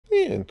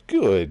And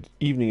good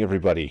evening,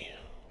 everybody.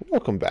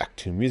 Welcome back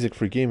to Music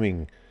for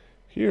Gaming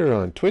here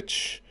on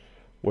Twitch,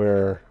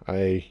 where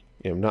I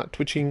am not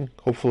twitching,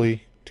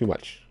 hopefully, too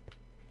much.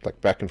 Like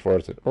back and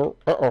forth. And,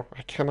 I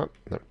cannot.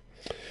 No.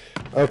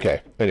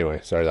 Okay, anyway,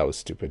 sorry, that was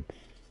stupid.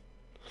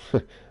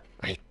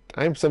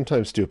 I'm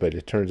sometimes stupid.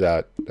 It turns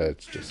out that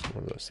it's just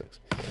one of those things.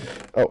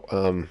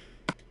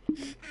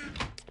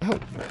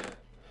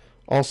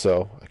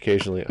 Also,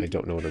 occasionally I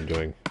don't know what I'm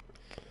doing.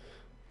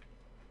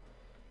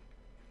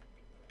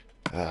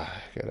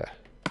 Gotta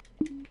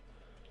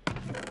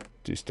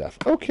do stuff.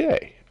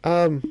 Okay.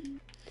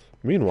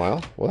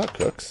 Meanwhile, while that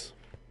cooks,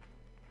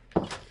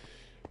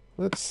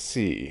 let's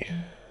see.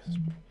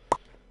 I'm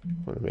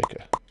gonna make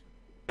a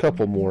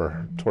couple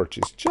more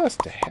torches just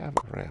to have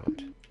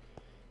around.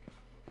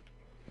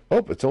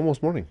 Oh, it's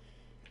almost morning.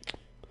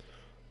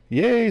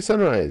 Yay,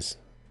 sunrise.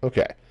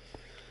 Okay.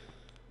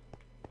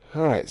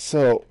 Alright,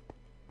 so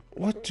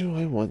what do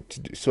I want to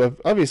do? So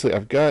obviously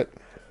I've got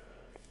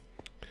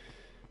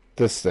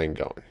this thing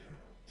going,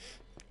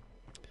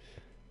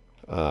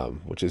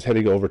 which is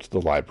heading over to the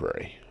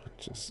library,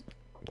 which is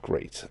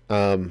great.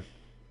 Those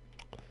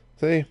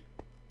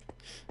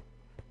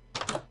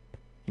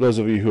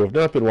of you who have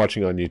not been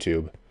watching on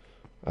YouTube,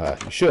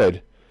 you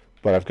should,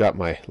 but I've got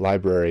my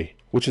library,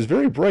 which is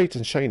very bright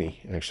and shiny,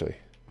 actually.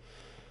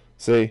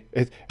 See,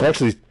 it's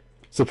actually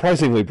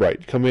surprisingly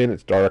bright. Come in,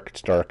 it's dark,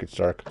 it's dark, it's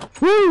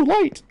dark. Woo,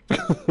 light!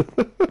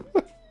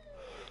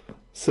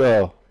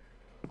 So,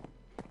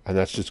 and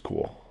that's just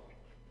cool.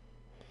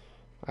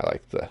 I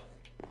like that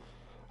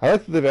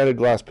they've added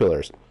glass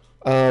pillars.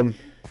 Now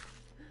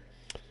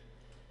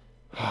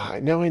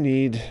I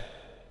need...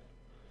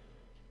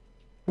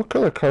 What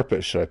color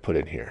carpet should I put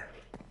in here?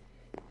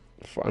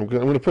 I'm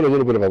going to put a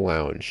little bit of a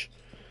lounge.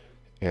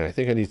 And I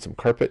think I need some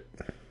carpet.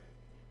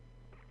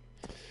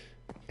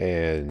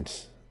 And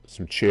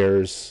some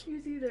chairs.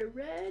 Use either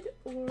red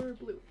or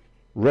blue.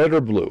 Red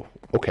or blue.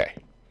 Okay.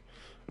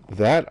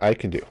 That I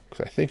can do.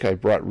 Because I think I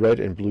brought red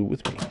and blue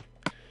with me.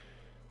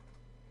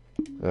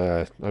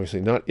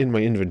 Obviously not in my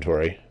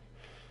inventory,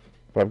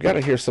 but I've got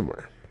it here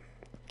somewhere.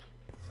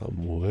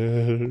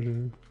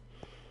 Somewhere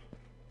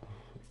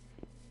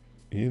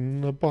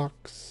in a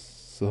box,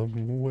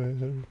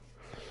 somewhere.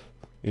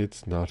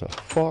 It's not a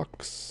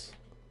fox.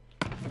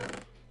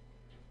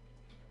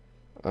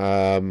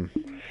 Alright,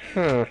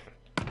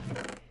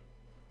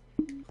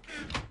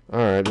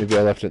 maybe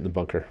I left it in the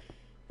bunker.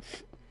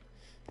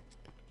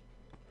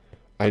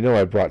 I know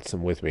I brought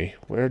some with me.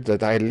 Where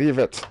did I leave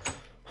it?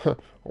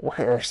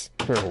 Where's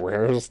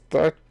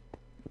that?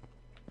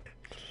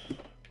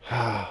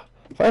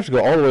 If I have to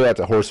go all the way out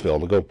to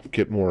Horseville to go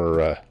get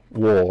more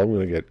wool, I'm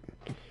gonna get...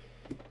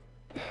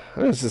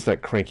 I know it's just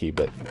not cranky,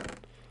 but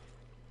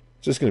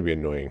it's just gonna be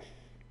annoying.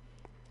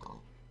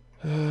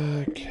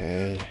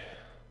 Okay.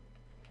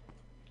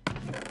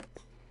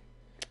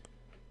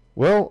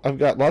 Well, I've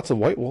got lots of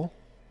white wool.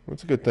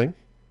 That's a good thing.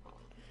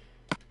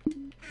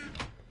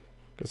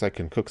 Guess I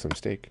can cook some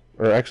steak.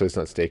 Or actually, it's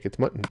not steak, it's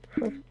mutton.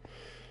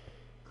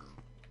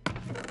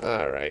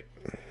 Alright.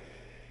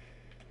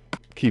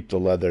 Keep the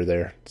leather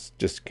there. It's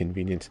just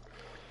convenient.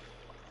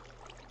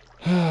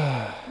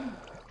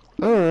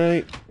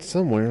 Alright,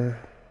 somewhere.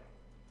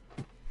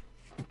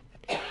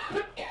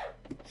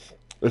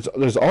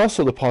 There's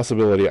also the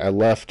possibility I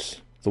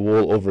left the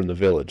wool over in the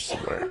village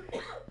somewhere.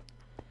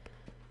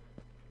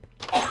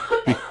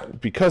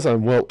 Because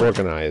I'm well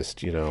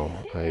organized, you know,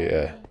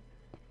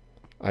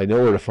 I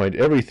know where to find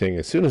everything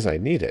as soon as I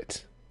need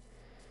it.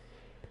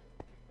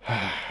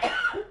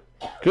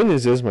 Good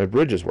news is my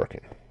bridge is working.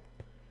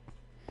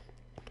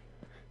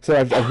 So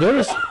I've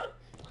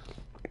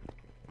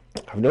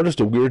noticed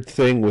a weird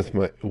thing with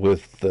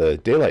the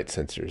daylight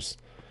sensors,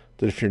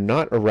 that if you're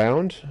not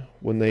around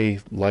when they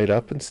light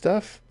up and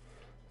stuff,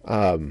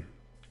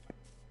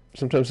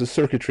 sometimes the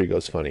circuitry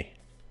goes funny.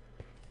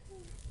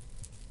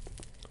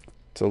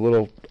 It's a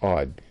little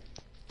odd.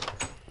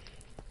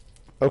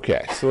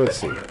 Okay, so let's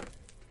see.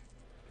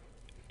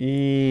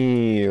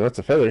 Lots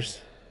of feathers.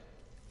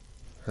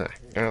 I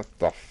got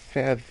the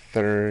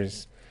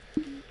feathers.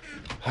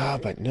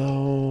 But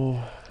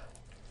no.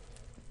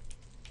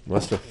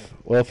 Must have...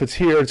 Well, if it's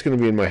here, it's going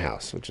to be in my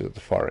house, which is at the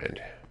far end.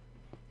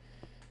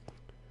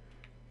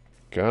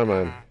 Come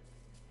on.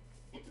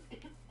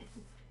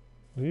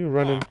 Are you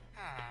running?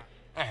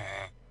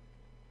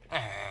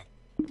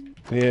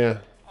 Yeah.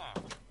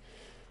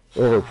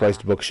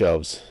 Overpriced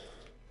bookshelves.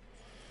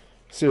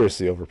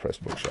 Seriously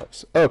overpriced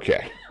bookshelves.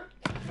 Okay.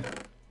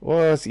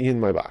 What's in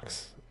my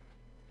box?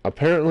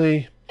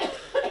 Apparently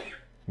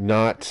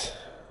not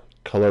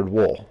colored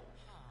wool.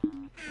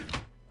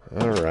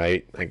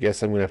 Alright, I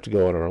guess I'm going to have to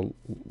go on a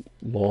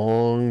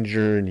long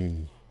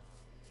journey.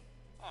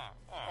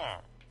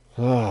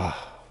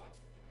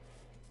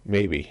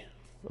 Maybe.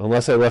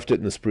 Unless I left it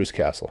in the Spruce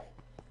Castle.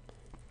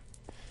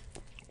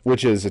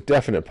 Which is a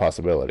definite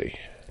possibility.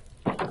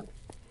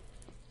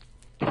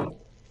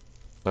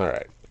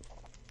 Alright.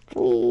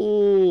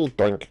 Ooh,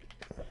 doink.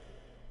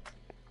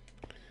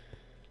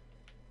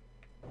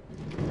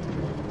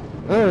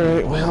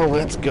 Alright, well,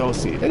 let's go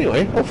see.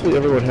 Anyway, hopefully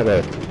everyone had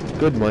a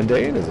good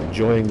Monday and is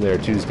enjoying their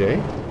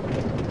Tuesday.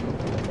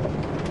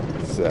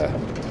 It's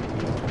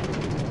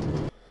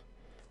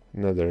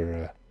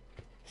another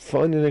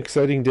fun and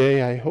exciting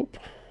day, I hope.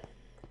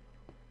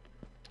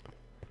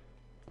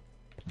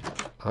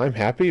 I'm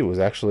happy. It was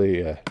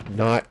actually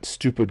not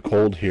stupid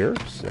cold here,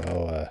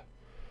 so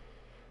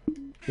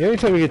yeah,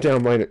 anytime we get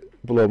down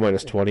below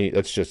minus 20,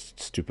 that's just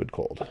stupid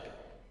cold.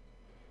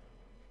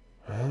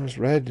 There's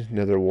red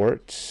nether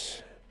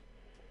warts,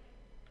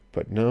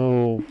 but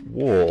no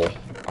wool.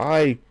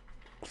 I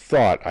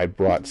thought I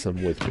brought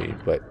some with me,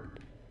 but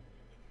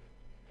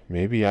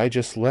maybe I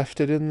just left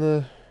it in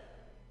the...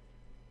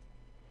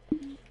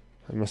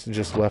 I must have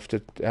just left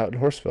it out in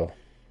Horseville.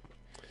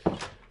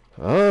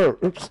 Oh,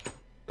 oops.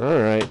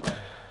 Alright.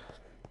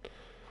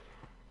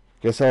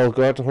 Guess I'll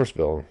go out to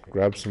Horseville and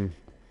grab some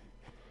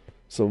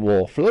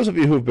wool. For those of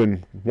you who've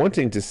been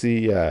wanting to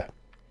see,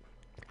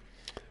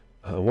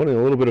 wanting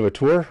a little bit of a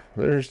tour,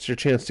 there's your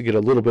chance to get a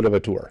little bit of a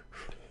tour.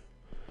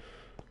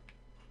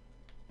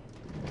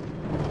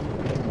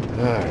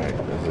 Alright,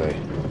 as I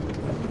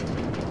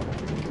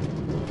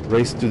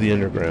race through the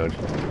underground.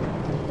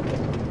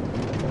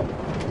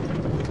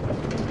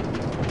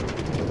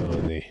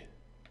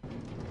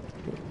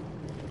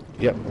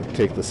 Yep,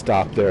 take the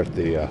stop there at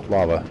the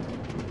lava.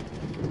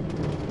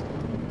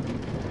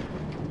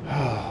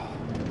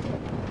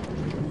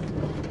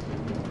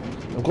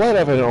 I'm glad I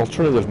have an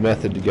alternative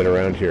method to get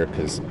around here,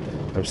 because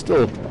I'm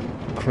still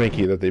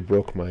cranky that they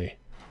broke my...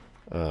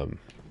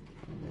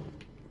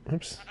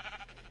 oops.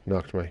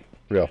 Knocked my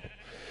rail.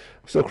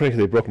 I'm still cranky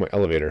they broke my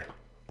elevator.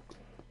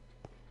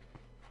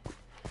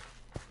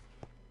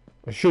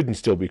 I shouldn't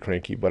still be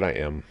cranky, but I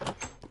am.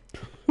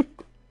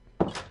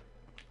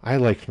 I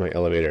liked my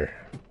elevator.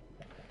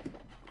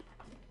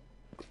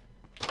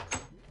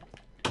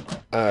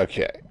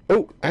 Okay.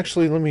 Oh,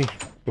 actually, let me...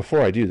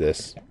 Before I do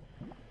this,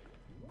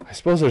 I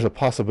suppose there's a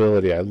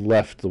possibility I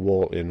left the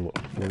wool in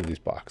one of these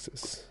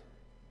boxes.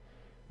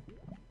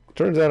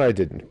 Turns out I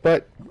didn't,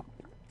 but...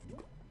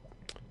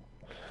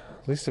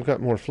 At least I've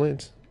got more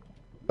flint.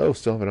 Oh,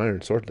 still have an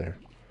iron sword there.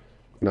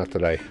 Not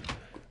that I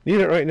need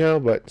it right now,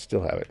 but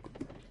still have it.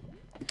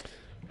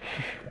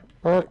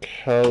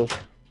 Okay.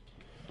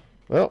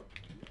 Well.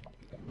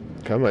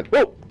 Come on.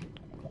 Whoa!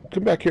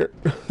 Come back here.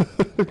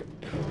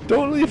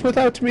 Don't leave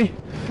without me.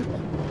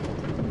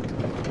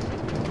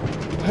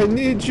 I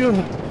need you.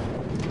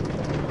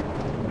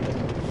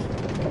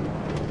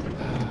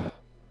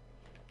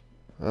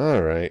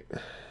 Alright.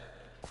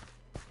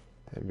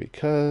 And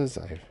because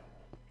I've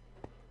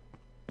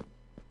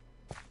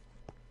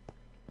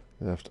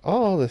left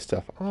all this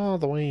stuff all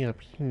the way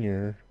up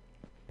here.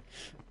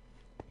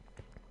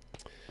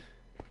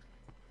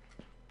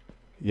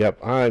 Yep,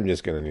 I'm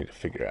just going to need to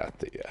figure out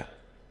the...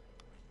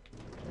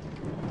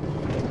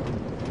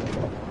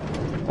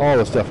 all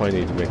the stuff I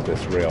need to make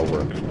this rail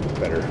work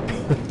better.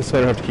 So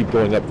I don't have to keep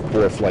going up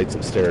 4 flights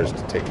of stairs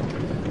to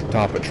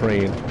top a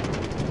train.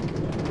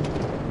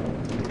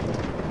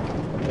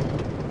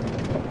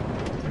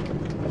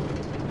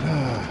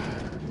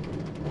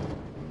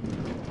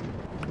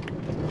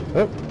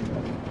 Oh,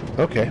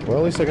 okay. Well,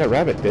 at least I got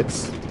rabbit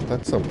bits.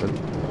 That's something.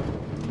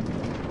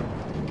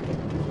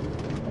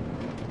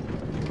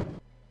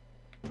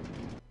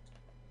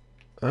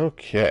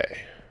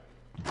 Okay.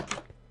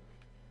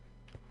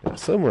 Now,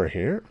 somewhere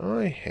here,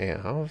 I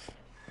have...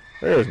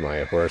 There's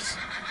my horse.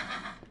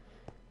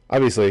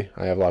 Obviously,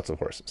 I have lots of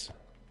horses.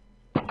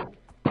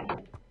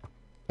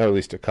 At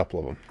least a couple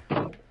of them.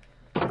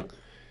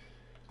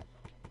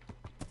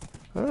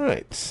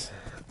 Alright.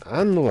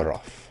 And we're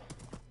off.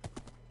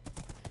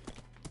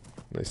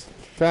 Nice,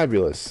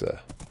 fabulous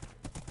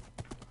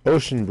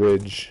ocean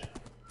bridge.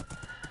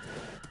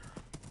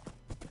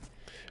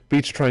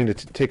 Beach trying to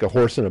take a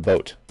horse in a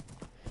boat.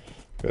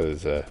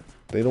 Because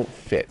they don't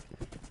fit.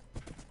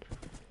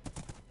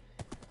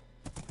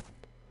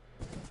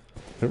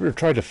 Ever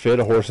tried to fit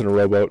a horse in a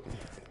rowboat?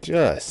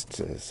 Just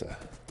is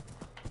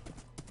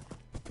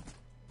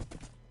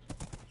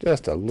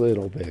just a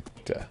little bit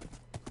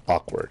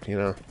awkward, you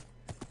know.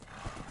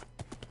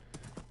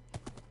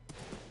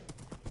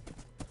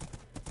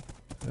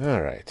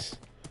 All right,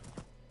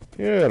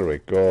 here we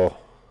go.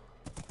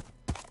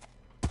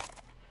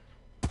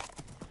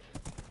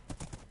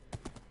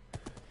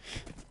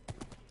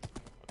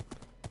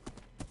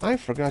 I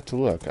forgot to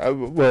look.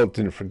 Well,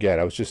 didn't forget.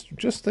 I was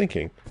just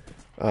thinking.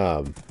 I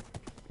was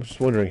just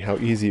wondering how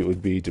easy it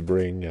would be to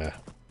bring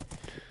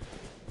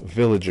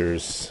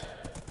villagers.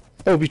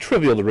 Oh, it would be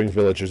trivial to bring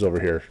villagers over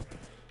here.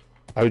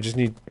 I would just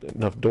need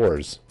enough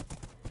doors.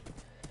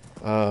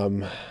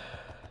 Because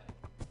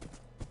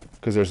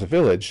there's a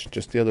village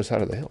just the other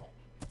side of the hill.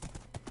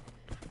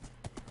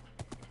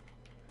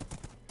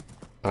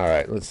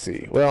 Alright, let's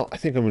see. Well, I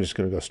think I'm just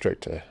going to go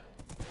straight to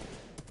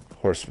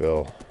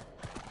Horseville.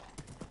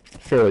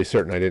 Fairly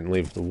certain I didn't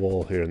leave the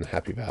wool here in the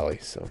Happy Valley,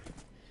 so...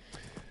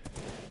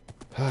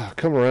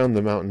 come around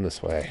the mountain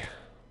this way.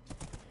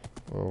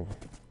 Oh,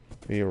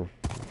 we're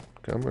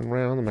coming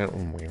around the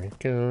mountain. Here it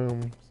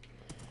comes.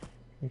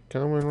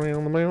 Coming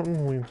around the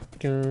mountain when he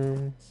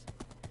comes.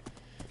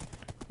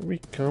 We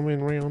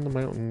coming around the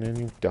mountain and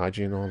you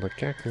dodging all the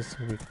cactus.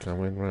 We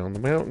coming around the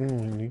mountain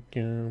when he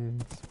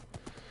comes.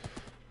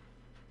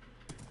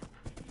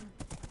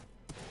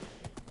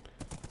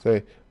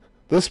 Say,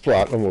 this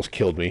plot almost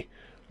killed me.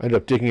 I ended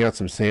up digging out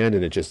some sand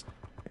and it just,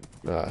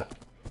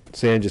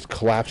 sand just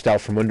collapsed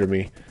out from under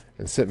me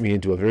and sent me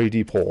into a very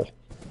deep hole.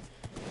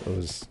 It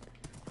was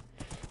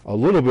a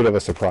little bit of a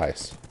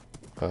surprise.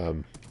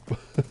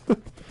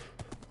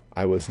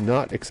 I was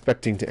not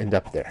expecting to end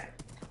up there.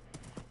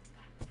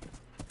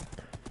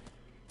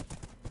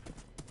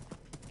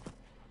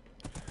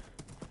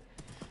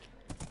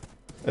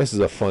 This is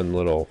a fun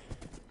little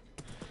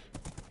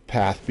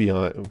path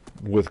beyond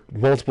with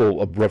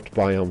multiple abrupt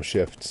biome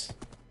shifts.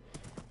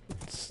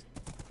 It's,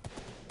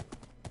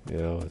 you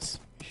know, it's,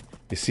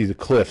 you see the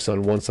cliffs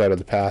on one side of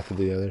the path or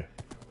the other.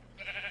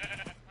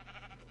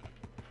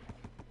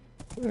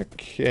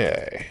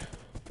 Okay.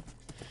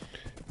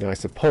 Now I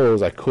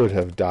suppose I could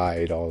have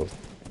dyed all of,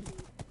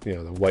 you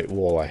know, the white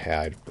wool I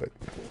had, but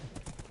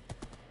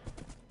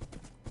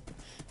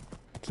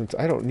since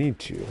I don't need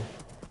to,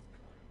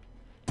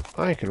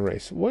 I can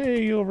race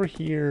way over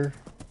here.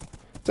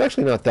 It's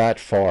actually not that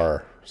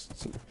far,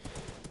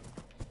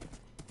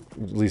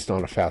 at least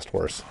on a fast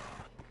horse.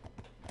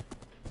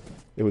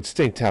 It would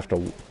stink to have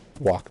to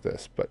walk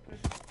this, but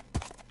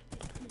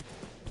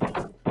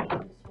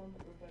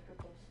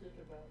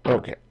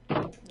okay.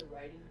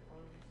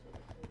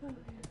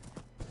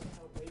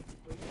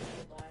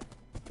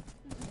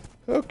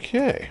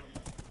 Okay.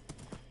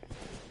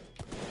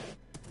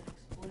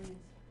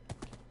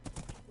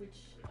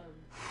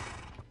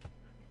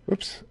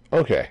 Oops.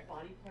 Okay.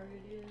 Body part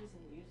it is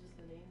and uses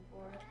the name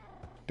for it.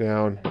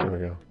 Down. There we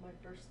go. My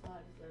first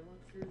thought as I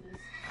look through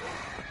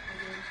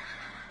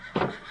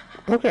this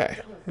Okay.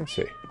 Let's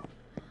see. oh,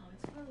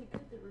 it's really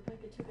good that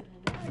Rebecca took an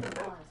anatomy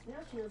class. Now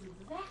she knows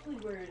exactly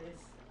where it is.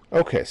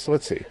 Okay, so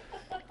let's see.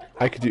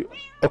 I could do...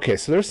 Okay,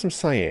 so there's some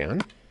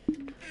cyan.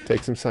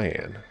 Take some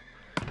cyan.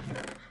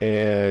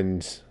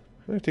 And...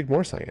 I'm going to take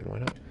more cyan. Why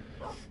not?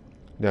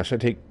 Now,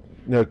 should I take...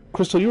 Now,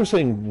 Crystal, you were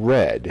saying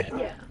red.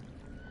 Yeah.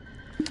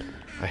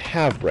 I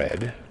have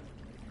red.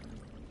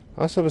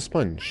 I also have a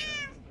sponge.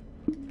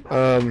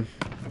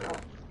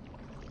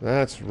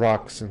 That's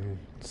rocks and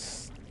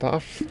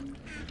stuff.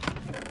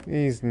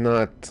 He's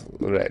not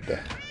red.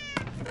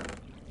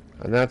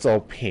 And that's all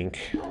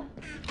pink.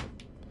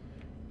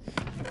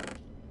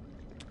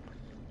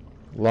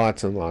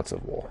 Lots and lots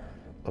of wool.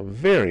 Of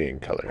varying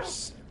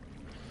colors.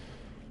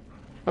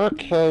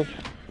 Okay.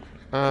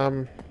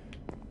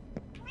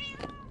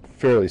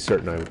 Fairly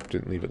certain I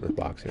didn't leave it in the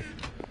box here.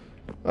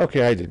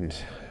 Okay, I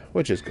didn't.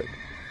 Which is good.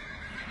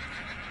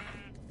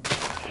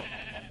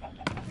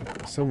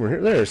 Somewhere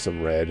here. There's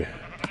some red.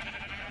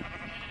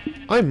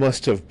 I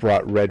must have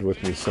brought red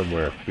with me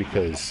somewhere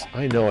because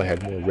I know I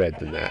had more red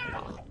than that.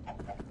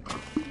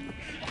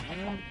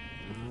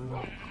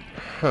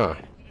 Huh.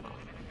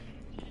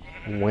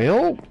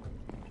 Well,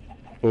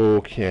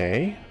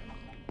 okay.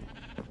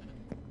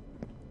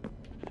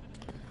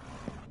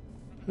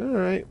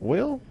 Alright,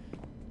 well,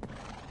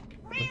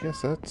 I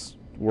guess that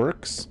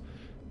works.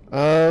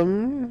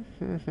 Trying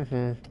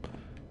to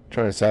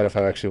decide if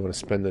I actually want to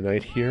spend the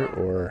night here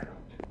or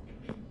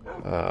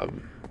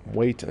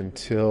wait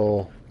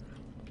until,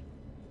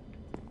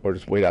 or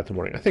just wait out the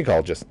morning. I think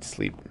I'll just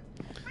sleep.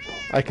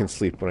 I can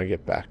sleep when I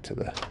get back to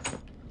the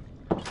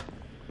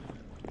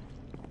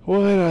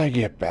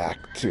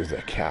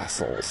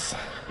castles.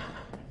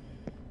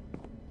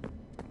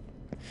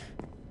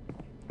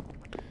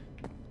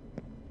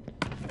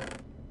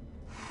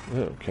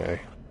 Okay,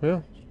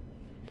 well,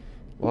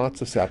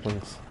 lots of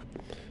saplings.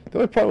 The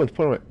only problem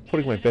with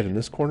putting my bed in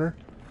this corner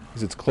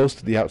is it's close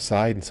to the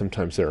outside, and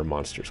sometimes there are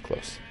monsters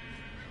close.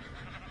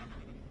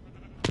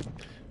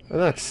 And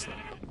that's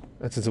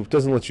since it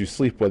doesn't let you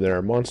sleep when there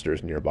are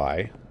monsters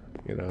nearby,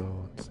 you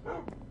know.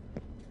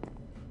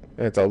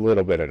 It's a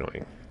little bit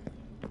annoying.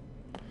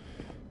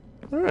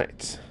 All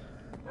right,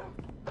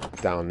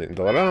 down and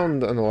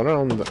around and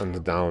around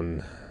and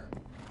down.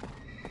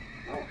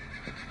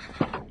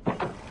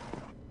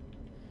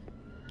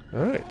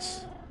 All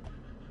right,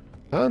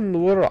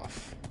 and we're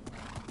off.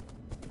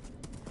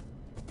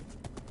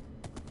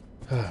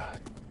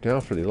 Now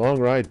for the long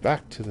ride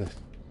back to the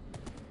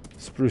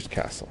Spruce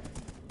Castle.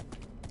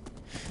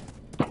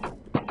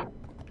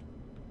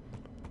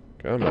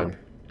 Come on.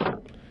 I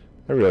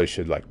really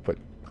should, like, put,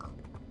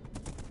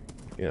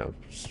 you know,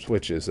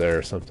 switches there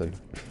or something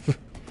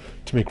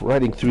to make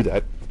riding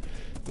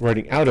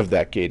out of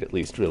that gate at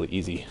least really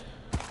easy.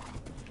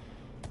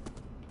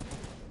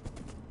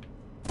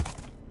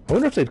 I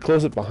wonder if they'd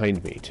close it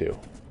behind me, too.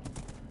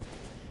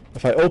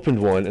 If I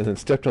opened one and then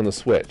stepped on the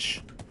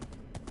switch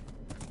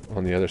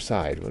on the other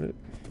side, would it?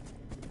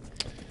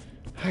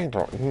 I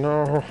don't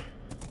know.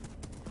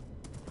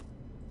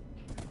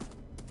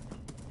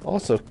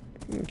 Also,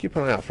 keep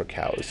an eye out for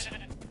cows.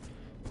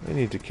 I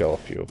need to kill a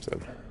few of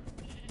them.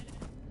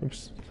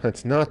 Oops,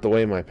 that's not the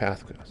way my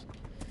path goes.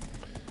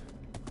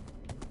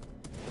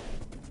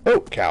 Oh,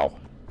 cow.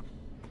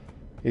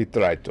 He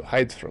tried to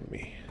hide from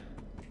me.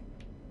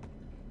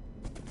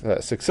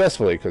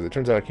 Successfully, because it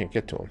turns out I can't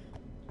get to him.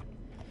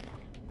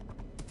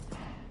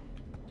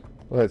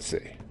 Let's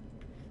see.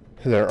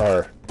 There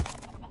are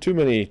too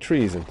many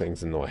trees and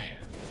things in the way.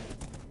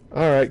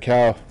 Alright,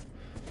 cow.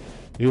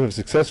 You have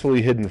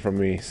successfully hidden from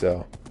me,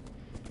 so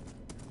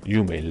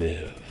you may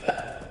live.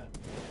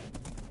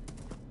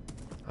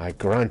 I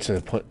grant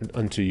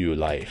unto you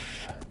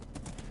life.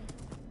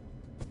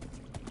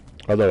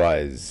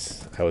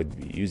 Otherwise, I would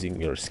be using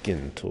your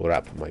skin to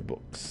wrap my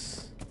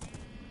books.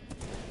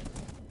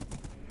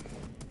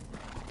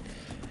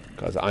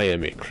 Because I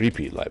am a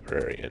creepy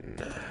librarian.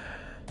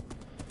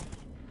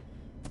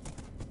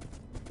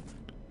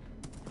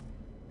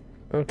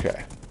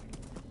 Okay.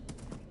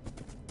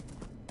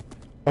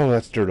 Oh,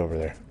 that's dirt over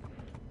there.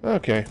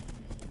 Okay.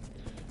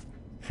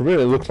 For a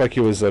minute, it looked like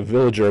it was a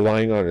villager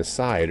lying on his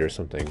side or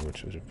something,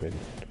 which would have been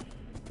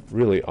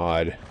really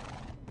odd.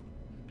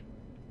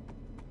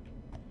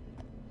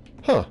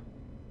 Huh.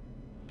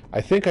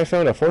 I think I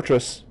found a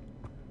fortress.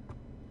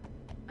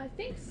 I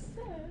think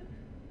so.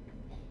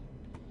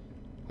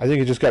 I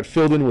think it just got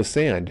filled in with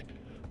sand.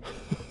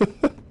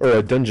 Or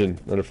a dungeon,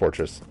 not a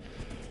fortress.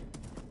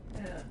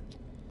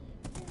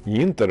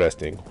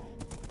 Interesting.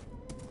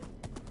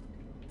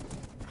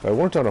 If I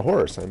weren't on a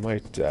horse, I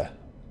might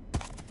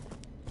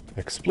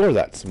explore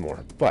that some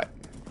more. But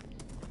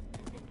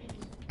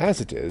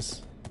as it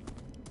is,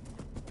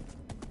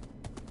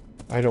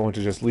 I don't want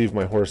to just leave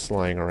my horse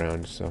lying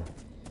around, so.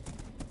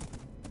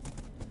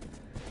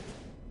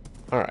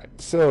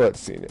 Alright, so let's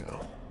see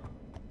now.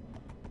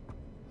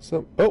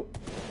 So, oh!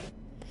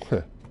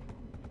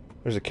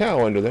 There's a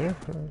cow under there.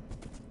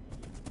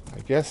 I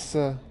guess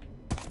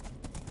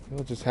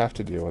we'll just have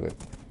to deal with it.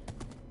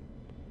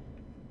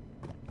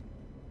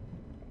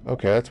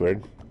 Okay, that's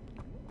weird.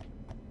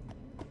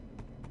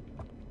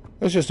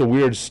 That's just a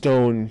weird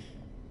stone,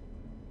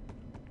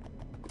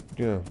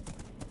 you know,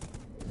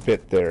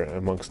 bit there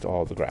amongst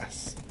all the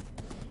grass.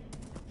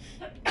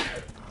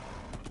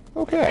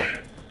 Okay.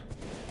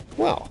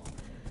 Well,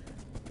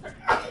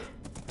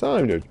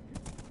 time to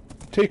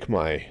take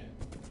my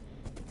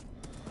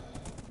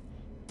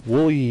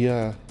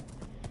woolly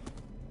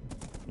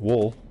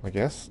wool, I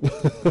guess,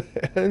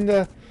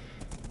 and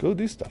go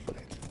do stuff with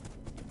it.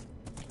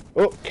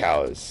 Oh,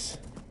 cows.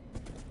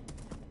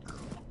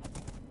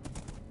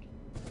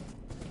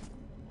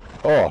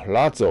 Oh,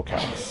 lots of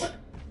cows.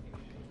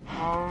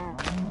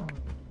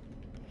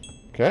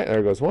 Okay,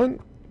 there goes one.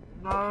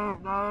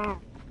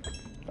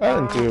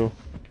 And two.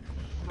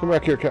 Come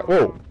back here, cow.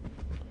 Whoa.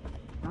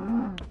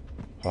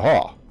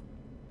 Haha.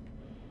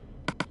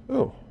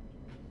 Oh.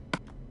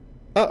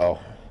 Uh-oh.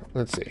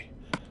 Let's see.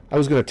 I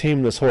was going to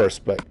tame this horse,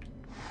 but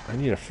I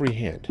need a free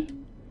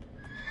hand.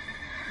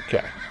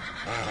 Okay.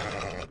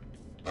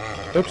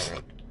 Oops.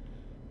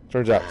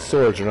 Turns out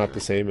swords are not the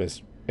same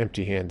as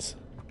empty hands.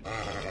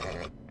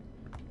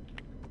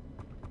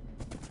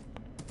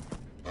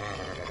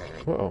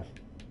 Uh-oh.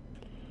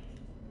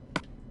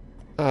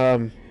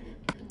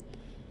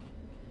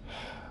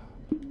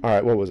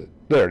 Alright, what was it?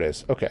 There it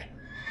is. Okay.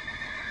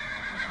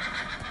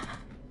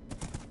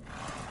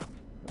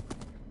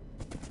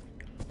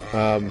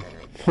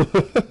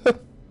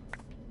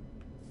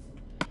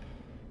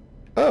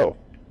 Oh.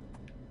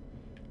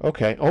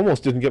 Okay,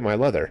 almost didn't get my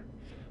leather.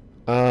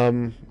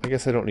 I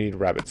guess I don't need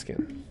rabbit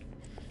skin.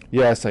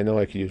 Yes, I know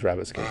I could use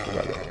rabbit skin for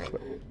leather.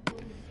 But...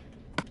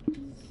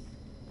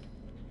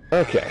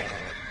 Okay.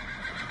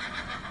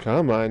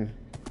 Come on.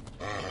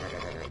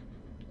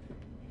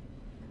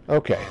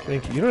 Okay,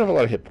 thank you. You don't have a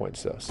lot of hit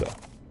points, though, so...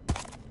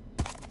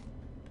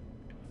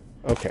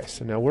 Okay,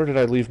 so now where did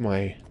I leave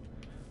my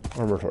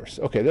armored horse?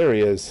 Okay, there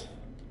he is.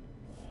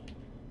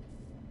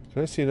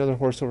 Did I see another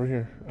horse over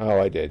here? Oh,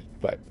 I did,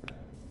 but...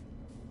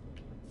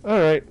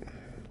 Alright.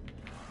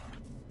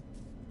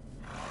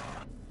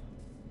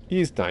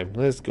 Ease time.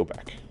 Let's go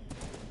back.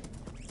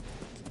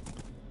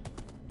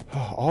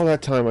 Oh, all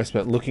that time I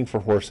spent looking for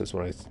horses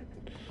when I...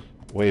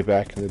 way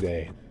back in the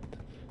day.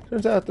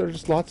 Turns out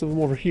there's lots of them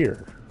over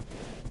here.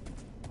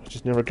 I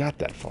just never got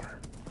that far.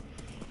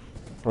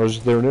 Or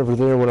they were never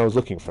there when I was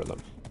looking for them.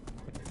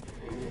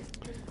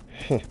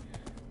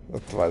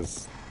 That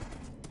was...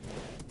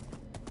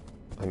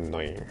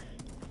 annoying.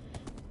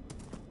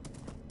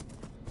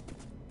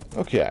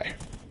 Okay.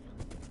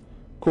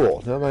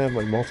 Cool. Now that I have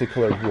my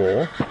multicolored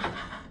wool.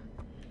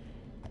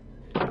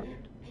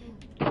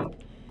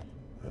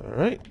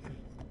 Alright.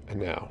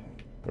 And now,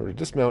 I'm going to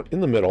dismount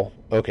in the middle.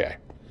 Okay.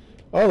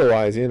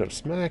 Otherwise, you end up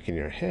smacking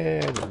your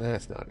head, and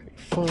that's not any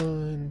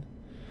fun.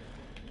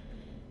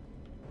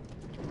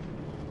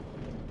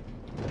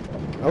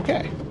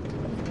 Okay.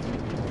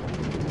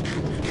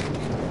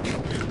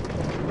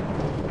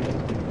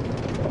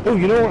 Oh,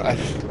 you know what? I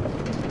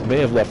may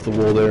have left the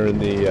wool there in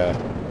the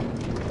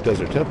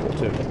desert temple,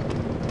 too.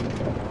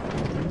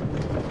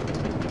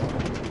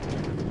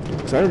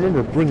 Because I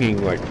remember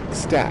bringing, like,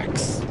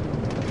 stacks.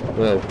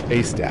 Well,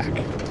 a stack.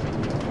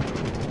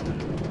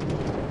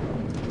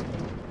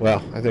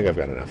 Well, I think I've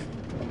got enough.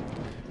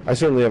 I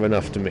certainly have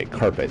enough to make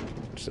carpet,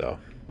 so...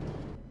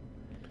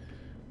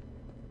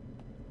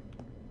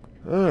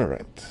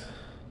 Alright.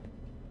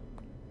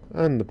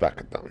 And the back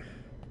it down.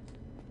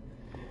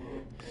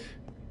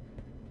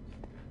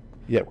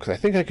 Yeah, because I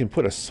think I can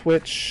put a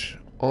switch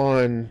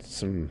on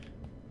some...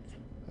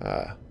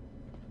 Because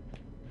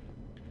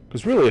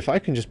really, if I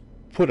can just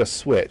put a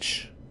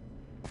switch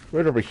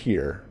right over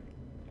here...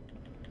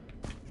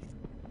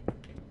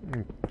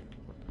 Get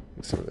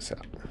some of this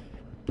out.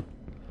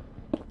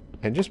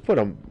 And just put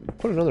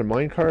another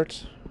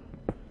minecart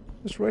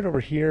just right over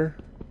here.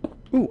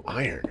 Ooh,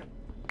 iron.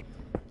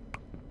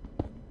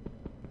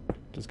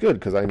 It's good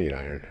because I need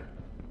iron.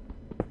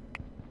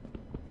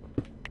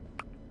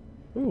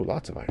 Ooh,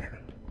 lots of iron.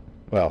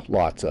 Well,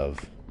 lots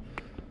of.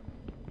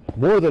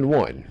 More than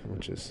one,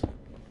 which is...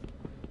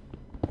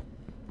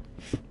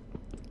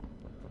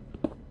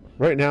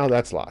 Right now,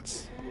 that's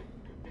lots.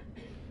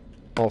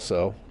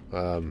 Also,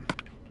 I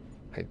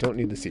don't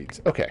need the seeds.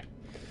 Okay.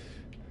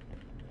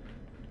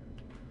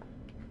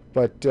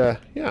 But,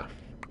 yeah.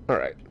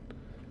 Alright.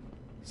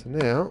 So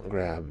now,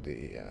 grab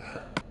the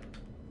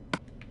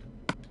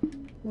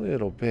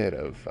little bit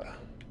of...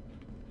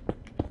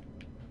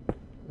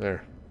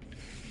 there.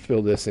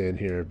 Fill this in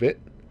here a bit.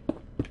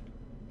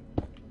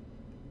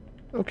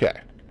 Okay.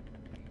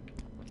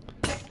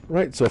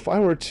 Right, so if I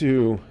were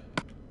to...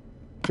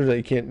 Turns out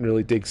you can't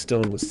really dig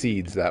stone with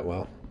seeds that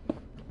well.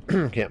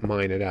 Can't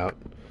mine it out.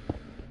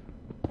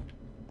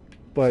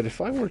 But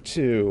if I were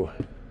to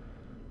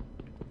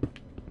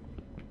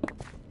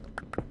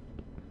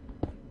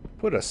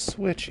put a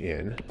switch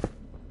in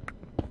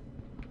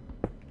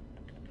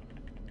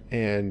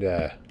and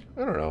I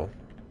don't know,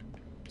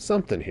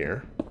 something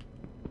here.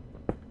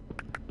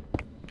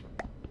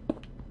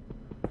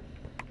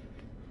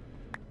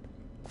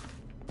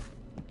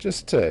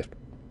 Just to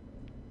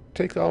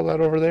take all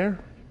that over there.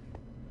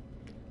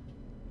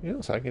 You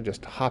know, so I can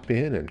just hop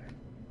in and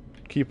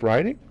keep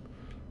riding.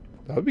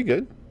 That would be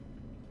good.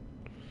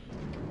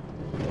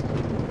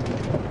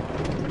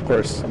 Of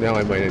course, now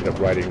I might end up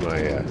riding my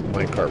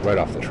minecart right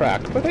off the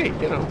track, but hey,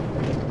 you know.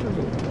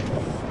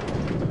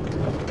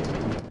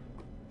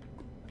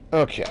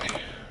 Okay.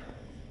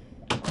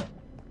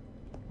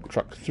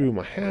 Truck through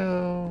my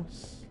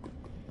house.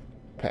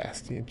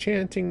 Past the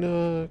enchanting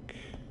nook.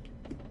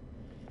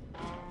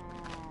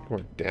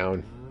 Going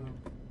down.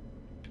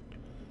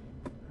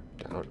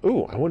 Down.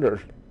 Ooh, I wonder...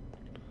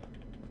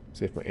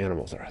 See if my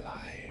animals are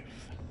alive.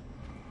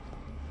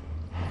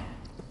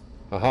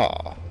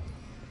 Aha.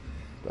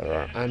 There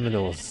are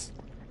aminals.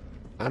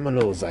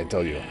 Aminals, I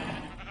tell you.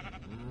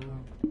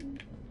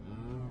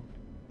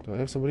 Do I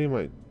have somebody in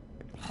my...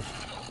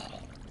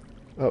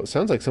 Oh, it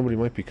sounds like somebody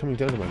might be coming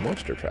down to my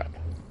monster trap.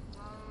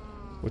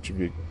 Which would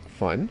be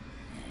fun.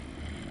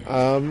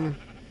 I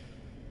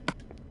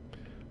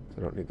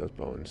don't need those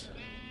bones.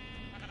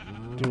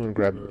 Do want to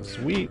grab this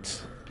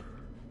wheat.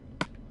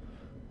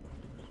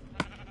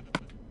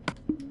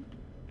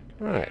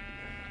 Alright.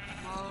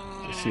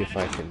 Let's see if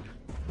I can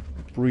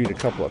breed a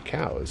couple of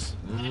cows.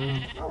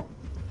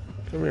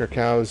 Come here,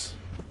 cows.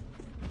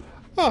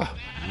 Ah!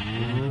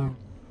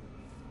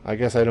 I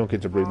guess I don't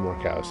get to breed more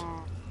cows.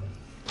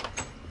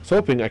 I was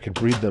hoping I could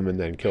breed them and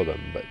then kill them,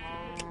 but...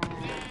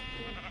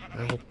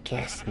 I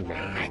guess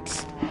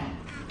not.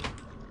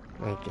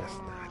 I guess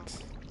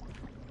not.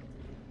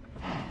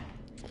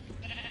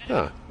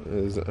 Huh.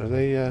 Are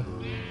they,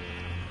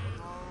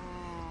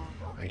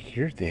 I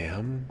hear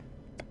them.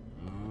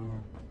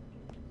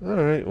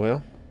 Alright,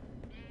 well.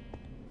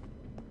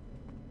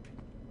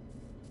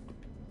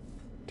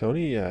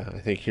 Tony, I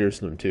think hears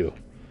them too.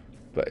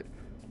 But...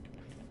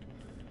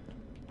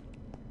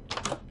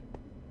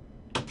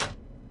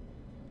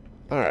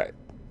 Alright.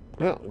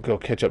 Well, go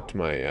catch up to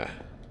my,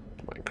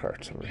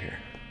 minecarts over here.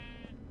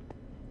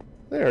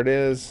 There it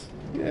is.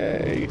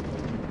 Yay.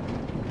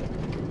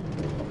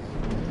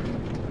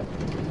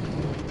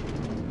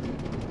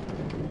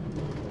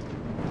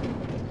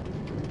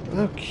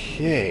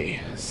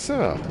 Okay,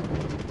 so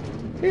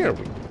here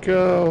we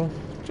go.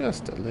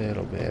 Just a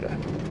little bit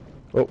of...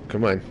 Oh,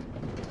 come on.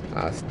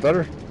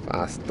 Faster,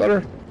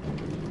 faster.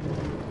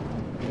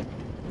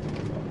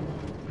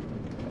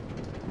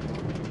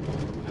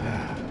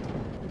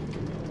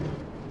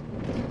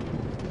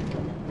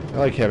 I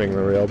like having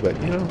the rail, but,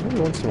 you know, every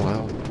once in a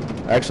while...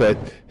 Actually,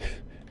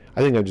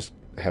 I think I just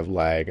have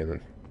lag and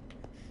then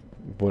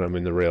when I'm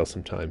in the rail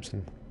sometimes.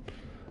 And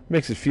it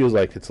makes it feel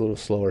like it's a little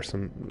slower.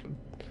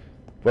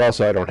 But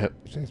also, I don't have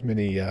as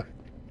many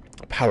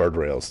powered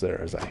rails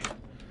there as I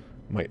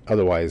might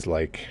otherwise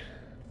like.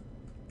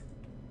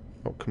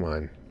 Oh, come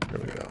on. There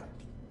we go.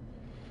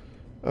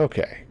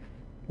 Okay.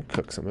 We'll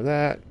cook some of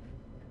that.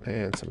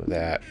 And some of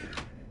that.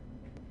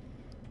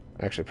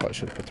 Actually, I probably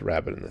should have put the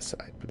rabbit on this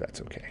side, but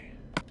that's okay.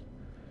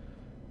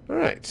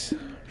 Alright.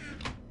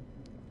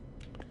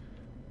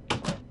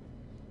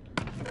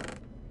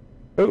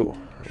 Oh,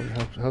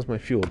 how's my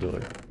fuel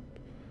doing?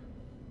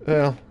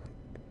 Well,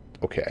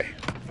 okay.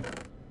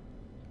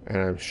 And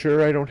I'm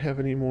sure I don't have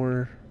any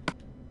more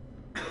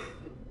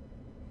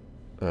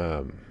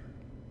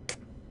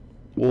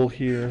wool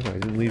here that I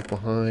didn't leave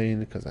behind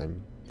because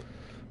I'm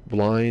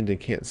blind and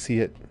can't see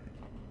it.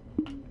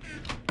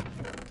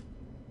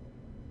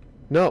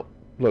 No,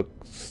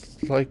 looks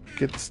like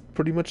it's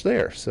pretty much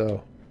there,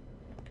 so...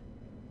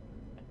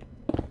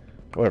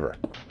 However,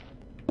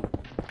 I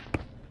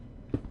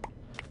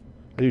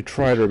do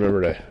try to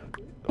remember to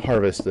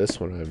harvest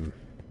this when I'm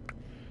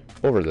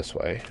over this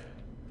way.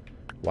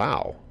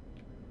 Wow.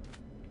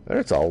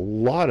 That's a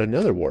lot of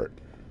netherwort.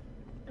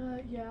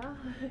 Yeah.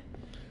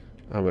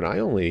 I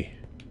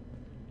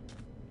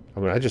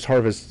just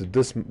harvested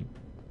this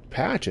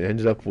patch and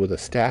ended up with a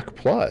stack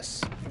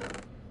plus.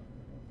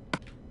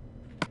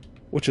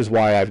 Which is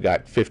why I've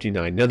got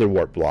 59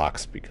 netherwort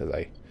blocks, because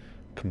I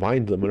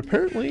combined them, and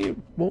apparently it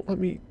won't let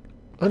me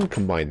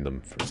uncombine them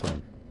for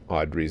some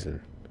odd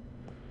reason.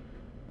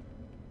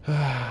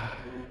 Oh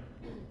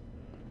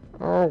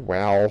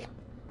well.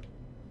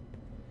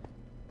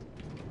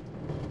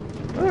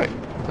 Alright,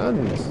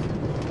 let's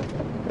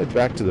head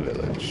back to the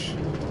village.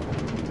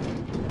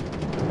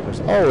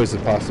 There's always a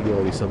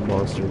possibility some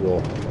monster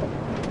will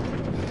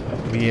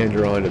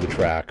meander onto the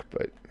track,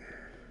 but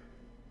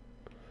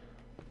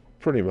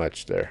pretty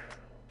much there.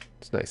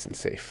 It's nice and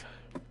safe.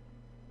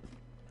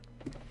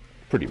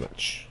 Pretty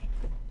much.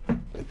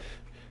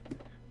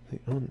 They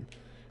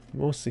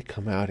mostly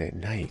come out at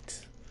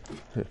night.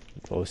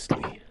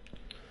 Mostly.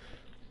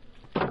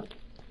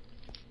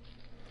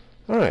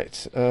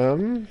 Alright,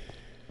 well,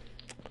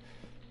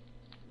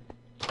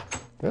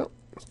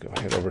 let's go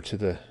head over to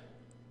the...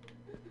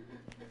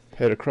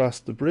 head across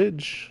the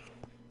bridge.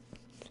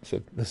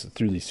 So this is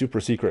through the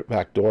super secret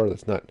back door.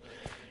 That's not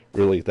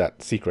really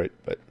that secret,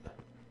 but...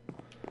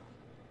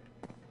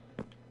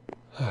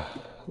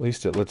 at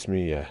least it lets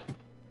me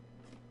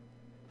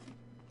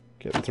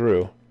get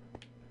through.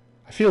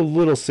 I feel a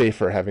little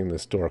safer having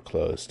this door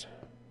closed.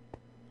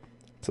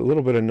 It's a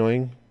little bit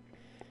annoying,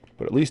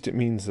 but at least it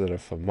means that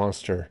if a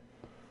monster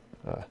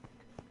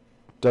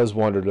does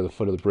wander to the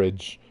foot of the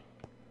bridge,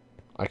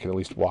 I can at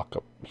least walk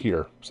up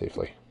here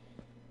safely.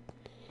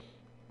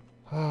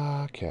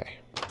 Okay.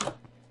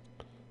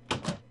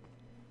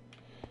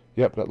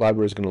 Yep, that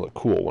library is going to look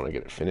cool when I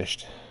get it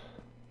finished.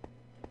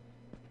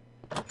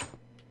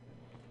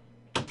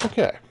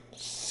 Okay,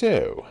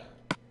 so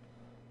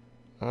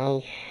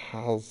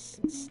how's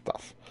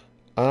stuff?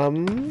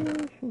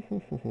 Alright,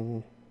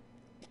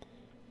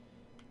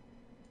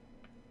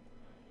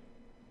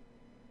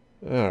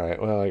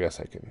 well, I guess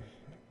I can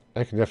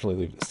definitely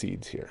leave the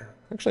seeds here.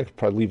 Actually, I could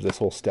probably leave this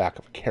whole stack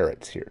of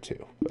carrots here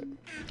too, but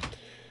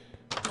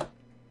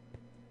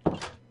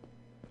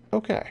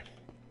okay.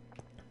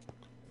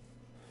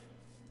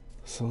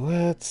 So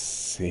let's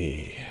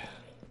see.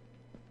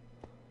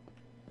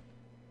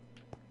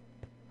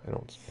 I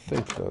don't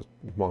think the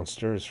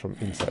monster is from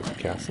inside the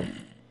castle.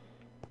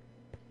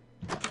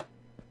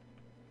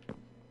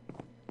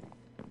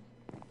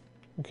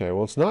 Okay,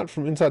 well, it's not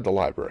from inside the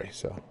library,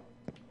 so...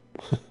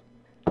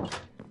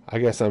 I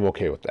guess I'm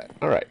okay with that.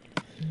 Alright.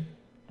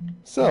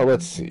 So,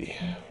 let's see.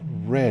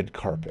 Red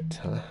carpet,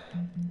 huh?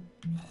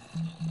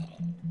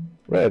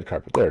 Red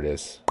carpet, there it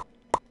is.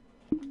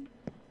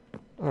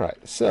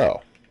 Alright,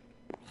 so...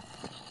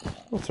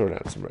 we'll throw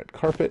down some red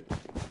carpet.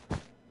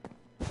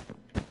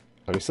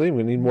 Obviously, I'm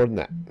going to need more than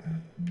that.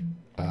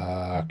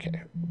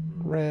 Okay.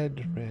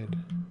 Red.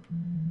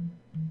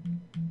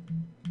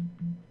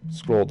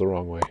 Scrolled the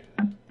wrong way.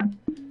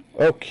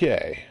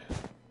 Okay.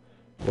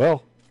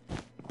 Well.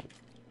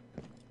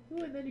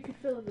 Ooh, and then you could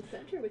fill in the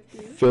center with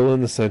blue. Fill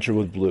in the center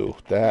with blue.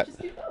 That. Just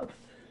do both.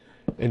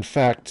 In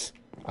fact,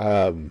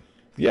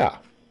 yeah.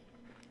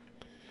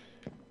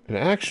 And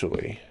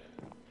actually,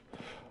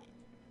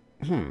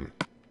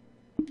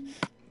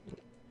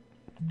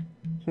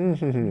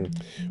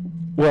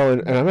 well,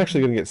 and I'm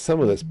actually going to get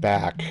some of this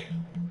back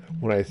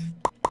when I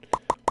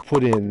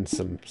put in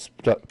some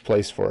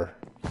place for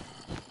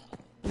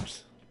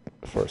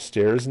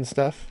stairs and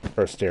stuff,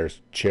 or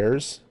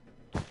chairs.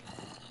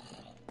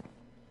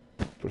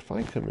 But if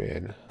I come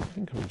in, I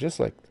can come in just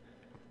like...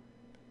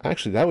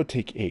 Actually, that would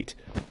take 8.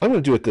 I'm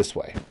going to do it this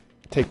way.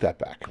 Take that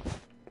back.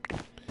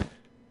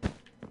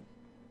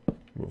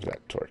 Move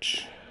that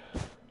torch.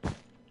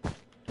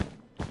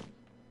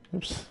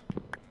 Oops.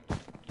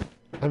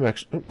 I'm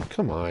actually... Oh,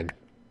 come on.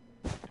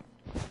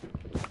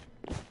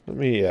 Let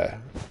me,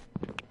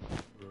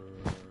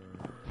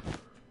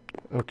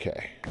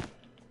 okay.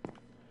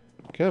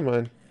 Come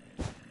on.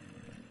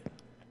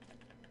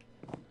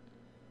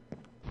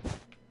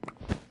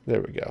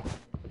 There we go.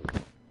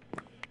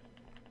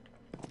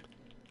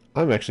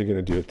 I'm actually going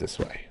to do it this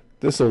way.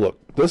 This will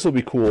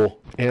be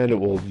cool, and it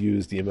will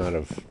use the amount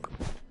of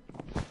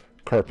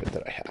carpet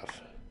that I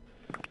have.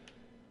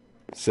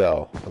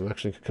 So, I'm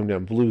actually going to come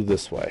down blue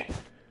this way.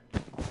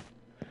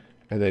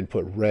 And then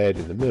put red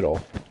in the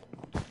middle.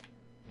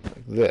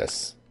 Like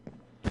this.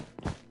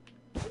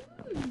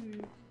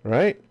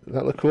 Right? Does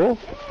that look cool?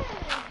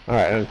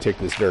 Alright, I'm going to take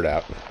this dirt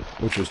out,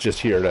 which was just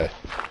here to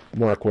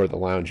mark where the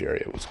lounge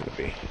area was going to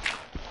be.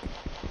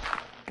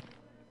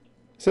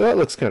 So that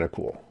looks kind of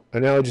cool.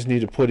 And now I just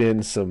need to put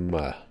in some,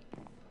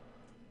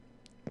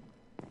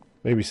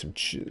 maybe some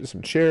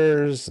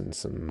chairs and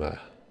some,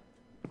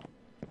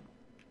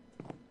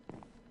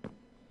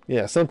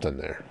 yeah, something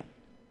there.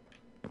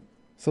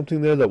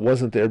 something there that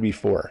wasn't there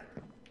before.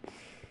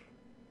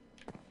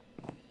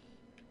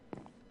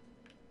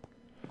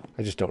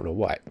 I just don't know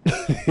what.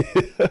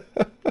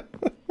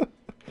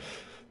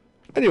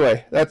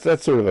 Anyway, that's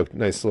sort of a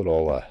nice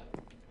little.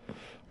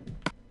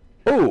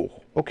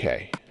 Oh,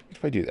 okay. What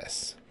if I do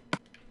this?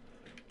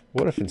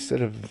 What if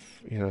instead of,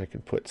 I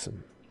can put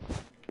some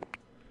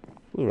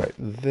blue right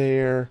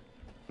there,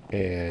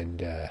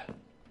 and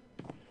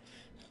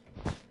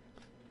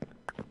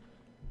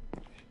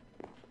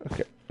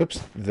okay,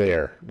 oops,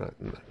 there, not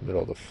in the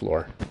middle of the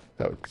floor.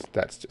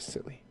 That's just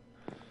silly.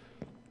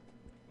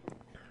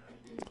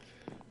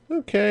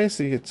 Okay,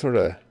 so you get sort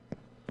of,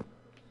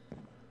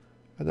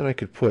 and then I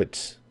could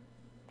put.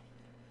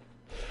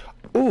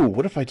 Ooh,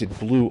 what if I did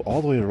blue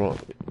all the way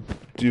around?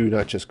 Do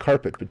not just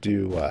carpet, but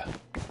do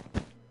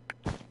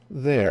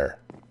there.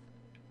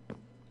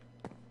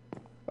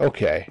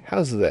 Okay,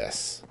 how's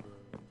this?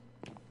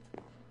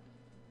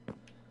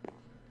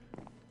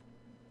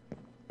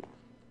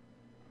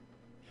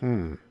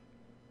 Because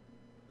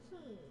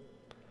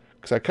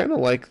I kind of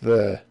like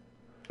the.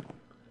 You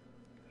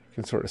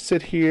can sort of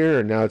sit here,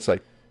 and now it's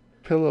like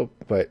pillow,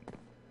 but.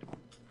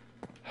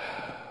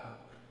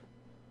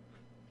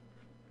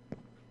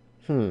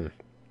 Kind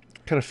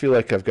of feel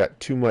like I've got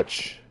too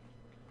much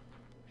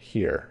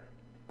here.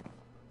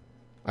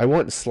 I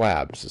want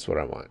slabs, is what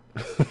I want.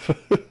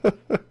 Let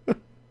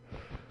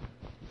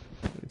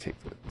me take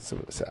some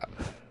of this out.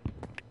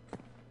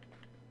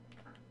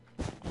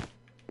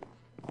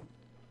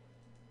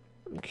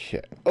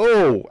 Okay.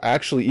 Oh,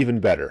 actually, even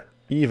better.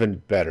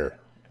 Even better.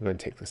 I'm going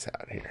to take this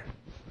out here.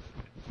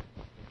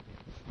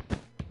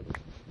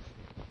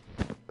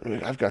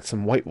 I've got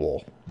some white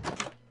wool.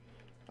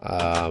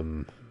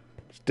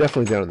 It's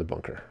definitely down in the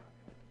bunker.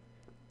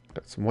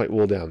 Got some white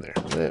wool down there.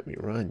 Let me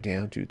run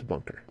down to the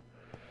bunker.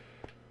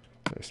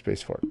 There's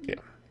space for it. Yeah.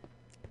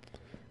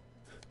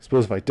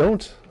 Suppose if I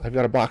don't, I've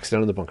got a box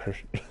down in the bunker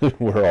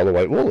where all the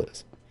white wool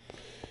is.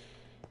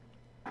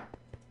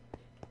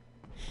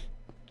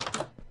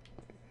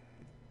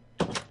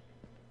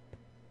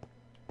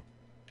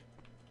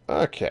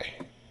 Okay.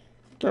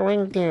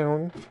 Going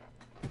down.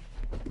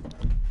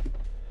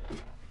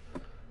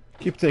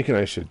 Keep thinking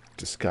I should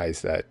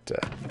disguise that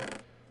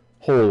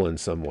hole in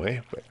some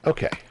way, but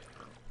okay.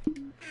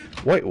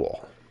 White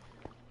wool.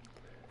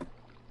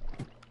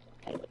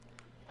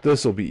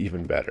 This will be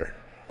even better.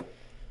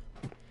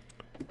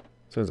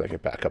 As soon as I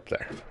get back up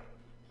there.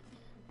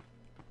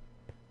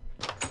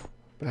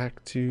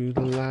 Back to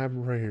the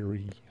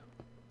library.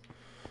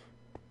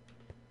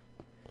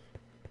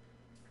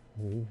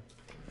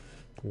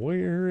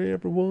 Where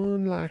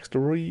everyone likes to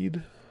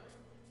read.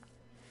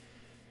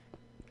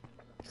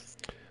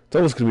 It's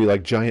almost going to be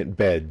like giant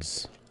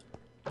beds.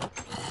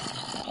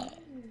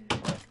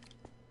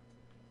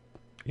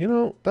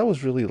 That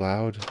was really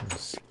loud and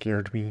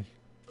scared me.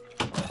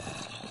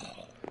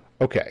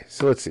 Okay,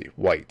 so let's see.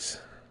 White.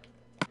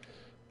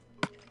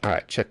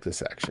 Alright, check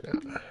this action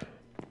out.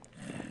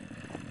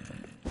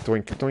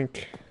 Doink,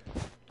 doink.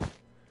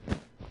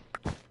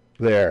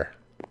 There.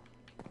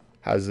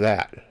 How's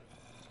that?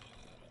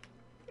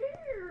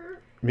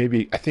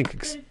 Maybe, I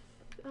think...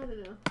 I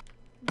don't know.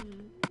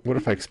 What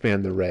if I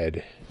expand the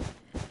red?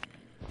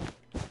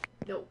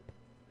 No.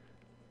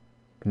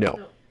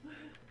 No.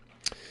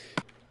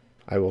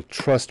 I will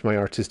trust my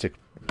artistic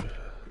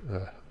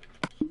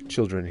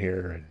children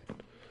here. And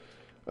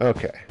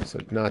okay, so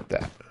not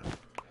that.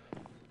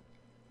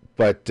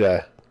 But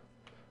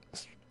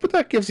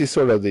that gives you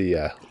sort of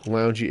the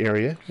loungy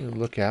area.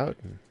 Look out.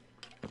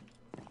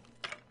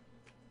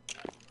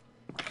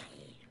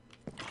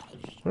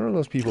 Where are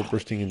those people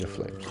bursting into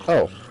flames?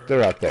 Oh,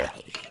 they're out there.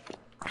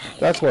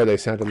 That's why they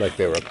sounded like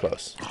they were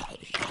close.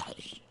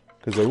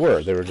 Because they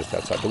were. They were just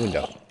outside the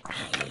window.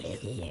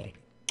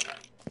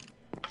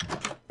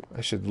 I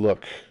should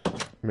look,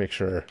 make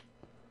sure.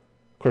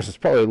 Of course, it's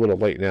probably a little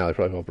late now. They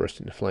probably all burst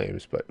into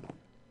flames, but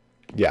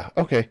yeah,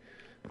 okay.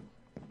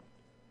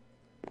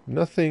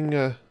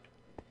 Nothing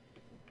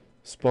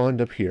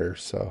spawned up here,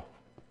 so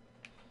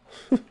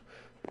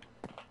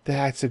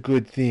that's a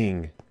good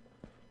thing.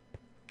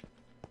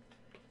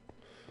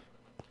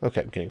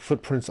 Okay, I'm getting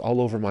footprints all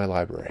over my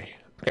library.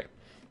 Okay.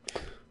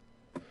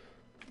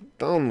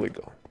 Down we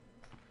go.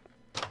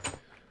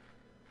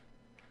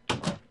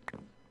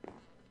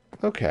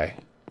 Okay.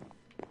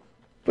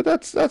 But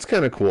that's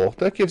kind of cool.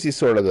 That gives you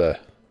sort of the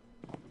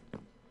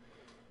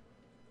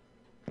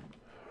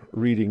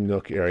reading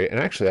nook area. And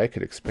actually, I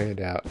could expand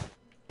out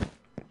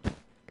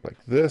like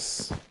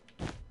this.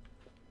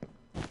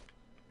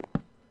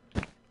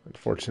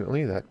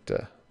 Unfortunately,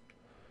 that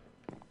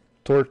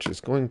torch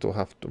is going to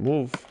have to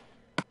move.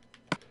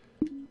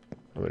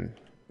 I'm going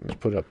to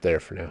put it up there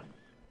for now.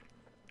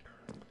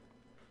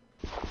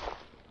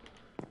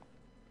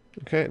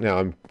 Okay, now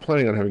I'm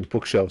planning on having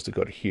bookshelves to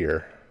go to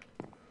here.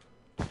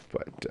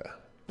 But,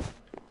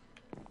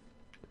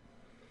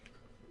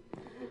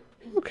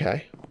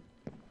 okay.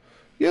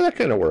 Yeah, that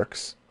kind of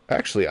works.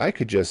 Actually, I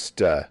could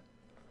just, I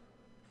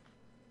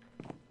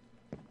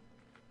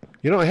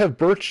have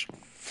birch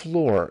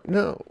floor.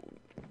 No.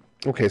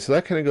 Okay, so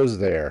that kind of goes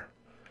there.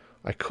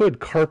 I could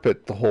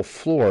carpet the whole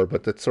floor,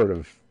 but that sort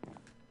of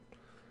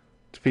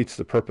defeats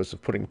the purpose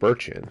of putting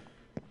birch in.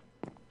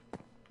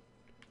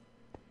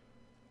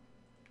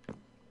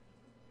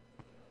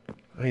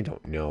 I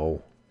don't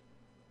know.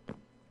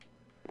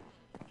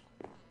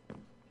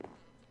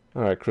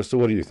 All right, Crystal,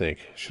 what do you think?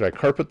 Should I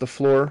carpet the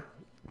floor?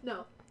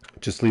 No.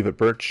 Just leave it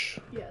birch?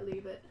 Yeah,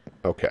 leave it.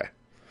 Okay.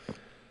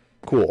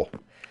 Cool.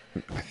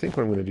 I think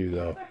what I'm going to do,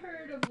 though... A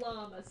herd of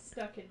llamas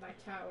stuck in my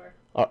tower.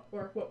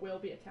 Or what will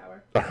be a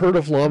tower. A herd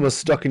of llamas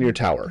stuck in your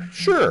tower.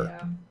 Sure.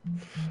 Yeah.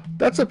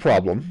 That's a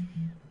problem.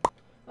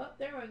 Oh,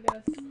 there one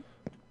goes.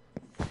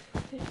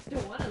 They just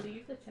don't want to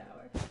leave the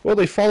tower. Well,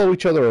 they follow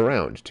each other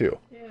around, too.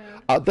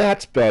 Yeah.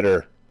 That's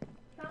better.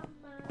 Come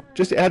on.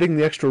 Just adding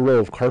the extra row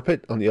of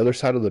carpet on the other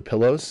side of the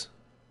pillows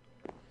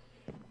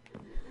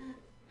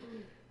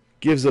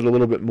gives it a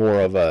little bit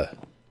more of a,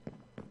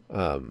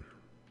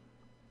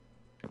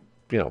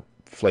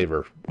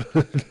 flavor.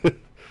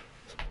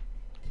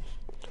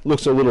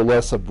 Looks a little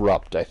less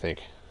abrupt, I think.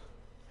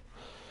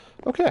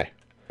 Okay.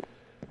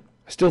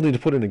 I still need to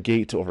put in a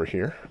gate over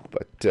here,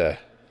 but it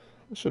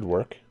should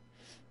work.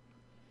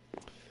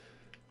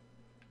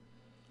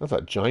 That's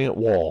a giant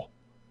wall.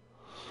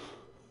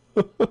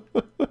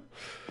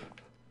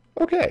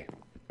 Okay.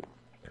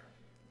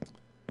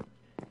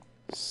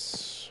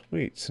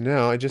 Sweet. So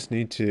now I just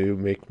need to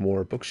make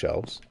more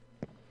bookshelves.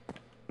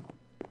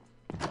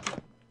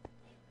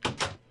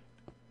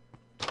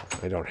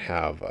 I don't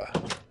have a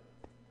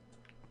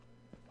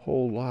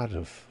whole lot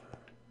of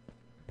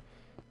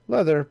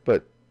leather,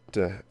 but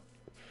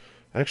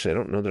actually I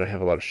don't know that I have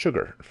a lot of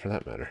sugar, for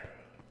that matter.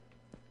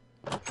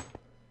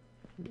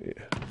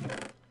 Yeah.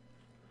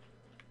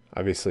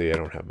 Obviously I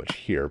don't have much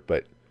here,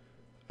 but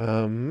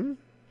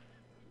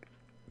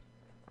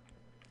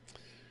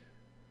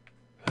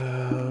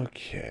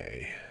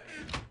okay.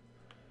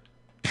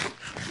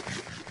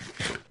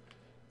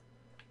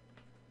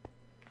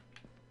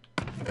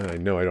 And I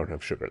know I don't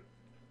have sugar.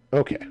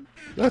 Okay,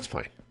 that's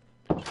fine.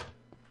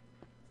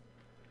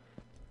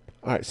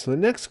 Alright, so the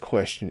next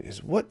question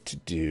is what to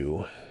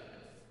do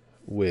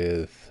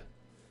with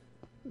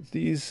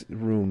these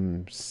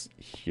rooms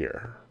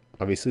here.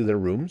 Obviously they're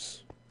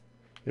rooms.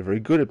 They're very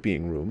good at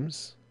being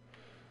rooms.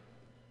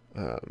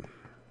 But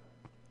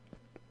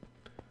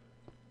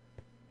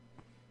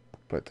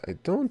I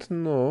don't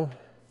know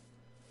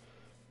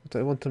what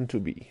I want them to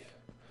be.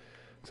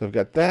 So I've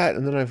got that,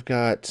 and then I've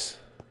got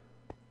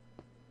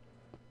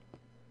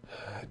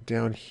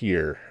down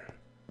here.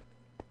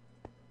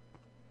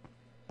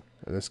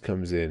 And this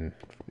comes in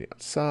from the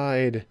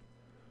outside.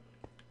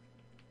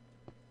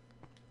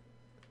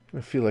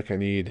 I feel like I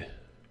need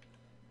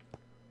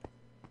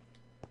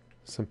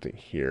something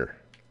here.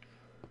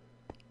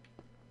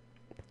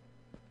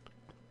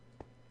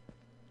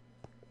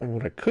 And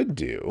what I could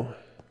do,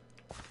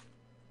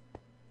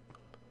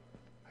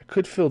 I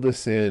could fill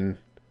this in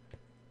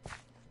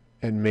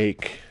and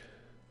make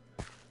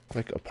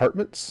like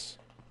apartments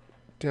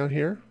down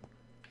here.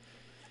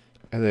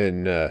 And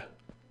then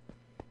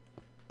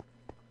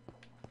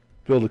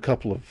build a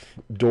couple of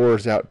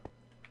doors out.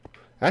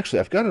 Actually,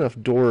 I've got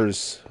enough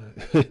doors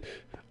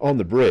on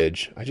the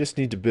bridge. I just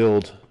need to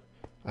build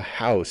a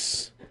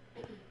house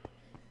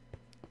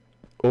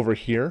over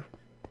here.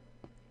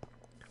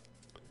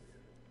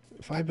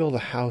 If I build a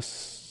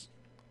house,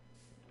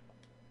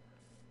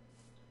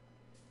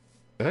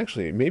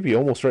 actually, maybe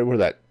almost right where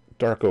that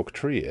dark oak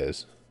tree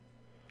is,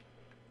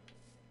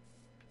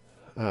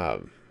 I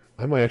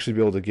might actually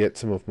be able to get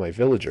some of my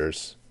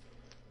villagers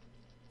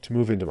to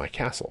move into my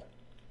castle.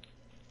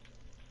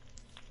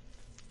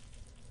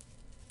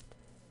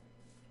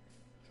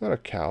 Is that a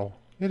cow?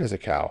 It is a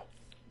cow.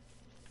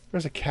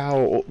 There's a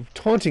cow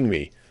taunting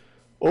me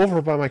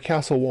over by my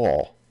castle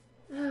wall,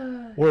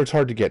 where it's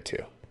hard to get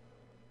to.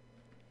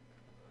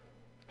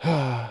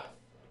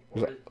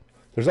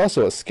 There's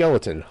also a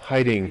skeleton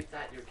hiding. Is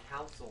that your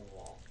castle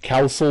wall?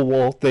 Castle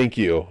wall? Thank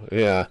you.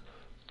 Yeah.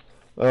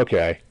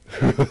 Okay.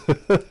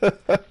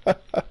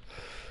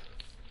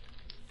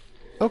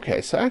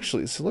 Okay, so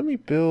actually, so let me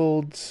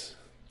build...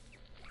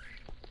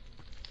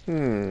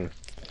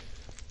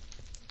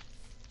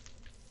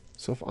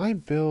 So if I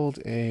build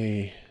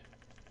a...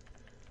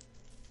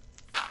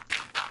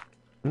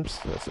 Oops,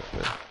 that's not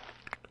good.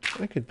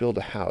 I could build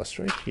a house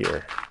right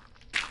here.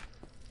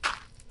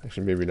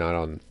 Actually, maybe not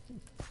on...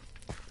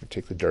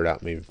 Take the dirt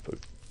out, maybe put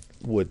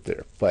wood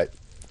there, but...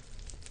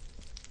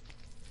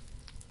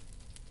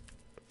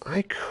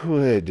 I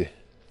could...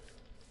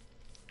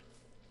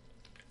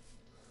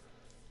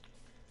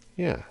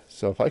 Yeah,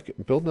 so if I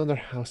could build another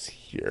house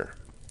here,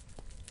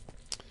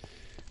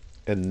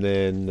 and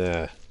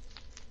then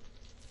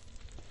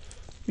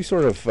be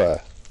sort of,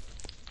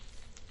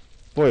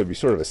 boy, it'd be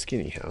sort of a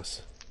skinny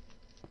house,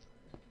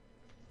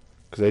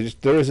 because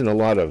there isn't a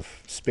lot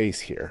of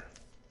space here.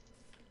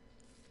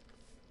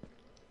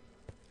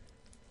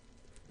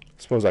 I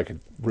suppose I could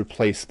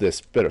replace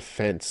this bit of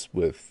fence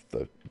with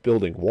the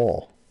building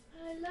wall.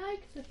 I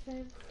like the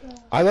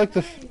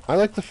fence. I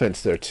like the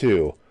fence there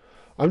too.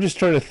 I'm just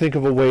trying to think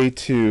of a way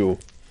to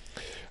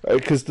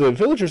Because the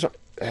villagers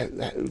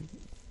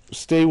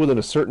stay within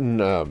a certain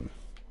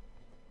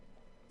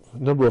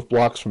number of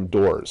blocks from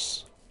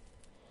doors,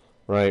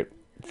 right?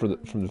 From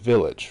the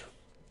village.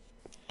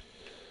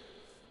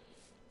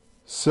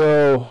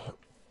 So,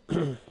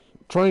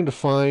 trying to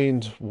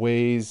find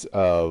ways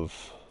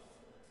of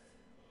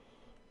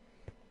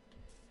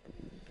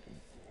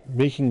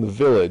making the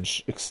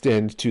village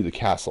extend to the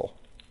castle,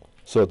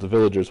 so that the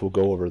villagers will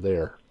go over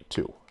there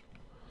too.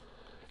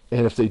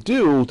 And if they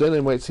do, then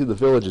they might see the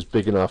village is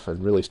big enough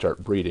and really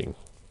start breeding.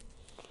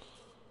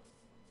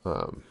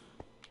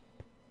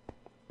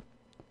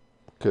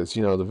 Because,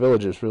 you know, the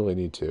villagers really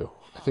need to.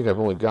 I think I've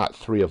only got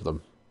 3 of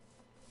them.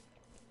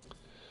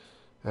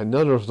 And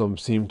none of them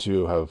seem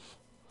to have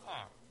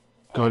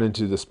gone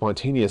into the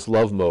spontaneous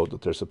love mode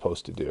that they're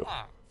supposed to do.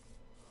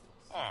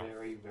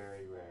 Very,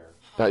 very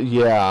rare.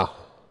 Yeah.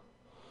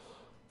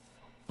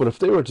 But if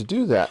they were to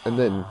do that and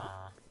then,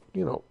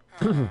 you know,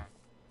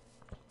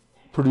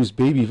 produce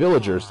baby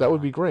villagers, that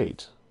would be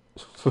great.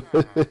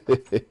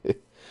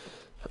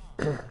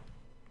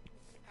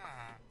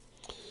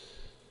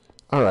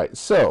 Alright,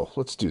 so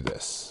let's do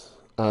this.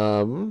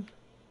 So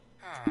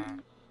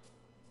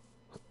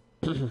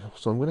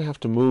I'm going to have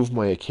to move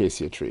my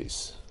acacia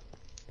trees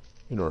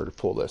in order to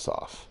pull this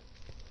off.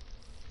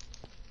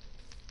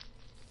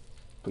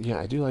 But yeah,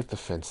 I do like the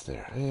fence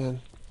there. And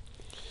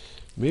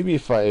maybe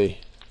if I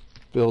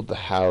build the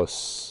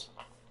house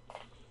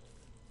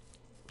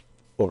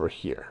over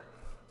here.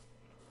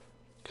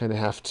 Kind of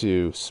have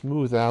to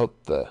smooth out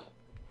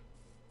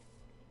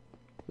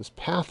this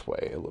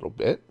pathway a little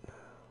bit.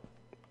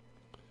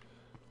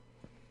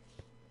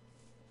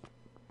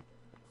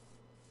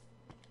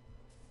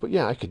 But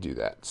yeah, I could do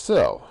that.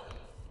 So,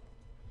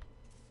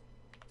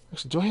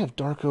 actually, do I have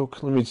dark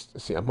oak? Let me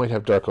see. I might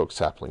have dark oak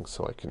saplings,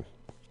 so I can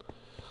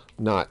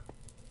not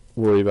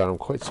worry about them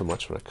quite so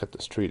much when I cut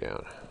this tree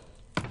down.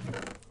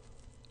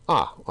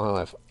 Ah, I'll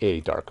have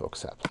a dark oak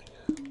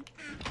sapling,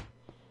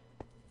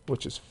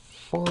 which is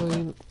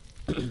fine.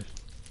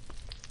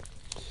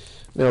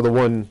 Now, the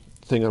one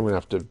thing I'm going to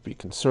have to be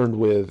concerned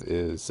with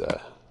is,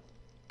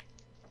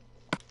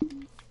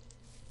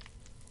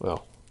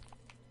 well,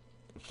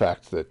 the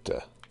fact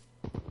that,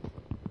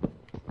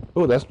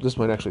 oh, this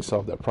might actually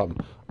solve that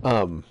problem.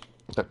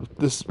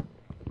 This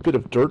bit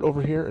of dirt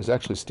over here is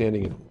actually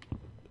standing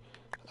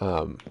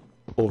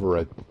over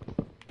a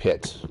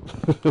pit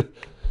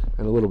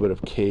and a little bit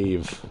of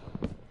cave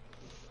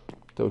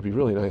that would be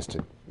really nice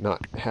to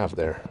not have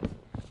there.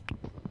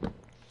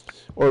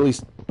 Or at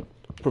least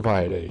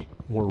provide a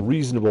more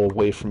reasonable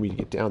way for me to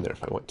get down there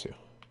if I want to.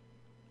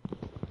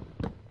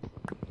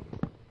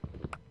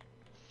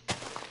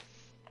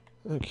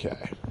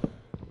 Okay.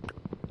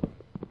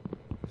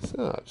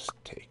 So I'll just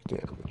take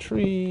down the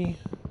tree.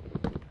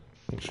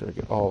 Make sure I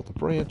get all the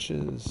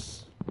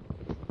branches.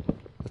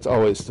 That's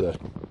always the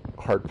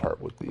hard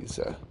part with these,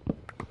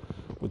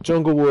 with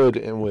jungle wood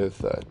and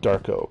with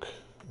dark oak.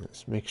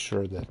 Is make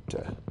sure that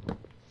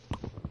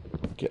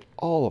get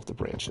all of the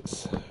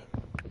branches.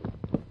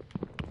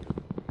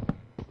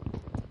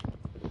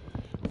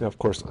 Now, of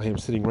course, I am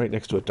sitting right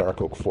next to a dark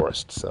oak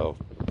forest, so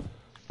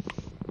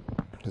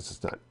this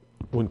is not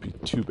wouldn't be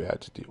too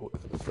bad to deal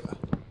with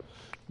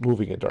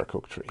moving a dark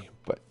oak tree,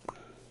 but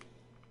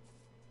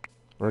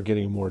or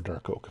getting more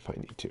dark oak if I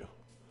need to.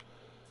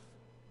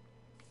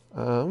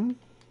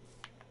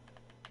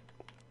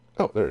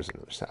 Oh, there's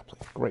another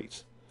sapling.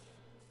 Great.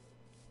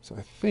 So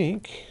I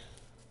think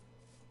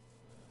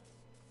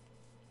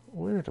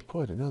where to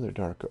put another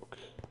dark oak?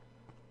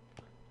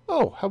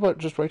 Oh, how about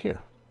just right here?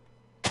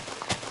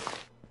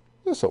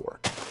 This'll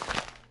work.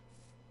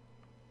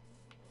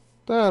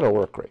 That'll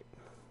work great.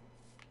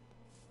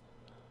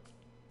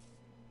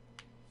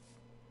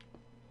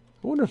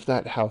 I wonder if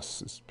that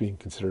house is being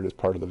considered as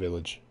part of the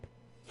village.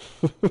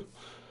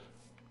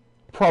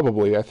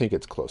 Probably. I think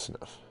it's close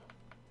enough.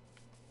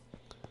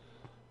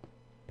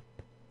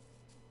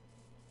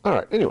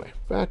 Alright, anyway,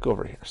 back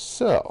over here.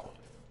 So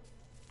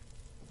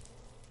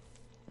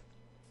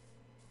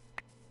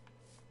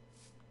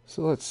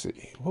let's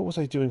see. What was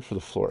I doing for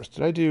the floors?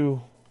 Did I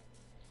do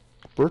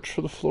birch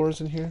for the floors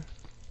in here?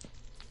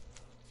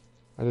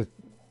 I did.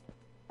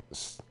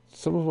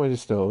 Some of them I did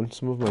stone.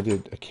 Some of them I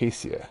did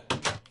acacia.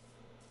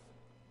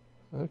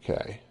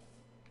 Okay.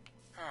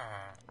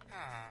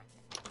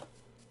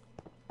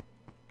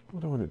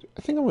 What do I want to do?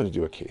 I think I want to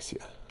do acacia.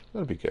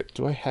 That'll be good.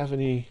 Do I have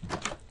any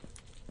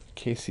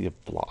acacia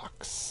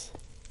blocks?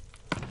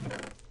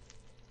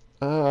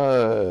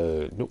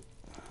 Nope.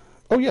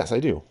 Oh, yes, I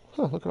do.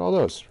 Huh, look at all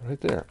those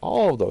right there.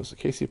 All of those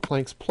acacia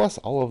planks plus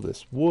all of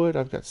this wood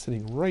I've got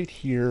sitting right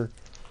here,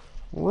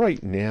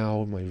 right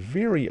now, my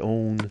very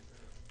own.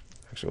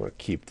 Actually, I want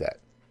to keep that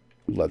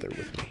leather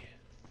with me.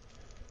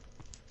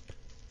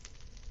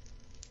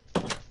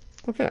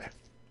 Okay.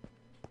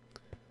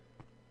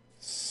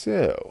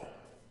 So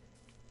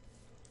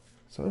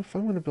if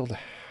I'm going to build a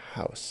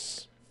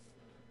house,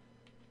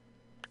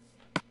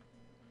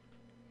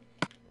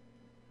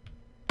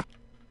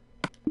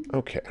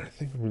 okay, I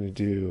think I'm going to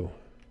do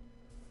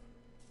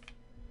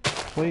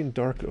plain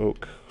dark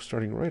oak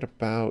starting right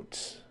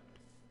about,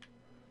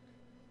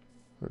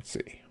 let's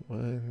see,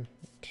 1,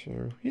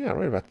 2, yeah,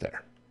 right about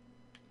there.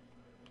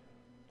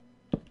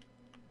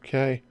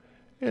 Okay,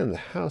 and the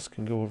house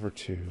can go over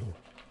to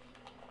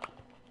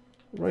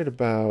right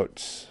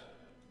about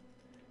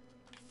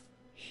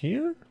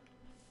here.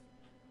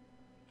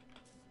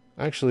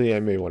 Actually, I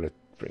may want to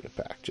bring it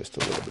back just a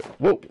little bit.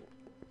 Whoa!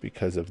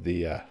 Because of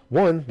the,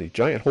 the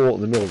giant hole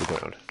in the middle of the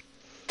ground.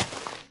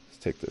 Let's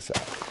take this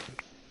out.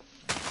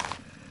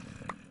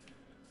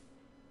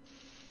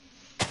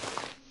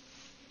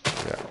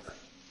 Yeah.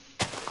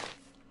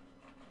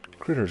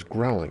 Critters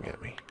growling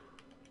at me.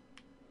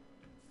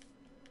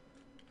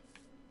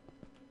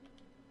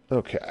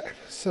 Okay,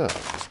 so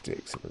let's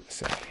dig some of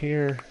this out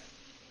here.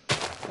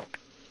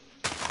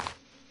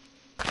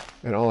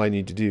 And all I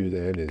need to do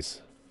then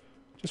is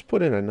just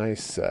put in a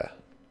nice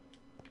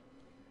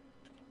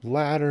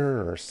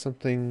ladder or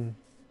something.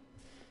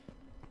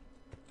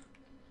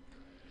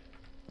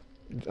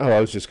 Oh,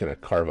 I was just going to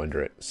carve under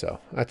it, so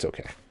that's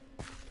okay.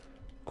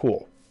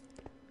 Cool.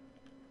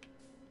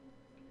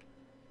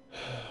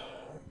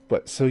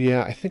 But, so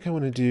yeah, I think I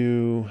want to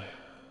do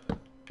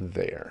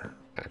there,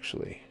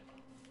 actually.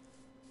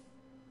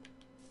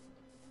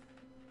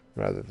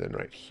 Rather than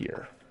right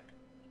here.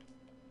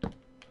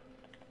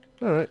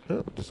 Alright,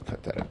 oh, just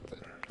cut that out then.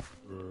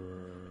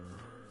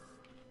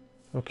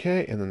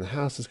 Okay, and then the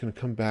house is going to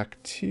come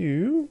back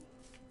to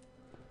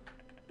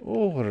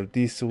over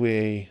this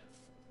way.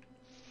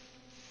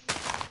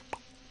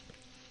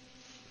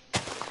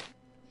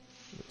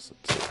 Let's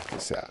take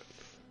this out.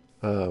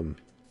 Oh,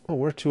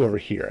 where to over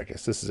here? I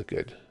guess this is a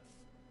good.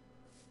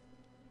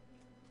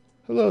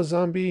 Hello,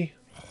 zombie.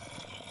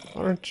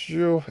 Aren't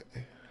you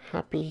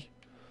happy?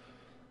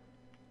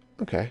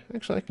 Okay,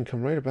 actually I can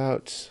come right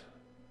about,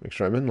 make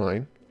sure I'm in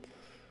line.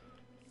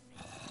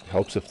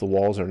 Helps if the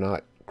walls are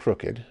not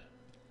crooked.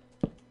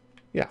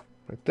 Yeah,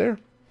 right there.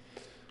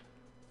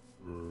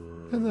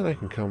 And then I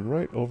can come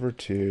right over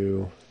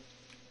to,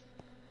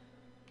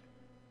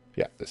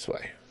 yeah, this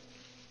way.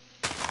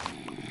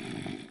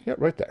 Yeah,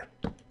 right there.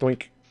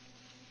 Doink.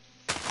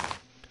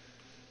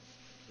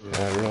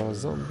 Hello,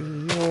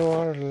 zombie, you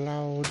are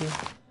loud.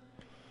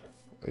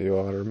 You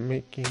are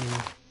making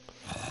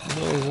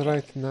noise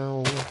right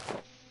now.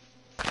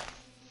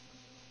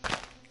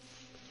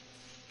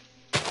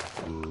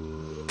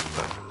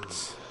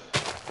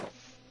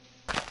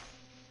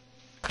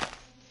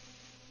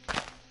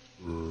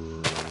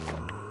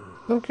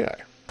 Okay.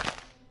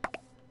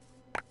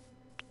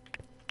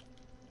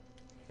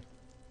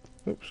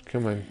 Oops,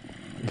 come on.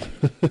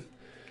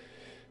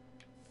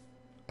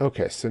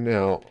 Okay, so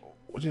now,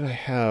 what did I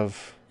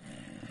have?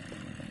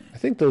 I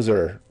think those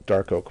are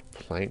dark oak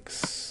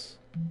planks.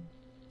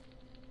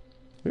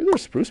 Maybe they're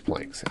spruce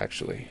planks,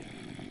 actually.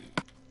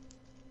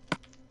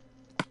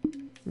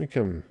 Let me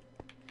come.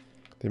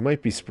 They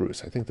might be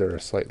spruce. I think they're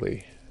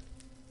slightly.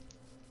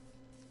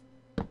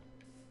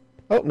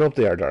 Oh, nope,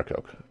 they are dark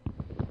oak.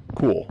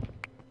 Cool.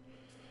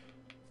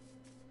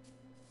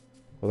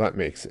 Well, that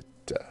makes it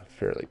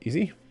fairly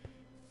easy.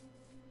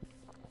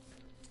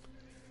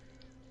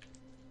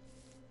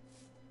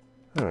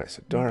 Alright,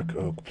 so dark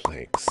oak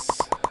planks.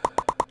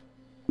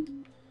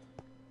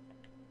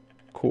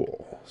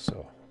 Cool.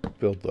 So,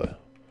 build the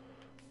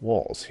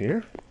walls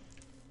here.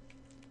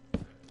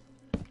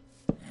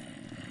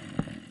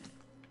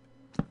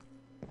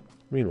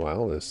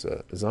 Meanwhile, this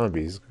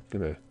zombie's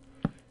gonna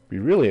be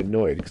really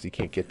annoyed because he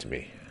can't get to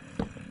me.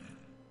 I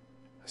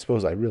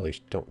suppose I really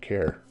don't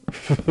care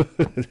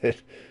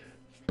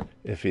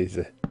if he's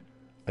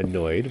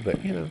annoyed,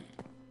 but you know.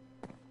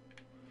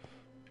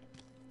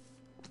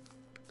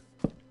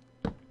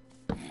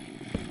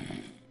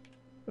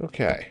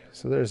 Okay,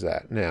 so there's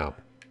that. Now,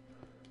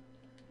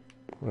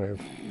 what I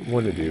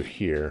want to do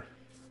here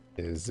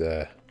is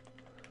I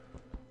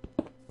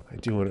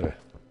do want to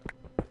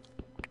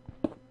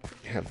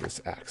have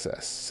this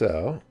access.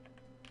 So,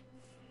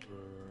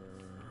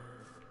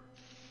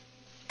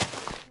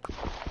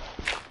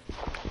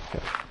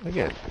 okay,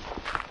 again,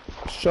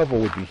 shovel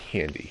would be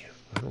handy.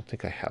 I don't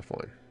think I have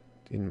one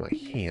in my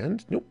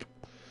hand. Nope.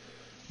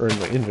 Or in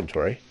my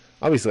inventory.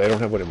 Obviously, I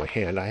don't have one in my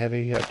hand. I have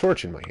a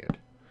torch in my hand.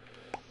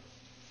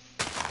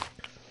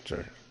 Which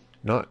are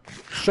not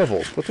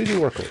shovels, but they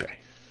do work okay.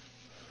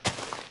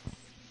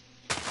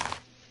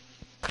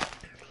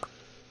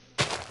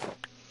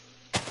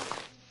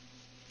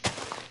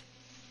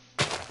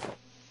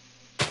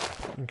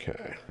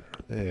 Okay,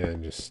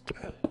 and just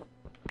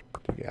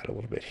dig out a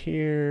little bit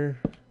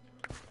here.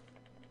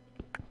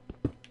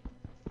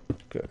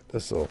 Good,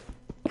 this will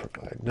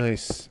provide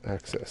nice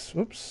access.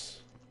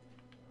 Whoops.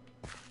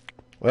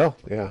 Well,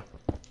 yeah.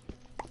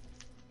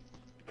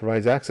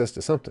 Provides access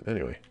to something,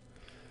 anyway.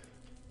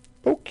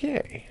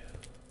 Okay.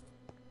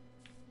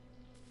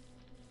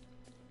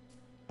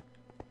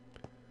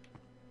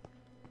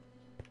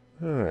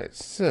 Alright,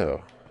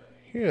 so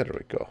here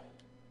we go.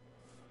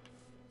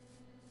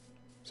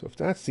 So if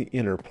that's the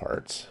inner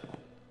part,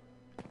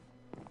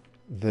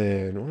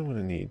 then what I'm going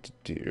to need to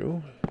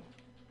do,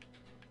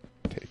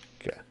 take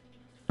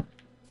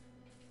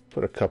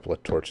put a couple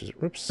of torches.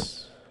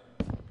 Oops.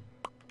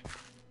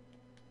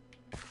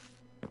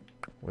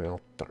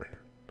 Well, darn.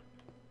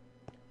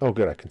 Oh,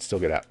 good. I can still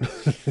get out.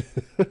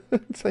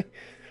 It's like,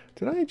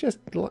 did I just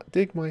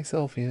dig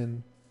myself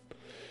in?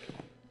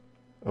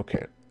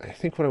 Okay. I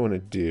think what I want to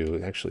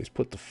do actually is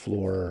put the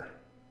floor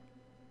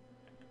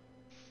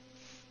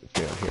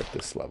down here at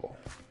this level.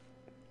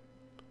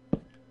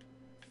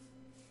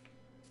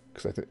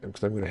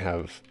 Because I'm going to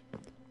have, I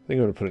think I'm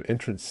going to put an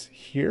entrance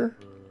here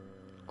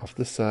off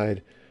this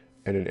side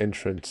and an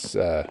entrance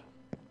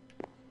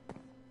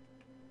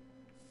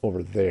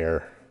over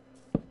there.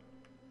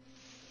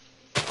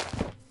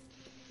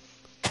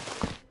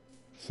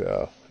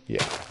 So,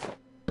 yeah.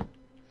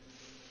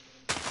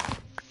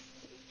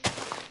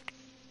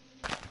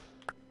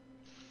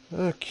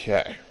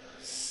 Okay.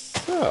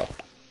 So,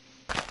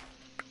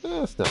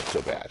 that's not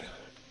so bad.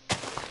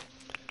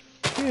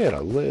 Get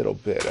a little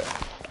bit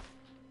of...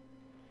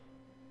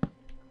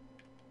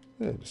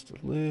 just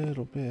a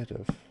little bit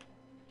of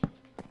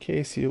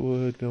acacia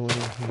wood going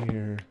in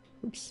here.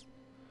 Oops.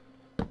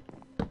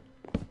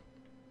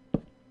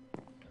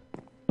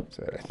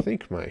 So I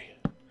think my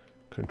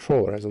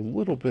controller has a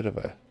little bit of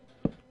a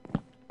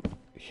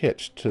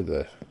hitch to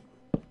the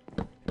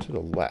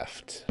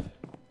left,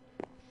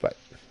 but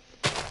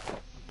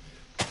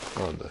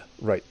on the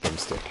right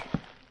thumbstick.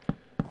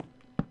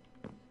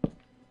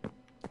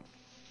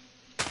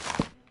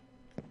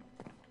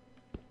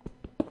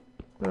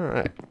 All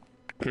right.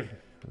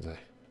 As I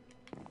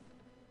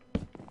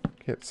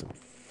get some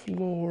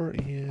floor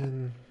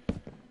in.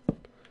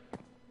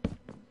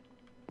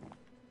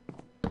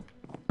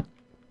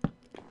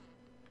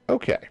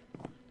 Okay,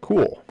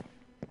 cool.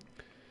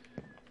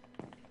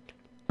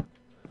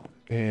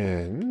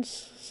 And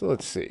so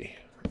let's see.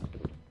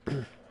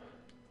 So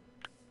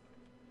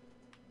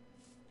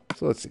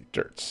let's see,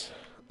 dirts.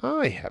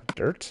 I have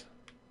dirt.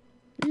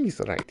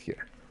 He's right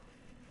here.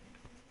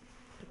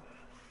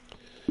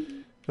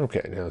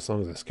 Okay, now as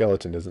long as the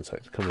skeleton doesn't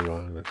decide to come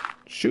around and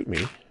shoot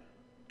me,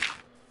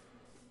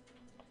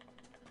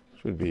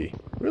 which would be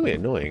really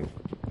annoying.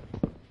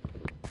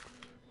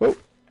 Whoa!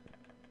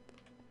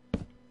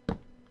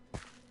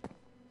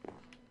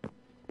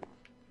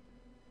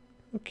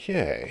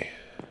 Okay,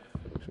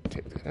 should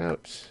take that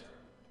out.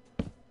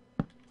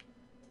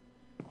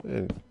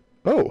 And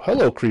oh,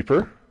 hello,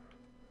 creeper.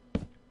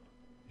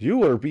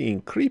 You are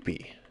being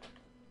creepy.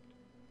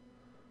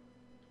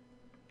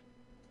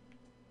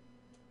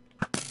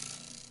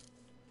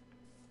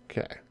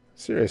 Okay,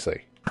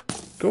 seriously,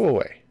 go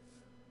away.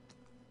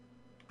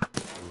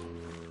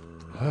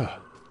 At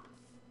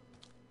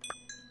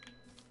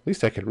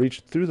least I could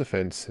reach through the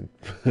fence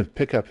and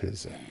pick up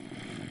his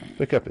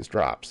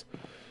drops.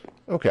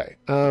 Okay,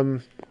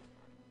 and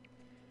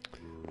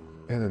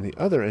then the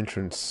other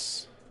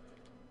entrance.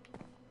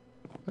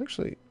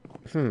 Actually,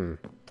 I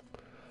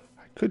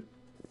could.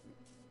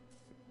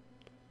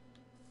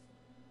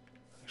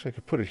 Actually, I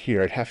could put it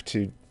here. I'd have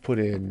to put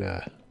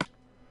in.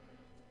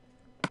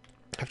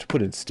 Have to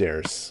put in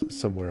stairs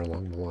somewhere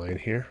along the line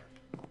here.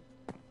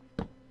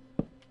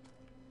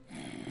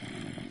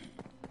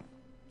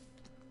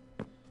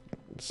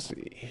 Let's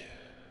see.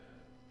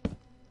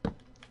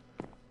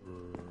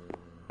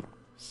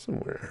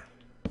 Somewhere.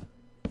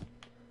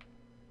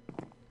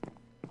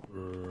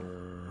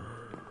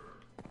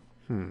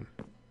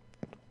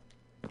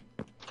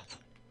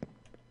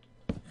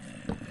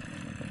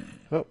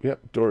 Oh,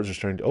 yep. Doors are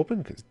starting to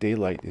open because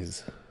daylight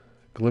is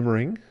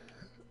glimmering.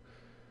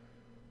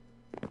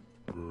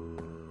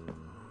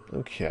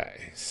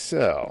 Okay,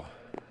 so.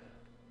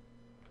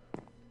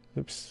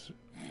 Oops.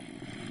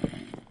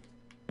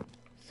 I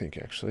think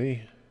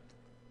actually.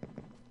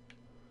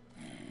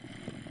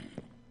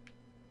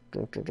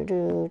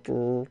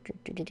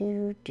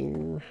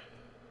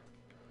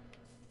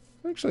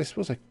 Actually, I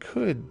suppose I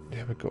could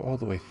have it go all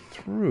the way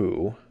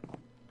through.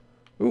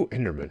 Ooh,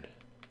 Enderman.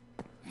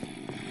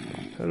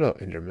 Hello,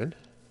 Enderman.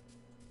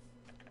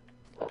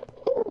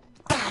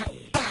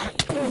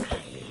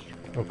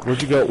 Oh,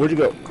 where'd you go? Where'd you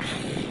go?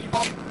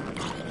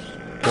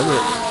 Come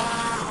here.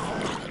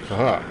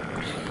 Aha.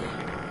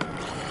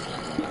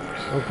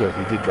 Oh, good.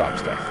 He did drop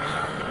stuff.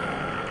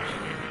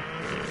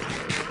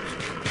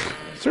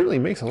 Certainly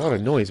makes a lot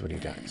of noise when he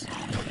dies.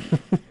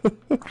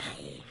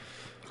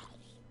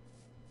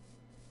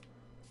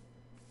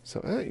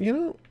 So, you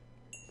know...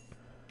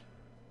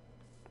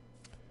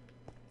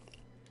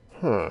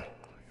 Huh.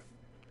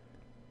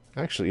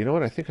 Actually, you know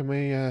what? I think I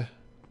may,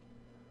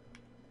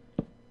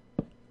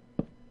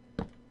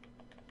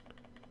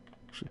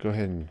 should go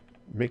ahead and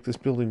make this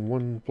building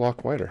one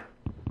block wider.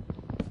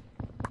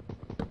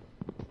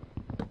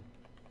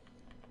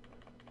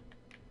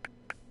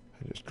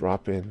 I just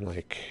drop in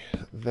like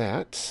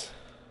that.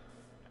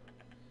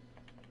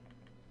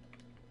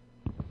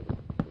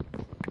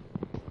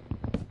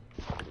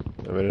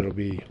 I mean, it'll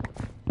be...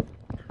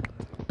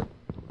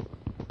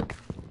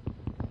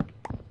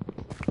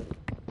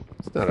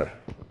 It's not a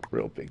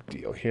real big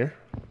deal here.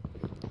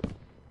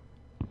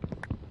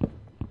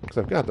 Because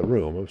I've got the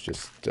room. I was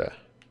just...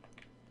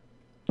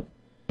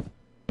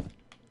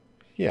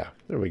 Yeah,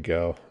 there we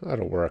go.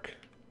 That'll work.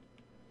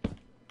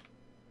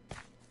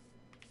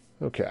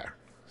 Okay,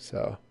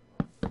 so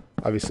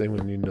obviously we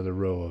need another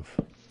row of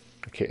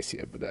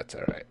acacia, but that's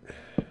all right.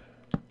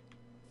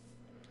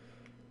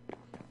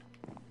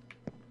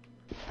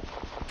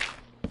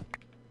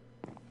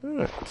 All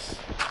right.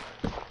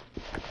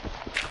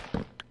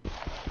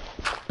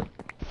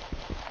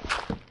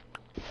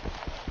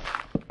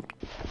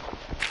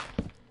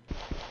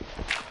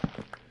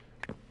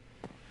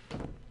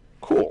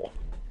 Cool.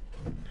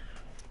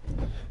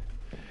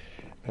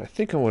 And I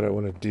think what I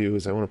want to do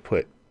is I want to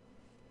put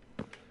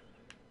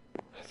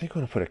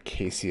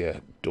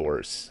acacia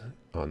doors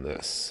on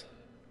this.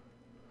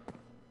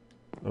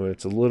 I mean,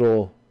 it's a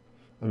little,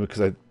 I mean, because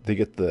you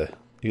get the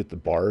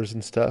bars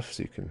and stuff,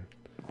 so you can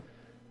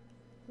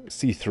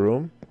see through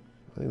them.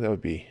 I think that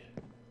would be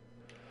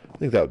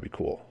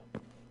cool.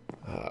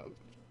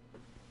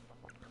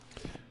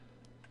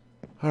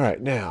 All right,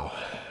 now,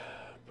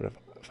 but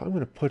if I'm going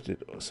to put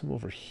some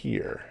over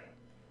here,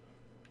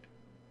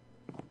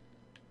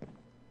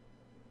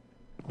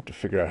 I have to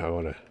figure out how I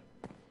want to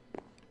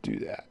do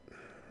that.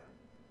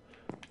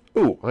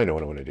 Ooh, I know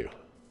what I want to do.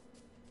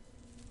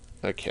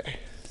 Okay,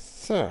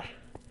 so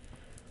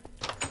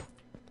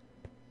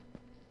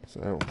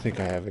I don't think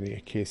I have any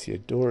acacia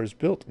doors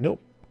built. Nope,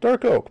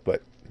 dark oak,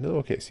 but no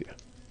acacia.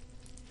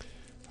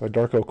 A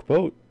dark oak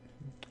boat.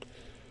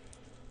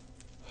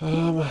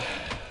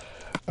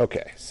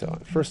 Okay, so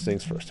first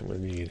things first, I'm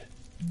going to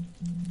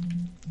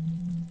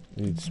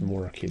need some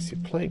more acacia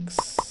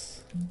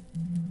planks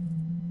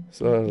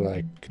so that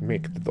I can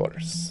make the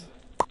doors.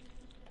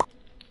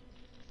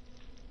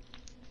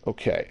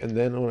 Okay, and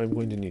then what I'm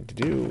going to need to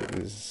do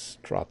is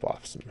drop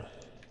off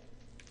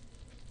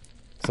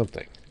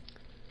something.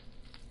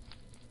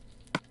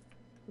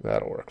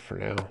 That'll work for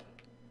now.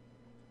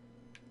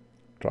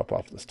 Drop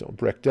off the stone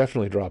brick.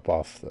 Definitely drop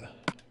off the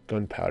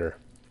gunpowder.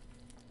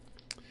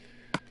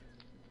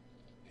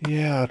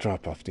 Yeah, I'll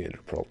drop off the ender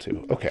pearl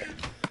too. Okay.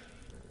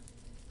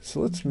 So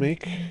let's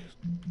make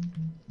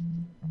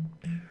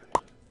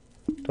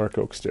dark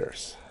oak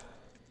stairs.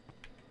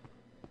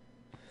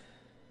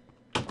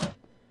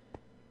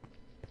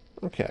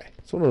 Okay.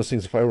 It's one of those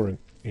things, if I were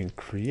in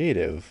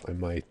creative, I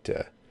might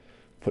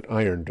put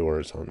iron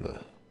doors on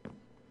the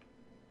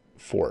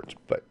fort,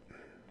 but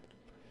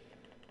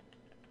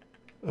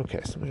okay,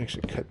 so I'm going to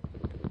actually cut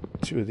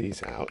 2 of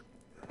these out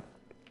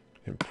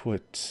and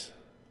put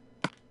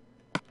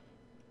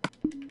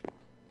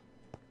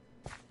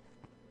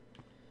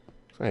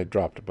I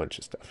dropped a bunch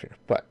of stuff here,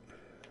 but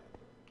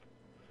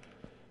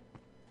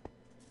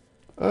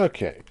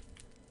okay.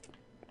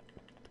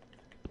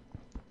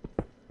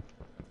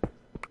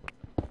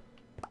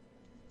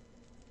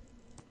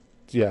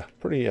 Yeah,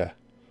 pretty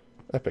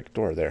epic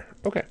door there.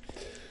 Okay.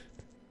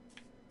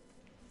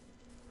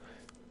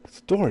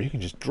 This door, you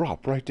can just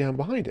drop right down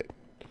behind it.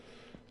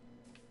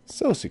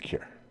 So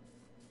secure.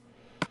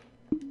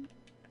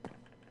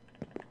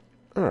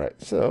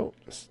 Alright, so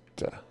just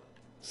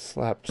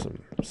slap some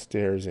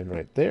stairs in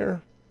right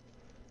there.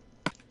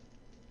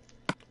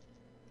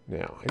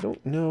 Now, I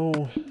don't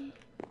know.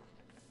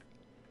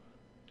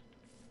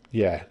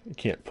 Yeah, you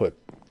can't put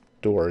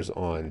doors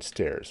on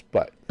stairs,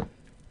 but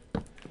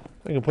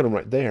I can put them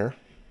right there.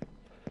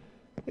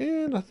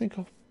 And I think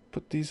I'll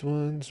put these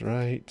ones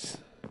right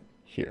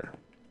here.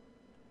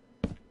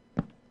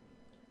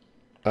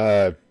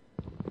 No.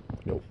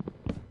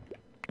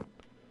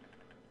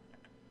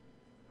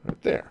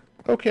 Right there.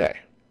 Okay.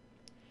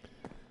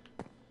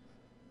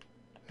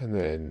 And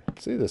then,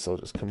 see, this will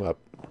just come up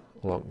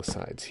along the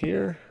sides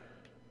here.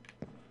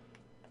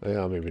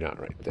 Well, maybe not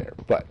right there,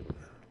 but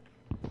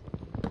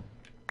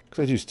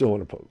because I do still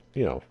want to put,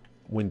 you know,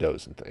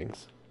 windows and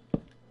things.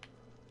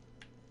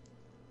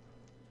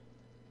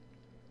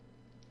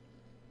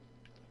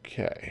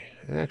 Okay,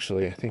 and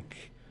actually, I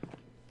think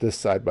this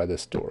side by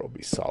this door will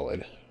be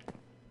solid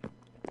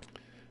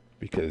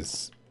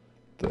because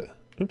the,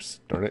 oops,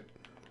 darn it,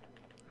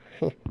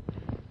 the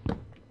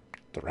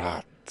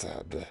rat,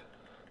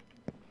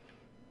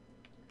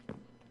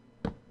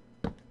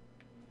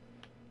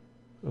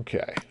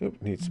 okay,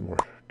 oop, need some more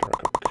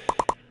dark oak.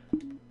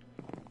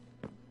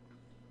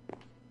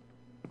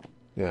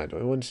 Now, do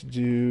I want to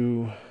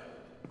do...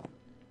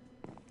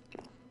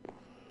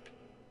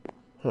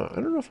 Huh, I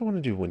don't know if I want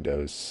to do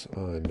windows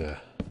on...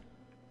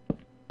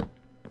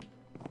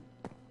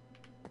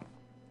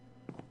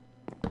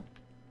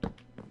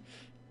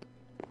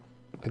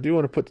 I do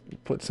want to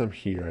put some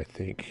here, I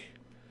think.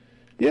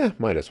 Yeah,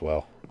 might as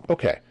well.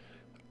 Okay.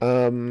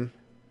 Alright,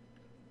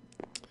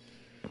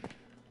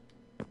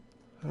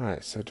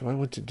 so do I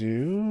want to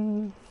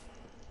do...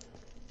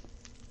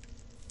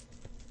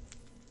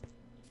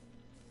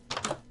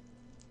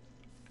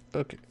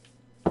 Okay.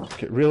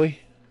 Okay, really?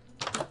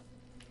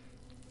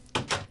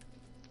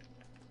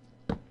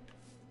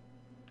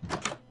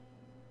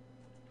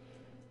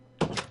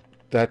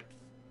 That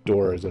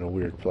door is in a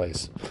weird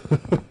place.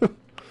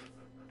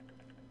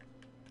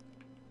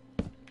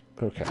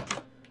 Okay.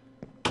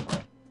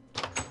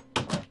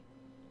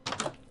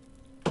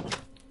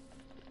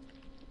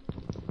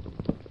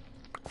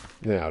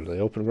 Now, do they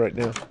open right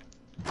now?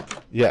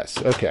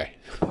 Yes, okay.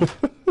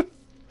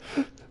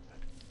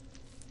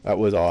 That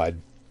was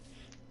odd.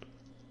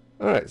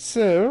 Alright,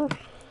 so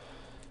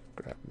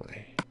grab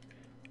my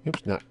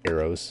oops, not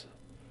arrows.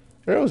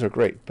 Arrows are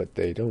great, but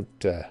they don't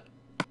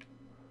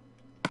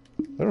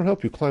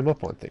help you climb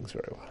up on things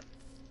very well.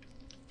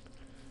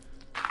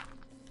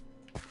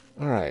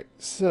 Alright,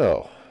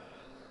 so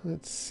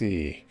let's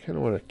see. Kinda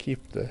wanna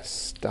keep the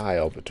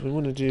style, but do we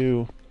want to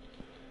do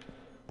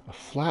a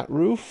flat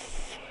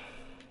roof?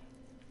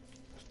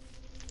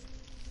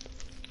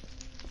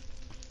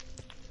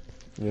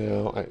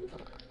 No,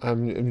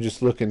 I'm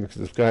just looking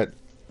because I've got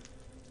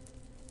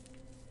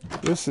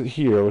this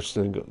here, which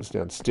then goes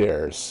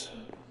downstairs,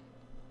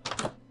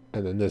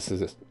 and then this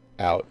is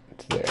out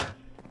to there.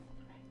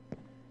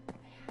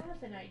 I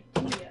have an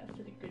idea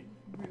for the good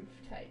roof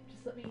type.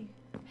 Just let me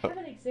have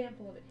an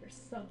example of it here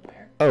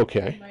somewhere.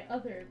 Okay. In my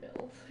other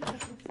build.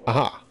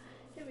 Aha.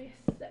 Give me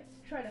a sec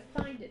to try to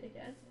find it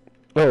again.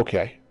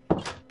 Okay.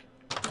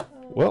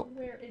 Well,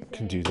 where is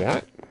can it? do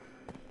that.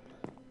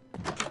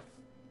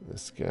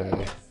 This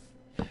guy.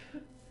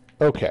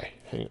 Okay,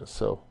 hang on.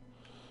 So,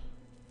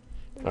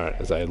 all right.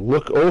 As I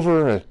look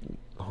over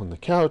on the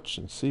couch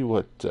and see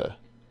what.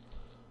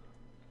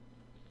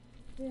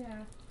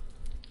 Yeah.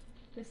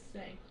 This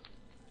thing.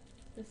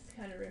 This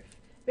kind of roof.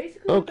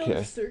 Basically, you build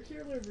a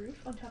circular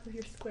roof on top of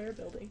your square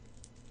building.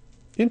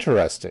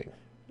 Interesting.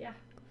 Yeah.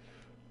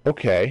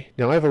 Okay.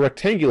 Now I have a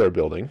rectangular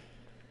building.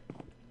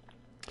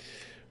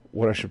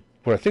 What I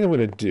think I'm going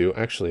to do.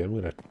 Actually,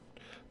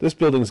 this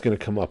building's going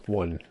to come up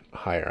one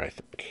higher, I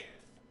think.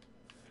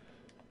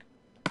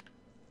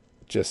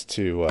 Just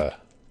to,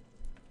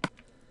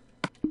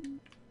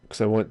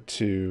 because I want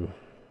to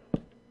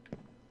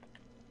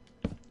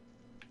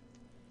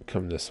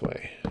come this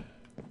way,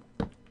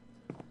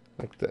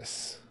 like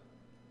this.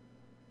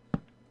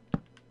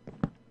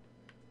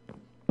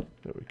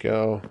 There we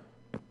go,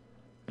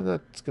 and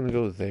that's gonna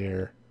go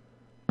there.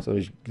 So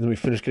let me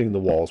finish getting the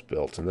walls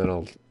built, and then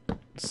I'll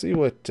see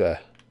what I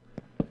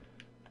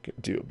can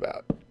do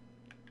about.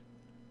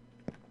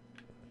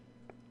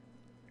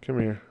 Come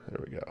here.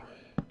 There we go.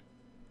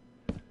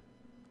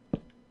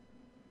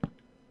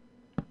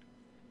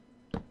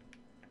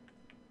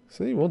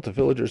 See, won't the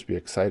villagers be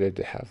excited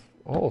to have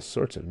all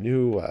sorts of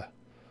new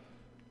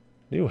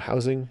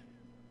housing?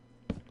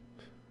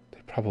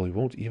 They probably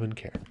won't even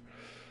care.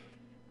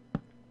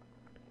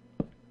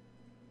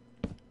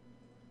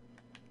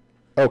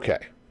 Okay,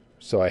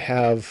 so I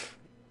have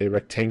a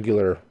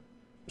rectangular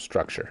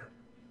structure.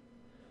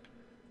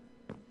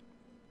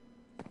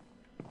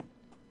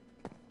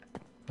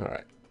 All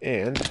right,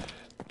 and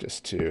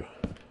just to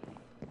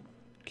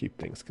keep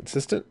things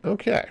consistent,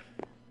 okay.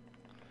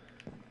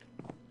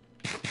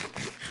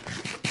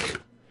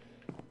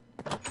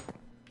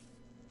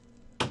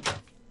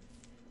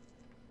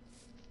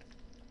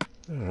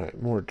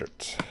 Alright, more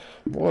dirt.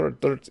 More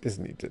dirt is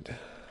needed.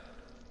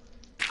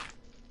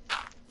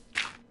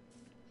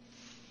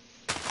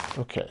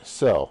 Okay,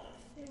 so.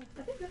 Yeah,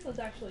 I think this one's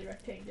actually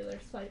rectangular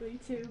slightly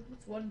too.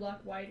 It's one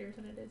block wider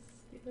than it is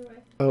the other way.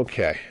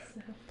 Okay.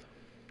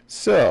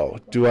 So,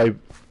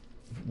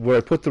 where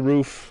I put the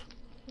roof?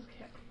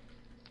 Okay.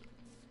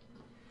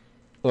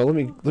 Well, let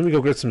me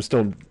go get some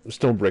stone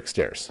brick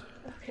stairs.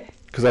 Okay.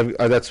 Because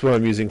that's what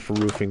I'm using for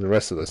roofing the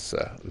rest of this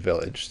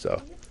village.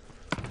 So.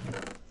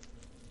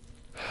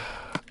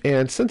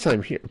 And since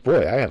I'm here,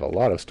 boy, I have a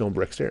lot of stone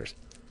brick stairs.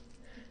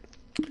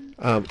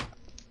 I've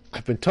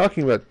been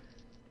talking about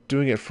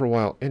doing it for a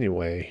while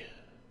anyway.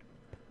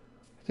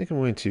 I think I'm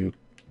going to.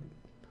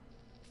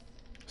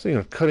 I was thinking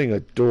of cutting a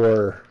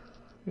door.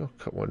 I'll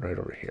cut one right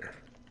over here.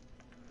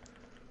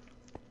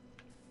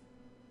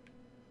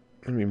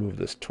 Let me move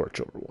this torch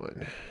over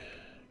one.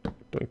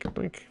 Doink,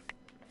 doink.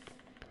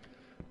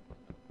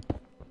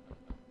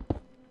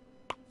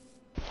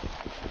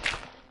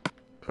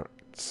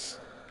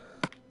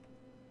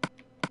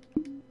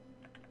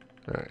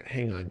 Alright,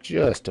 hang on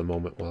just a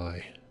moment while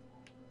I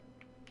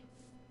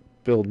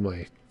build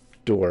my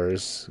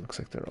doors. Looks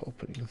like they're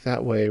opening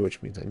that way,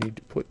 which means I need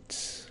to put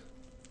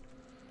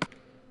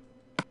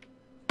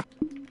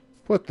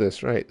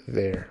this right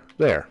there.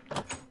 There.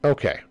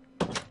 Okay.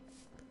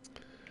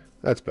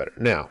 That's better.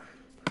 Now,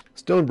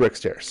 stone brick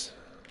stairs.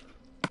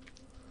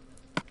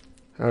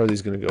 How are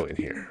these going to go in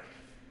here?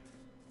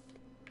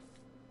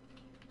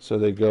 So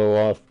they go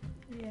off.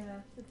 Yeah,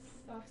 it's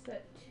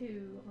offset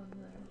 2 on the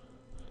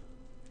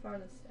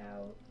farthest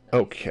out.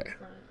 Okay.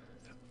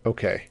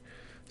 Okay.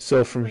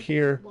 So from like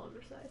here.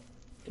 Longer side.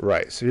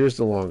 Right. So here's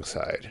the long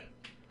side.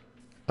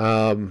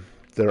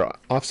 They're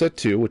offset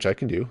 2, which I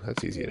can do.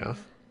 That's easy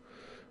enough.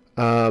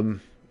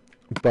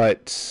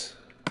 But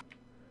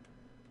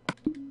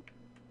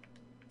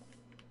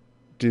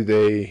do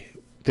they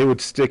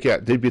would stick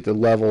at, they'd be at the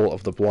level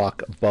of the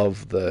block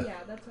above the. Yeah,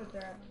 that's what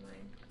they're at on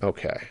mine.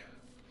 Okay.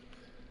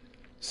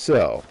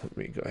 So let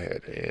me go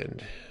ahead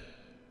and,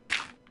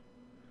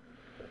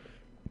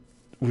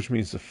 which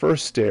means the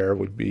first stair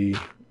would be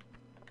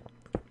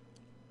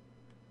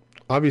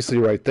obviously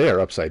right there,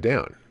 upside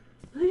down.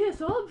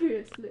 Yes,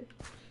 obviously.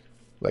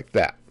 Like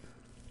that.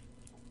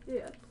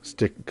 Yeah.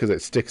 Because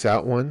it sticks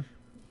out one?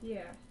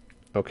 Yeah.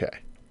 Okay.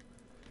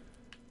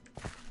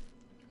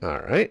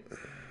 Alright.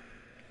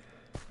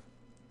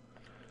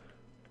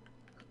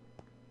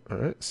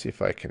 Alright, see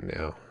if I can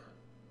now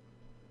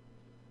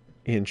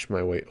inch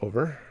my way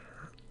over.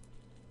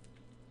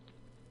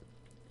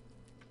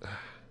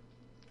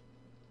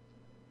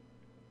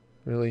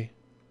 Really?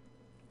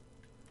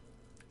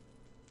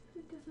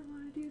 It doesn't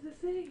want to do the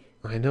thing.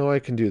 I know I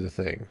can do the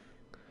thing.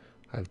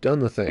 I've done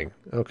the thing.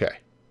 Okay.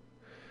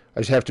 I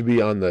just have to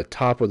be on the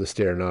top of the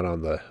stair, not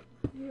on the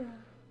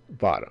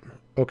bottom.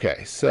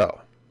 Okay,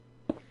 so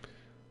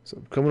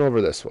I'm coming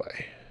over this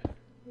way.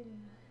 Yeah.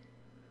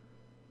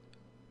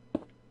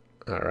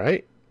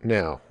 Alright.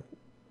 Now,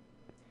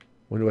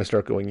 when do I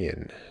start going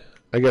in?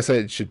 I guess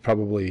I should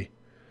probably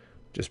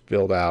just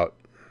build out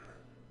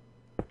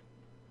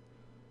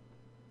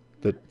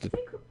I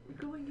think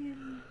going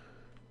in.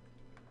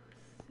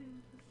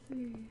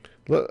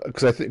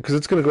 because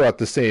it's going to go out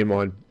the same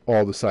on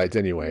all the sides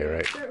anyway,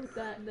 right? Start with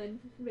that and then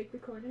make the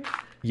corner.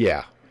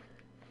 Yeah.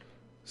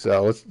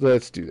 So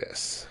let's do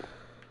this.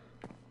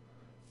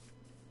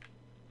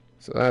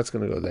 So that's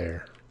going to go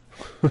there.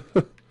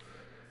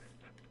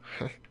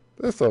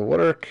 This'll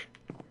work.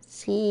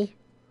 See?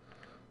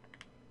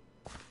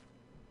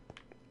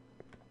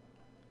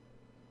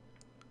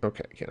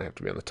 Okay, again, I have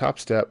to be on the top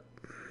step.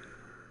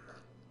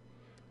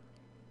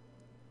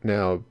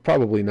 Now,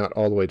 probably not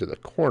all the way to the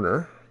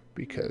corner,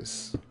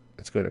 because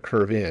it's going to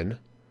curve in.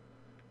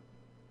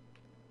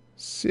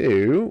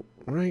 So,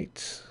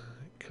 right.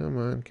 Come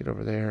on, get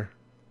over there.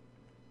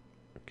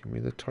 Give me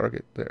the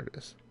target. There it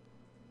is.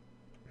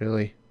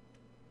 Really?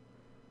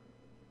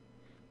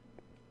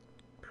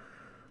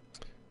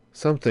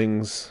 Some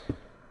things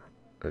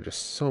are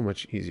just so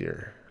much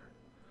easier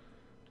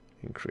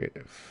in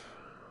creative.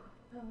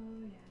 Oh,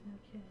 yeah, no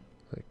kidding.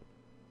 Like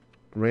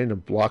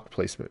random block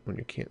placement when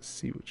you can't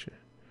see what you're...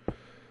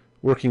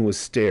 Working with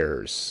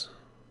stairs.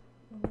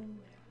 Oh,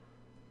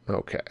 yeah.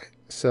 Okay,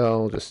 so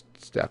I'll just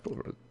step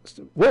over.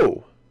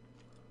 Whoa!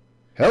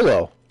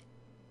 Hello!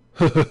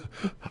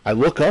 I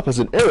look up as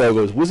an arrow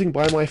goes whizzing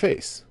by my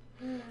face.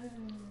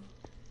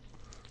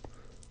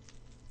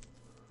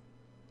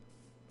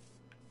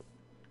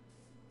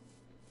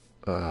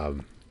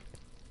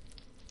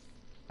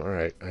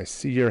 Alright, I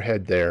see your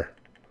head there.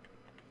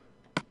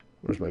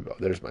 Where's my bow?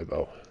 There's my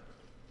bow.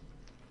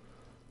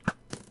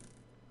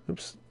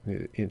 Oops, need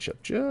to inch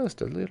up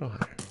just a little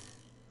higher.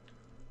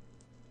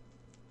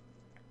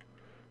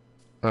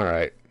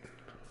 Alright.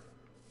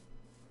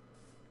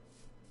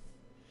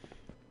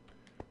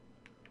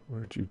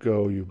 Where'd you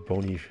go, you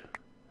bony...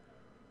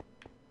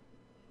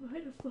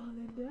 Might have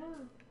fallen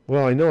down.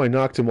 Well, I know I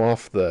knocked him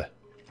off the...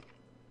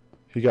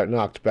 He got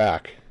knocked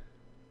back.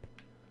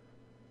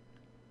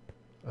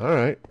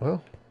 Alright,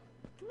 well.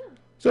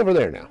 It's over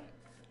there now.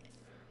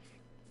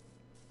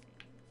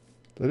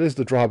 That is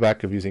the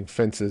drawback of using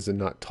fences and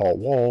not tall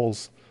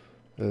walls.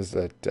 Is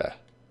that...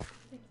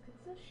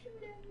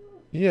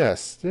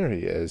 Yes, there he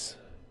is.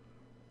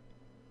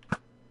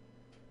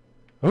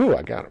 Oh,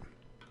 I got him.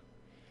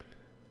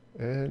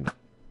 And...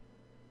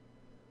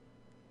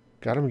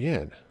 Got him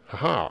again.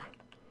 Haha.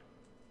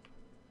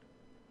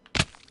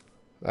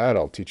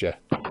 That'll teach you.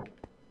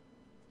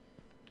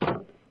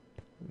 Let's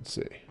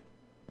see.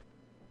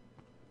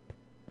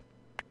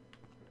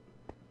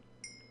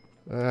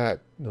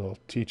 That'll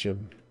teach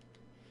him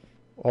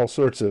all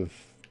sorts of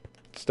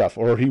stuff.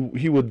 Or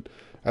he would,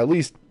 at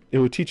least, it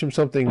would teach him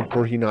something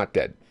were he not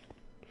dead.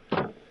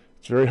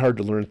 It's very hard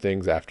to learn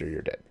things after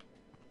you're dead.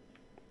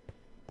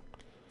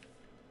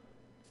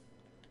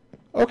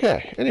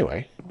 Okay,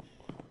 anyway.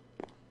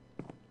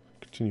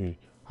 Continue.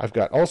 I've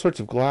got all sorts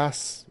of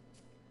glass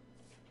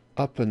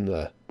up in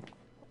the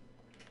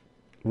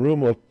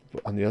room up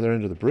on the other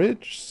end of the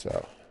bridge,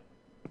 so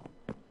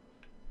I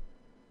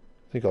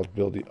think I'll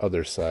build the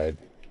other side.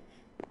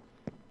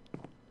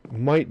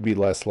 Might be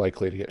less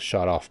likely to get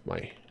shot off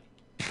my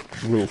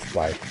roof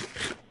by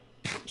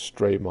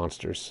stray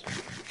monsters.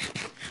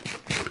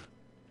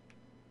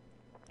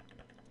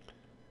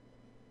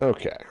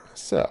 Okay,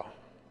 so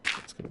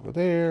it's gonna go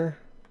there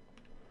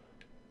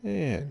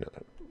and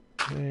another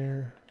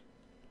there.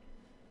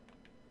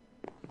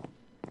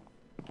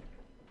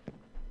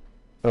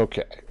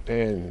 Okay,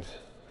 and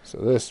so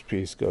this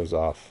piece goes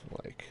off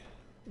like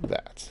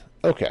that.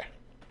 Okay.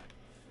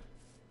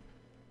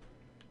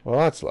 Well,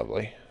 that's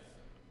lovely.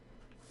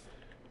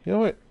 You know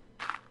what?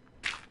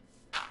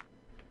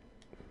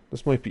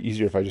 This might be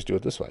easier if I just do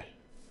it this way.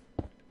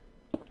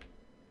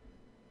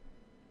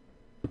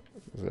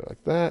 Is it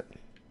like that?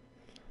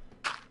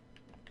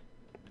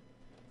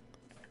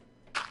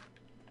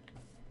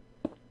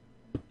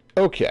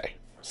 Okay,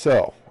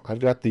 so I've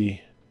got the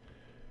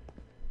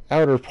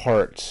outer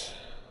part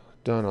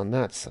done on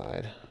that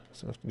side,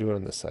 so I have to do it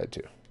on this side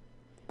too.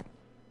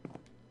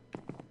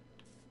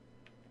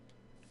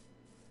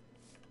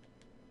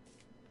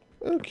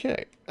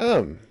 Okay,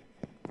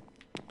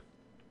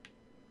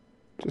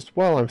 just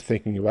while I'm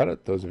thinking about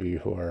it, those of you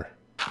who are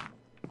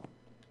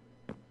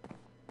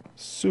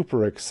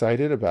super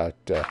excited about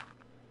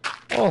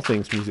all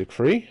things music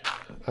free.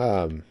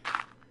 I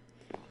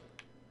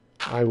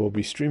will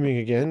be streaming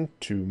again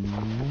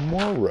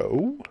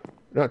tomorrow.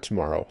 Not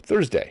tomorrow,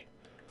 Thursday.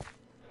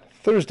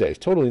 Thursday,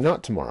 totally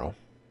not tomorrow.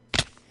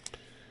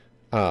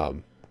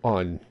 On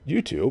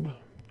YouTube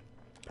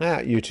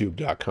at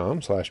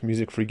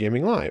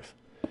youtube.com/musicfreegaminglive.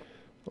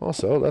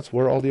 Also, that's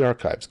where all the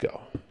archives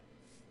go.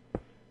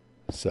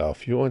 So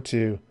if you want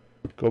to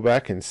go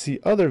back and see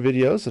other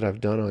videos that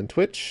I've done on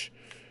Twitch,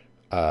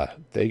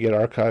 they get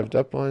archived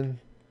up on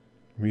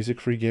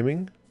Music Free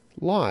Gaming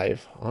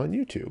Live on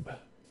YouTube.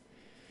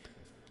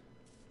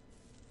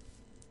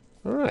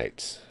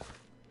 Alright.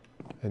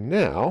 And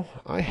now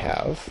I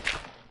have...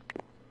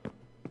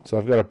 So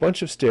I've got a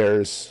bunch of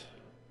stairs.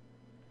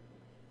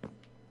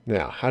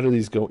 Now, how do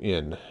these go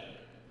in?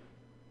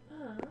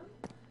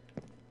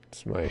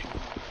 It's my...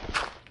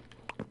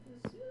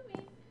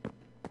 Zooming.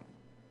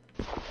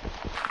 Okay.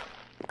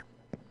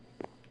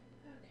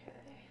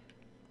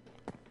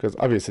 Because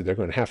obviously they're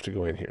going to have to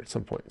go in here at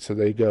some point. So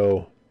they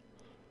go...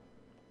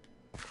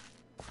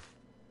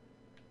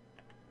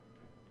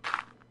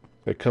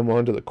 They come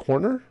onto the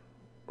corner?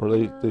 Or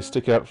they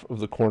stick out of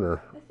the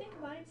corner? I think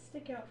mine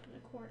stick out from the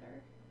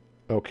corner.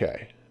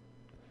 Okay.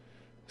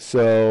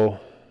 So...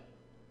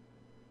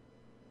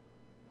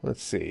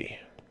 Let's see.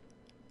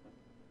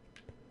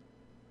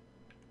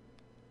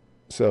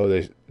 So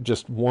they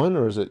just one,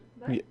 or is it?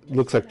 Mine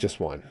Looks like just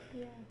one.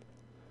 Yeah.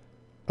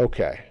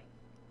 Okay.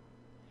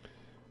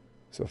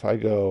 So if I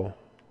go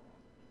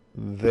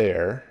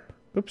there,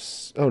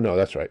 oops. Oh no,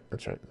 that's right.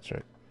 That's right. That's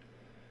right.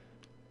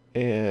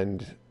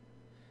 And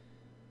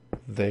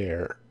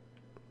there,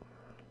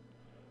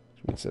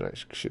 which means that I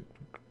should.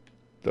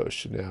 Those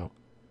should now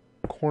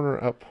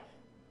corner up.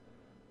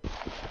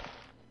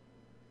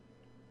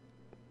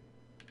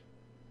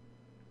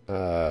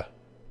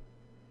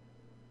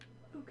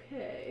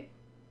 Okay.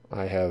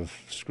 I have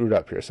screwed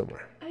up here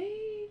somewhere.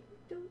 I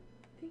don't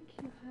think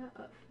you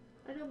have.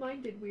 I know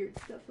mine did weird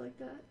stuff like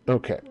that.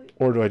 Okay.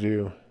 Or do I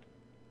do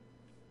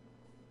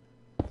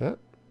that?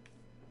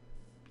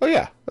 Oh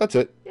yeah, that's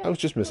it. Yeah, I was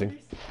just missing.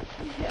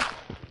 Yeah.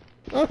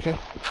 Okay.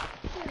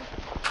 Yeah.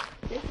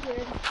 Basically, I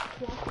just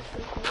plop the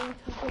circle on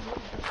top of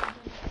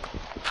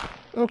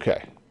it.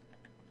 Okay.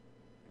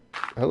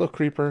 Hello,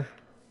 creeper.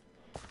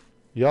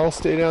 Y'all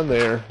stay down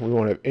there. We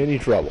won't have any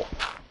trouble.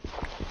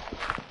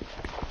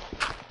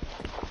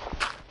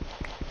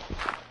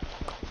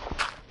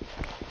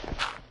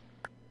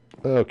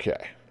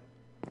 Okay.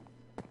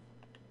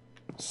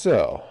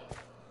 So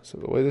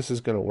the way this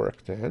is going to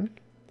work then,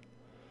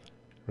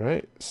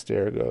 right?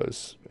 Stair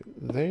goes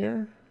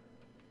there,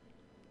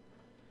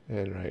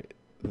 and right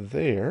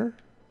there,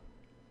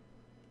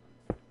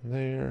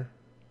 there.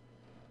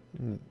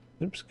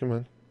 Oops, come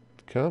on.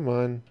 Come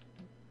on.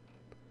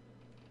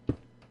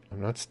 I'm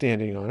not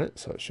standing on it,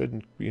 so it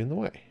shouldn't be in the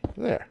way.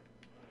 There.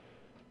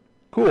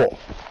 Cool.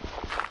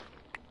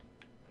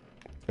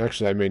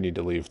 Actually, I may need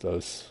to leave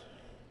those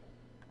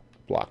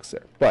blocks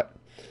there. But,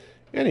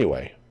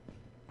 anyway.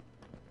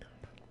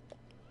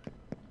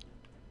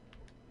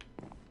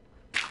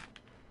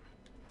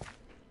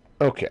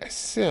 Okay,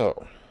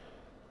 so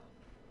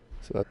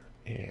that,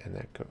 and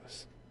that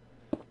goes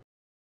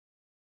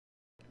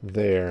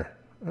there.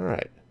 All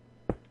right.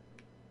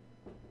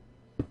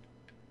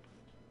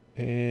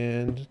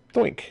 And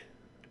doink.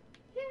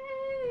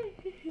 Yay!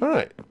 All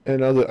right.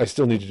 And I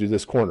still need to do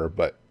this corner,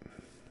 but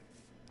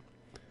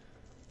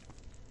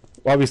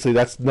obviously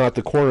that's not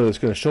the corner that's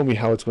going to show me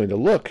how it's going to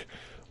look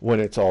when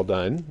it's all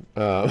done.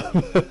 I'm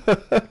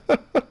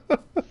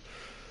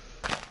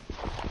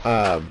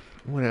going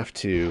to have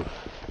to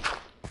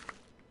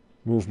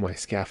move my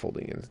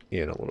scaffolding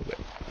in a little bit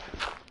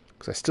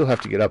because I still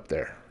have to get up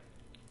there.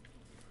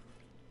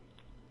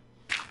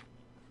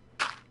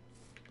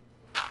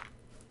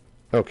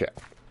 Okay,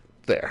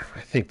 there.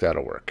 I think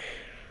that'll work.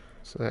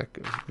 So that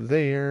goes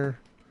there.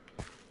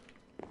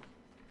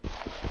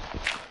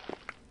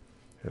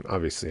 And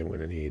obviously I'm going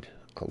to need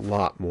a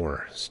lot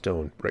more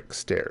stone brick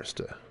stairs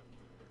to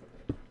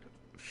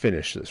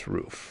finish this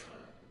roof.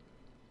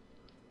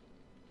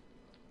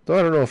 Though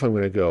I don't know if I'm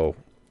going to go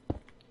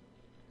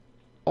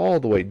all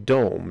the way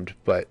domed,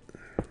 but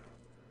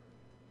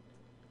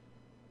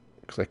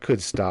because I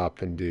could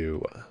stop and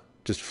do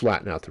just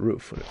flatten out the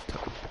roof when it's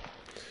time.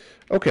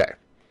 Okay.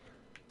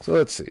 So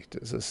let's see.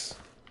 Does this...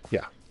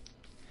 Yeah.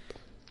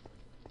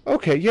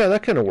 Okay, yeah,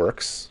 that kind of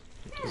works.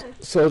 Yeah.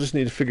 So I'll just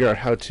need to figure out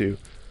how to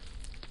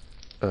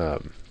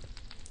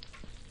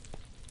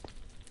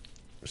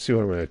see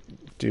what I'm going to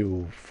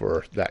do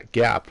for that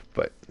gap,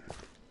 but...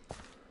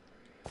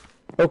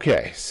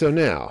 Okay, so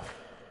now...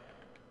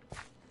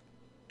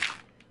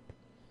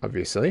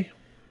 Obviously,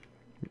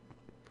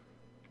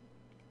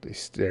 these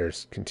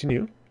stairs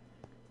continue.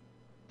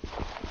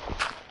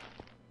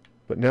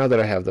 But now that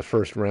I have the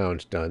first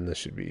round done, this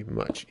should be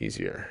much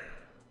easier.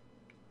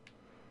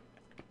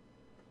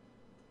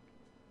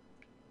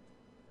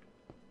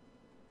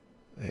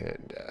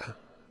 And,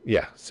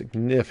 yeah,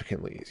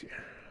 significantly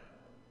easier.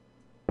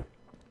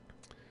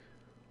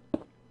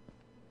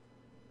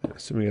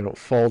 Assuming I don't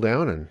fall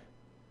down and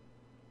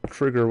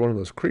trigger one of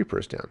those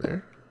creepers down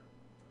there.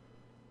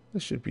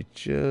 This should be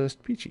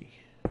just peachy.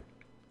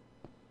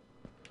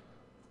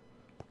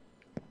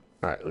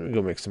 Alright, let me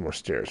go make some more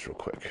stairs real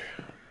quick,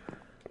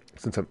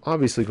 since I'm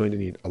obviously going to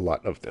need a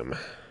lot of them.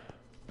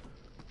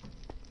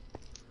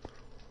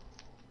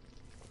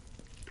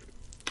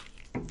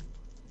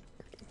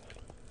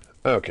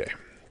 Okay.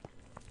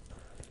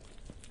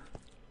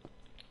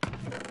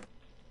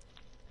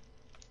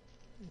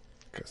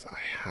 Because I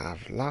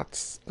have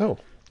lots... Oh,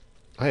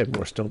 I have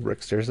more stone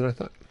brick stairs than I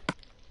thought.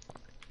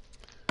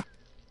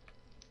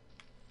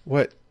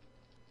 What?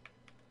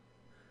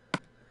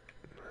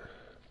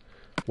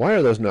 Why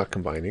are those not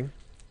combining?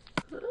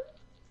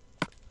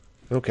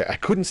 Okay, I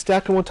couldn't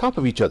stack them on top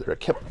of each other. It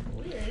kept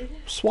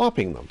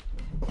swapping them.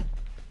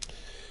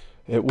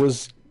 It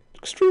was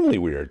extremely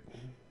weird.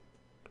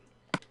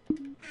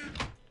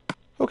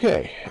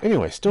 Okay,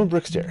 anyway, stone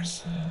brick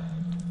stairs.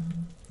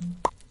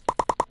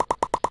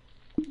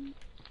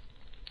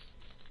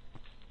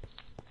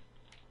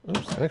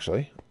 Oops,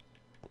 actually.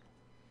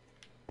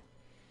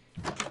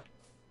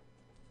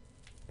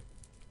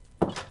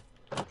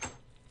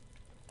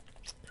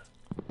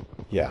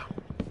 Yeah.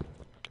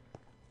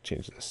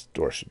 Change this.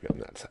 Door should be on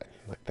that side,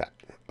 like that.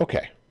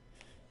 Okay.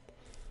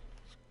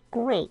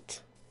 Great.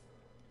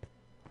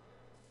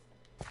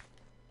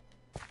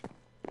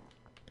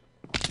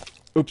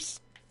 Oops.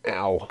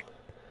 Ow.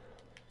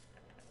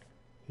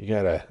 You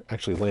gotta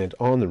actually land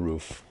on the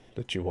roof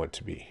that you want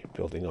to be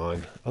building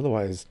on.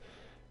 Otherwise,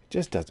 it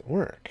just doesn't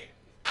work.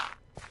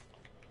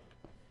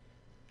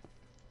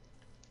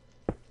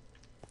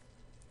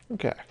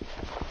 Okay.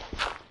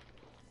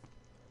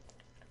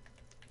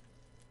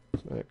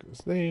 So that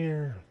goes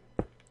there.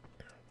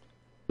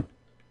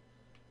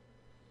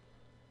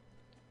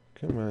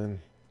 Come on.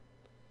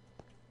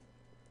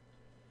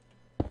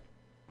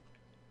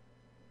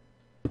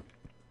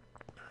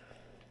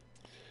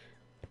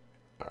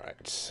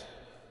 Alright.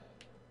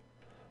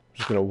 I'm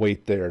just going to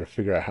wait there to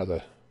figure out how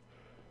the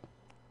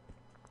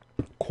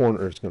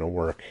corner is going to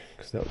work,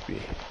 because that would be...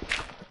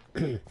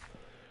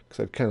 because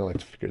I'd kind of like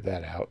to figure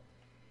that out.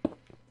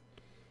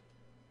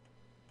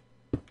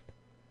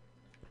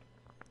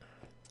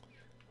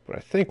 But I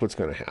think what's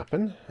going to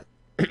happen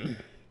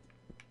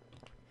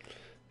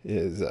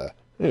is... oh,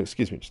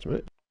 excuse me just a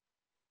minute.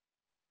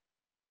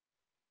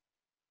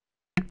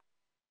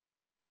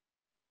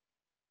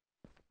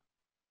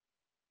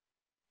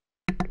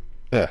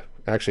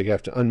 Actually, you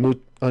have to unmute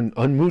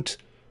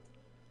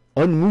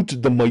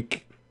the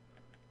mic.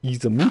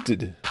 He's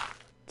muted.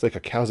 It's like a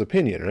cow's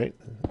opinion, right?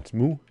 It's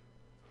moo.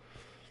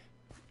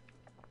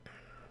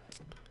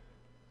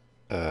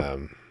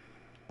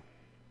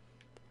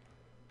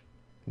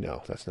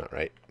 No, that's not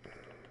right.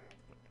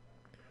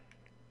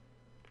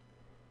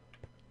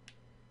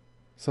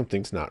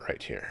 Something's not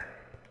right here.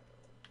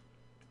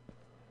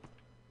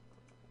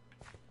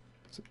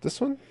 Is it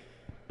this one?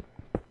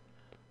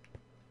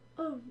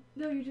 Oh,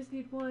 no, you just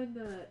need one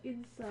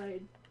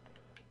inside.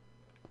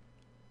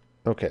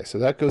 Okay, so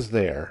that goes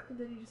there. And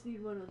then you just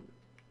need one on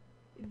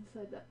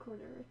inside that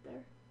corner right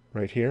there.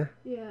 Right here?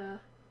 Yeah.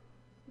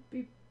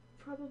 It'd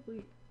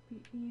probably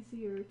be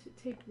easier to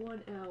take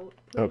one out,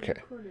 put Okay. in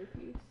the corner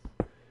piece.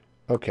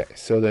 Okay,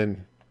 so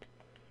then...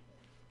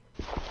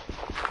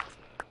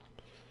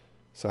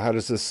 So how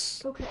does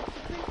this... Okay, so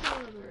place it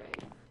on the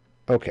right.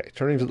 Okay,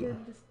 turning to...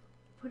 Then just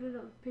put it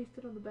on, paste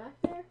it on the back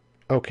there.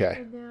 Okay.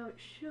 And now it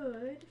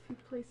should, if you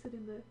place it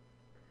in the...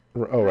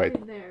 Oh, right.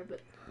 Not in there,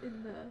 but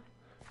in the...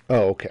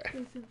 Oh, okay.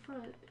 Place in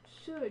front, it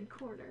should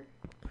corner.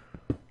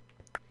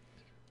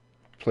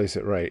 Place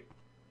it right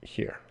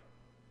here.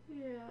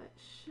 Yeah, it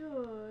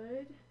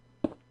should.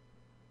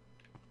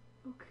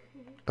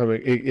 Okay. I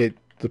mean,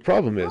 the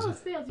problem is... If all else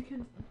fails, you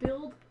can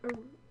build or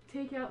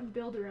take out and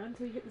build around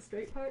until you get the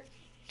straight part.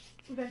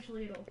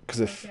 Eventually it'll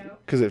work out.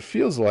 Because it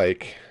feels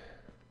like...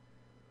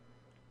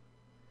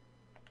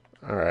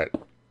 Alright.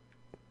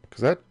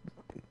 Because that...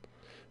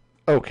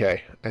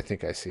 Okay, I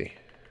think I see.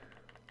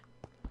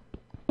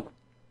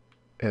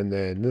 And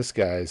then this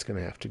guy is going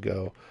to have to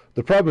go.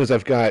 The problem is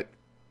I've got...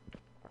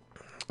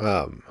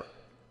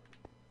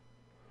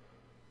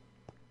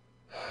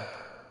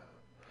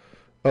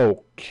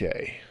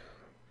 Okay.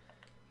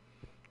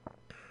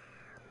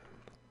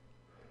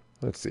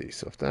 Let's see.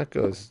 So if that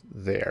goes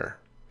there...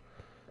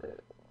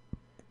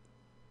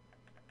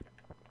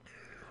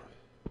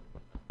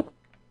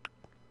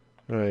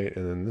 Right,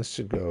 and then this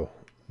should go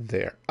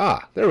there.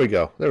 Ah, there we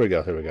go. There we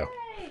go. There we go.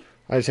 Yay!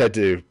 I just had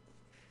to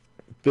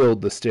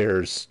build the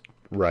stairs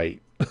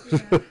right.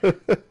 Yeah.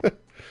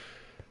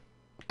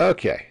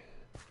 Okay.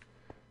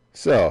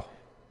 So,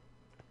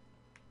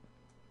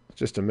 it's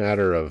just a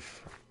matter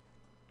of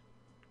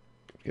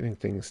getting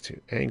things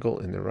to angle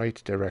in the right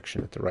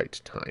direction at the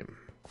right time.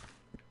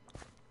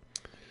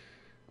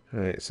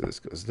 Alright, so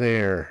this goes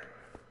there.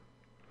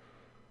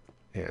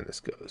 And this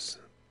goes...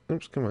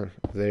 Oops, come on.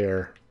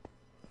 There.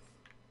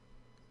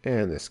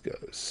 And this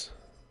goes.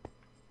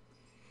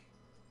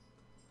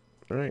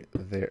 Right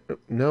there.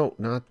 No,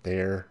 not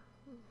there.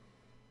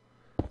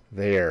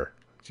 There.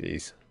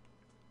 Jeez.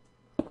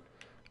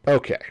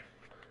 Okay.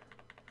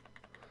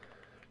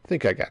 I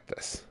think I got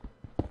this.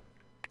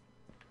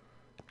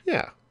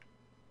 Yeah.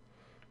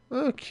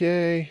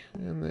 Okay.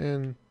 And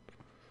then,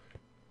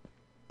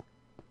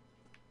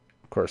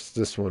 of course,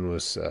 this one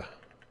was... I'm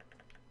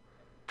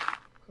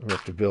going to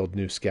have to build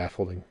new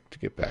scaffolding to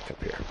get back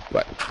up here.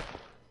 But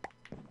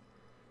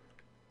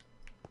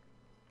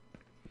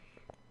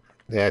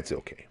that's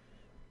okay.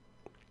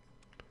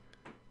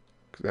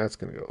 Because that's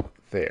going to go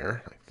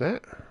there, like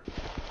that.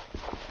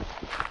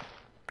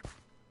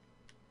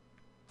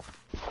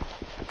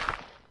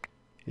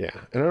 Yeah,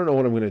 and I don't know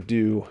what I'm going to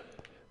do,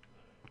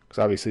 because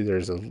obviously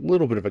there's a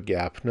little bit of a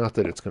gap. Not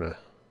that it's going to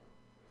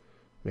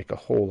make a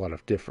whole lot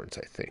of difference,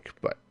 I think,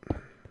 but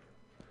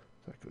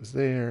that goes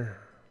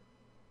there,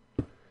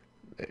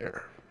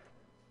 there,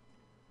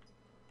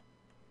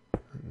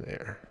 and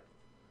there.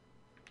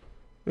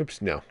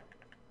 Oops, no.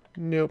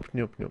 Nope,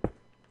 nope, nope.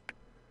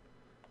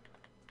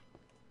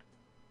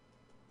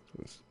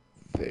 It was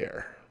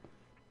there.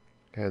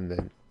 And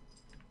then...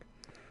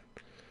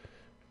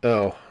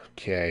 Oh,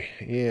 okay,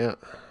 yeah.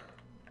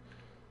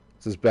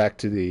 This is back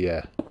to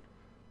the...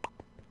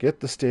 get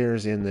the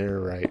stairs in there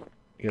right.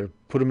 You gotta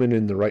put them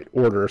in the right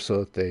order so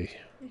that they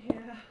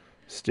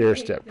stair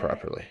step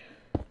properly.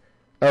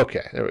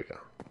 Okay, there we go.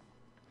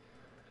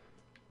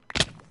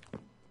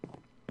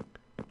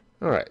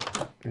 Alright,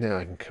 now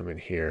I can come in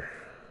here.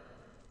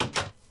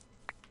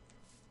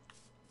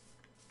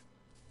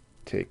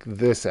 Take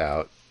this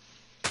out.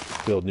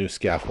 Build new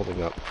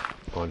scaffolding up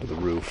onto the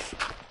roof.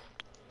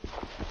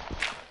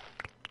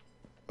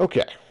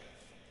 Okay.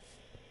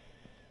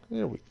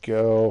 There we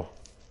go.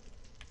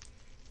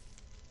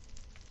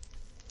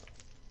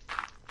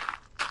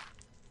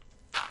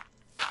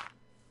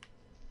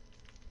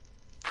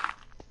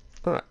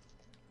 Alright.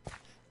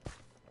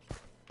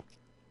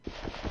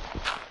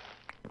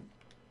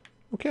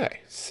 Okay,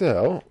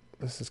 so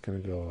this is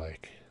going to go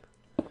like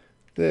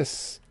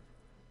this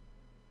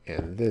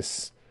and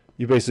this.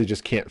 You basically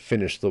just can't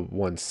finish the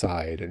one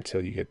side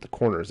until you get the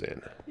corners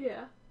in.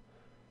 Yeah.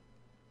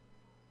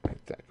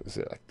 That goes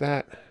in like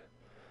that.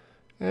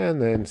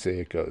 And then say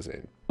it goes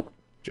in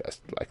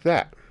just like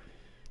that.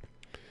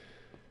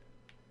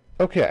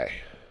 Okay.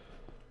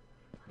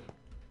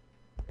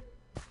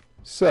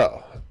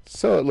 So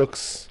it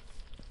looks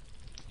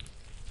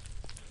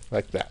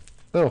like that.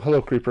 Oh,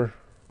 hello, creeper.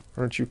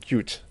 Aren't you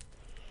cute?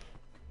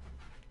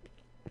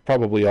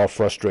 Probably all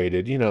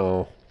frustrated, you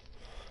know.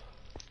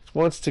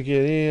 Wants to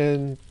get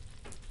in,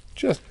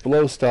 just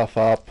blow stuff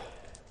up.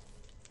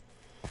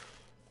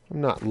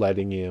 I'm not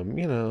letting him,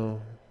 you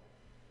know.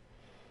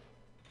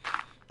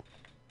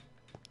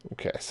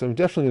 Okay, so I'm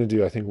definitely going to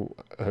do, I think,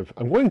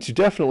 I'm going to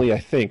definitely, I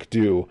think,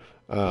 do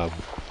one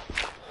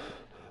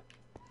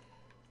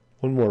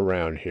more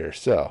round here.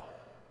 So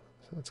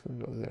that's going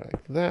to go there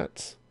like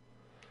that.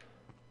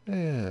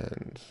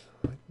 And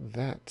like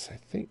that, I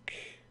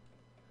think.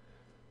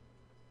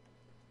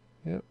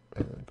 Yep,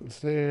 and that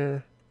goes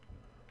there.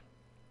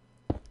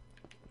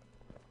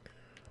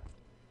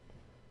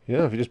 You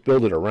know, if you just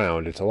build it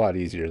around, it's a lot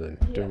easier than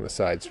doing the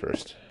sides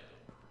first.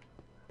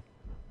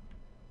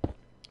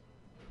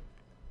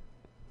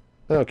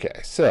 Okay,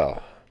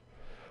 so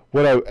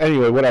what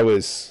I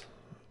was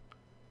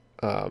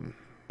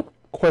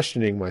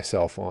questioning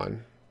myself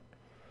on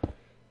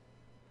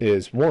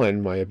is,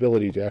 one, my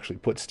ability to actually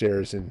put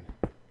stairs in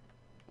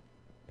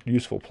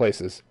useful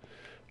places.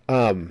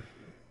 But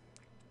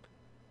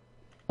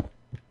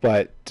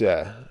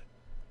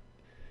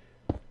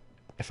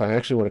if I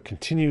actually want to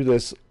continue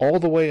this all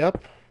the way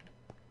up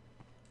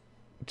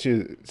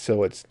to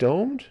so it's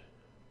domed,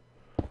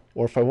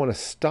 or if I want to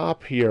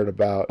stop here at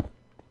about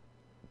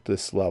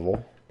this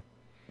level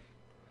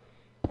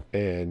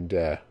and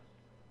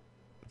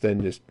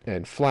then just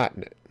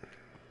flatten it.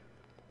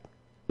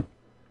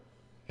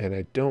 And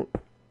I don't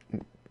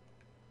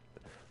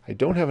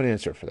have an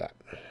answer for that.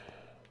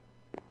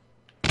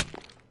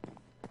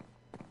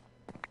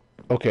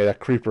 Okay, that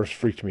creeper's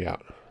freaked me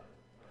out.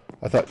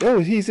 I thought, oh,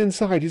 he's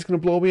inside. He's going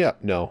to blow me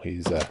up. No,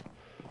 he's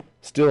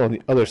still on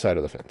the other side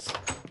of the fence.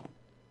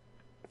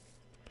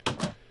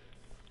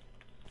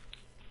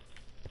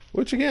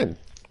 Which, again,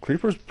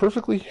 creeper's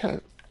perfectly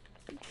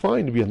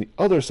fine to be on the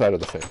other side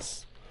of the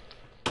fence.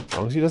 As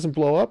long as he doesn't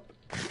blow up,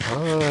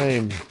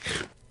 I'm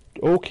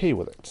okay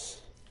with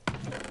it.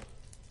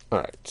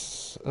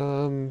 Alright.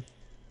 Oh,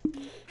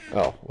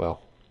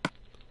 well.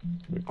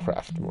 Let me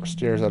craft more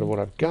stairs out of what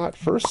I've got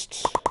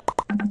first.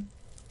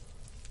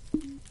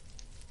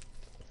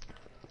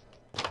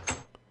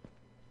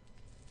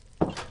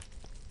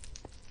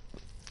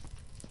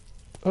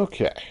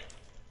 Okay.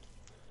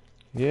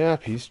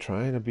 Yep, he's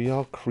trying to be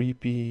all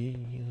creepy.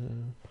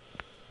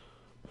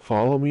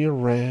 Follow me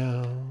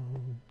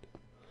around.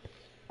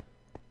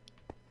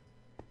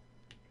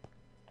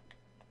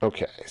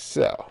 Okay,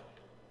 so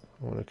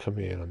I want to come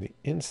in on the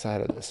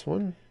inside of this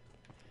one.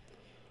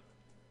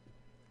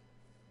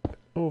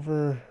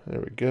 Over.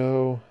 There we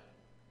go.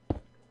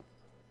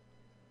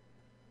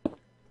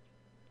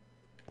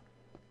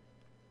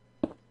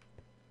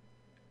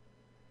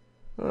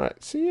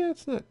 Alright, so yeah,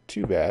 it's not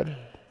too bad.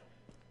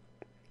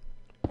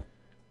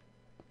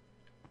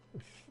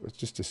 It's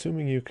just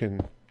assuming you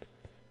can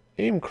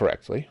aim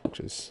correctly, which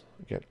is,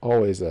 again,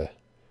 always a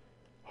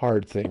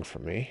hard thing for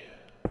me.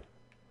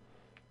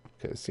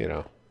 Because, you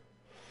know.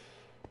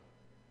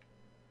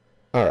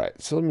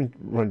 Alright, so let me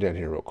run down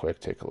here real quick,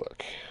 take a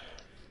look.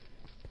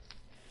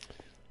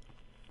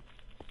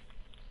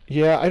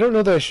 Yeah, I don't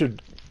know that I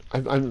should...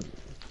 So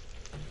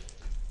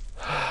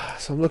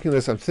I'm looking at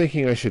this, I'm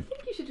thinking I should... I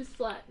think you should just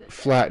flatten it.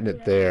 Flatten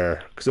it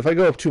there. Because if I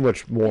go up too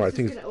much more, I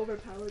think it's going to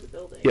overpower the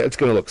building. Yeah, it's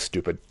going to look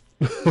stupid.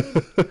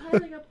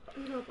 Piling up,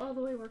 all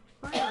the way worked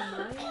fine on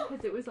mine,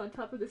 because it was on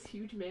top of this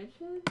huge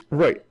mansion.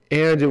 Right,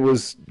 and it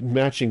was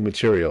matching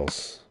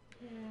materials.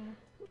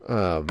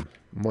 Yeah.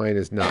 Mine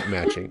is not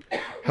matching.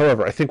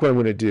 However, I think what I'm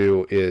going to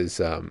do is...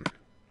 I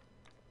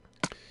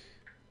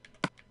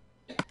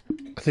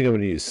think I'm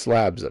going to use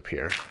slabs up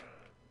here.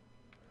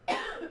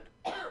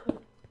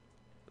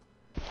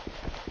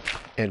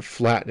 And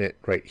flatten it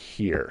right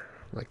here,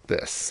 like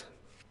this.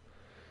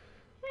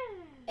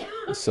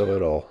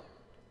 So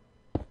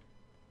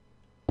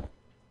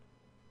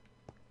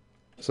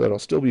it'll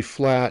still be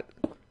flat.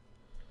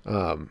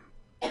 Of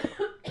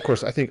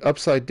course, I think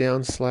upside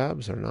down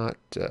slabs are not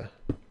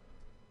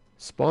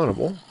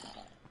spawnable.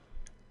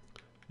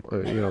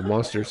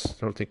 Monsters I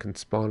don't think can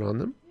spawn on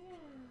them.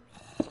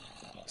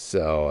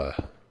 So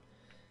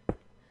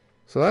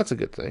that's a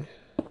good thing.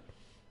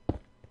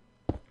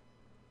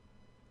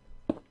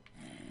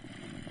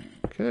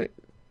 Okay.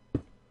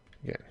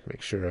 Again,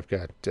 make sure I've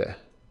got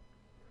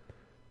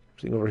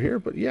everything over here.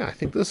 But yeah, I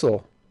think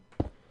this'll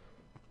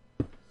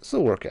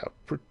work out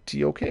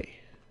pretty okay.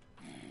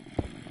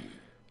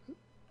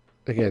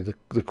 Again,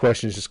 the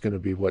question is just going to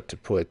be what to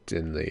put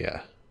in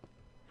the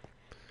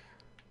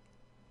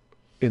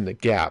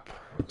gap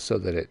so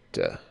that it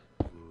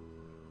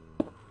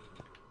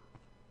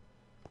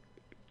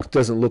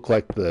doesn't look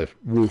like the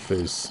roof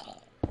is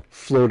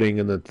floating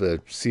and that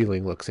the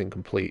ceiling looks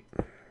incomplete.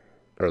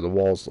 Or the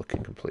walls look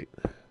incomplete.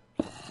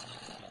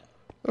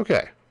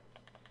 Okay.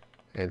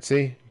 And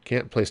see, you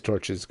can't place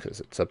torches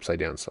because it's upside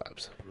down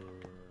slabs.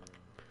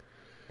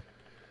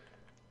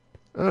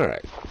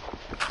 Alright.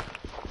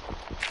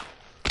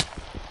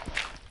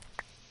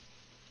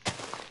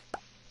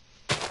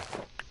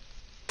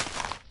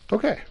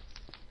 Okay.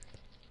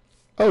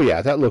 Oh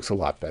yeah, that looks a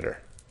lot better.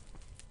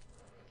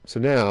 So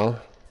now,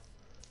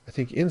 I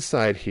think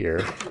inside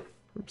here...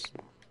 Oops.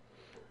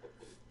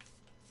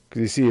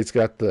 Because you see it's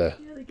got the...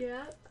 Yeah, the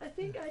gap. I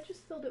think I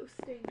just filled it with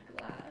stained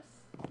glass.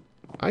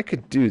 I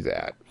could do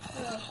that.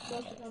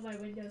 Most of all my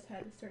windows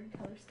had a certain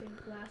color stained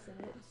glass in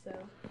it, so...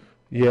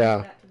 Yeah.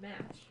 That to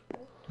match.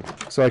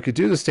 So I could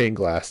do the stained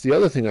glass. The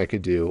other thing I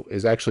could do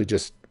is actually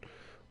just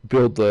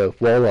build the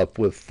wall up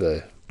with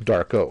the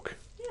dark oak.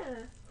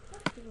 Yeah.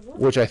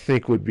 Which I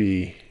think would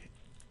be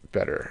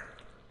better.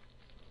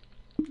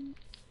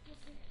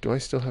 Do I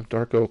still have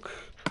dark oak?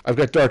 I've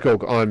got dark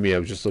oak on me. I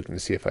was just looking to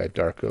see if I had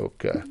dark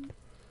oak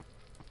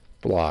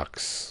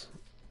blocks.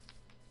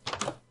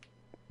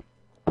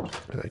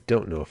 And I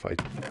don't know if I...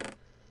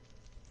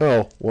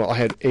 Oh, well, I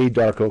had a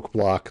dark oak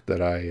block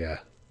that I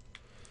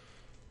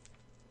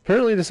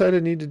apparently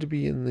decided needed to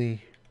be in the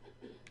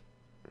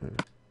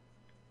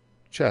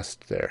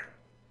chest there.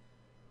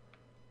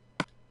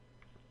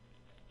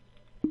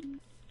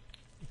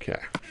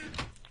 Okay.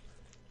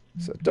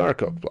 So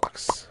dark oak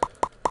blocks.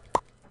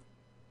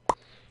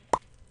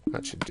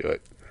 That should do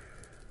it.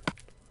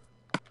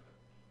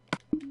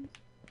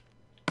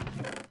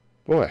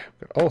 Boy, I've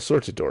got all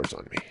sorts of doors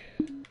on me.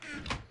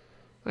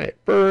 I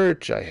had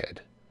birch, I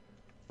had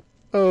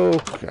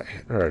oak,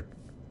 or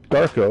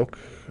dark oak,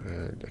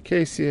 and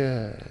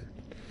acacia.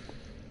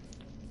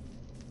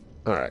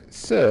 Alright,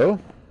 so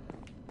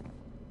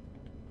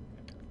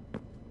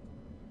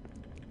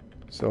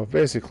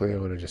basically I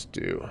want to just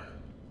do...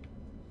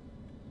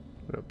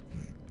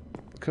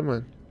 Come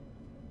on.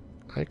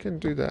 I can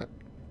do that.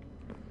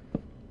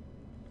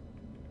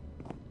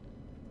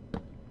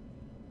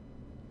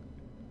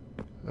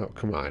 Oh,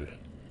 come on.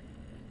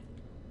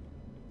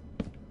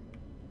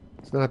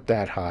 It's not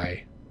that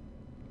high.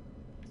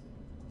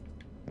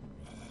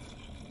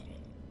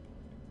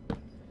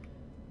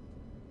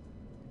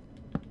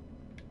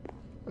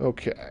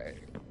 Okay.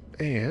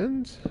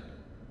 And...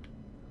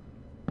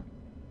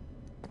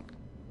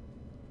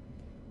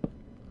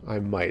 I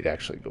might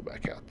actually go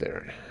back out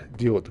there and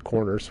deal with the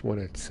corners when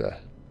it's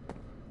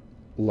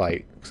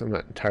light, because I'm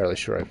not entirely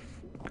sure I've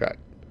got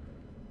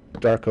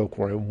dark oak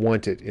where I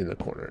want it in the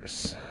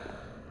corners.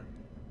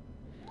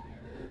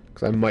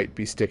 Because I might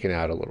be sticking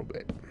out a little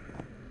bit.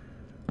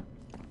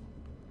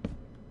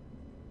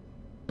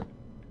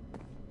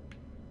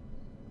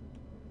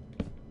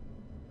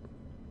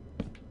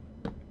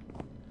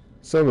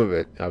 Some of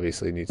it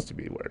obviously needs to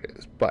be where it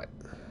is, but...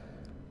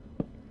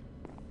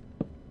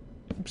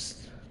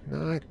 Oops.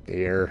 Not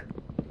there.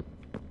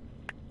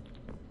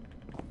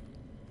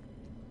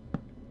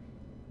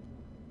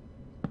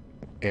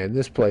 And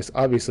this place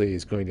obviously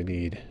is going to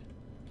need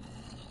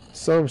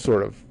some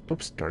sort of...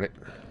 Oops, darn it.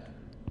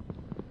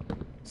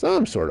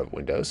 Some sort of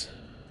windows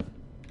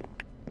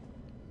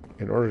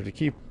in order to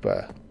keep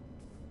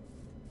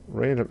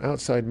random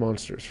outside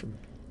monsters from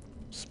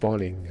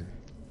spawning and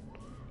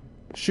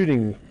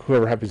shooting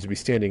whoever happens to be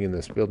standing in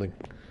this building.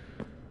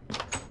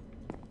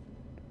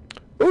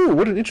 Oh,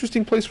 what an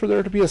interesting place for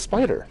there to be a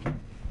spider.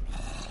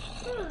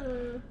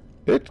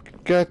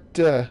 It got,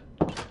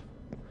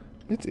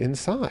 it's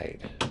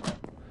inside.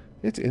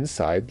 It's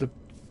inside the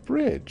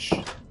bridge.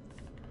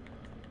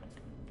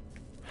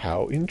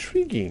 How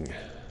intriguing.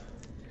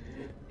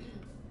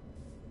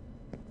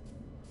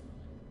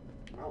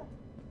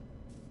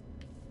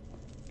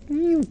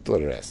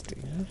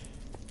 Interesting.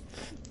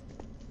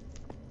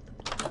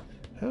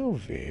 How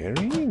very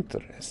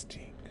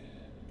interesting.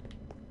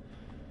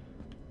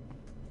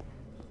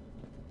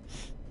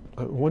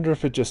 I wonder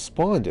if it just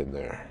spawned in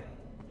there.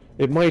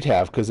 It might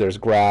have, because there's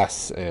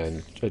grass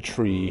and a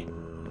tree.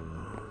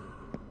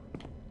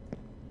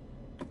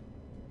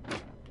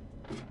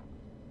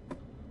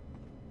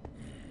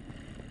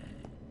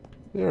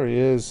 There he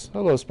is.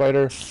 Hello,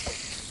 spider.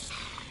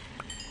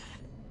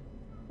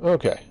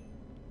 Okay.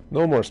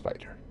 No more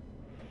spider.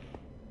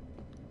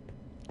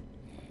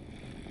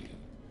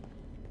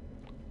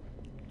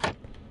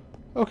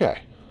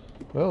 Okay.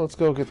 Well, let's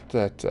go get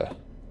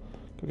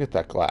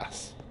that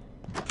glass.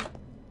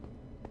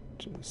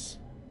 Just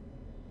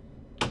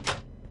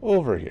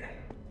over here.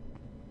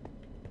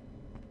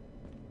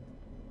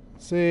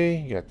 See,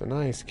 you got the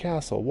nice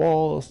castle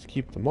walls to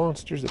keep the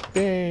monsters at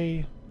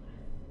bay.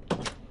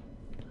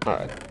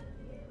 Alright.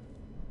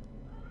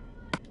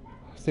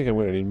 I think I'm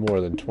going to need more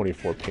than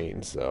 24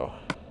 panes, though.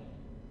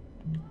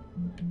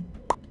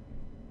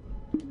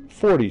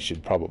 40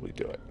 should probably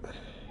do it.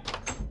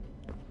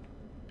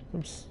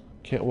 Oops.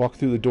 Can't walk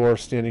through the door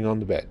standing on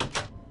the bed.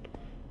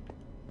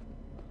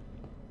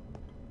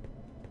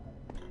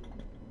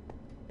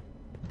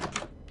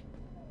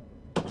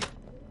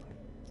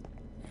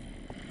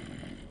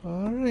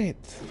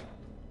 Alright.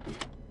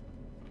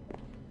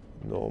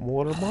 No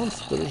more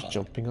monsters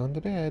jumping on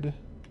the bed.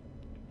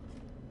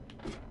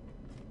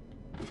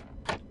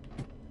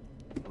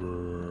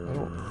 I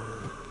don't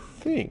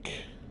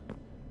think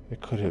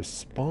it could have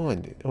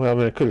spawned. Well, I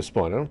mean, it could have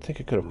spawned. I don't think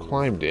it could have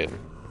climbed in.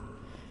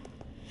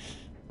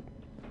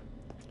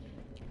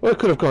 Well, it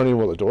could have gone in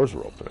while the doors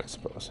were open, I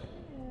suppose.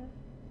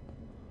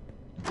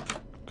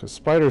 Because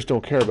spiders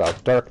don't care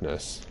about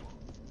darkness.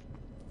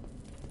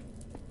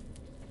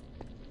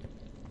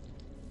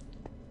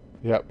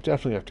 Yep,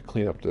 definitely have to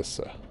clean up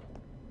this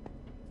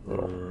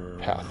little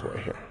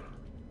pathway here.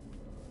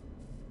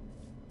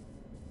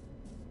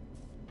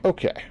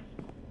 Okay.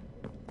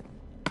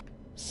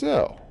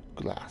 So,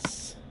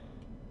 glass.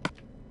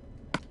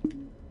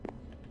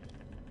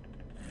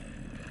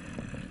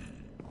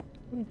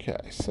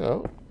 Okay,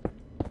 so...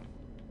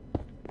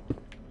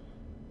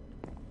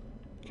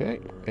 Okay,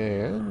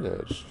 and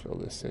just fill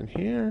this in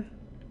here.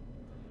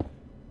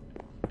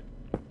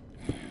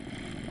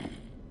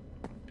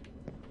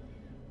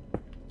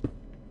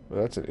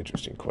 Well, that's an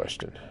interesting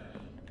question.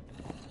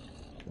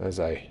 As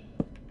I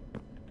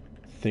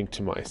think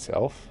to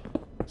myself,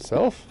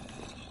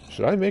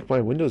 should I make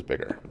my windows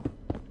bigger?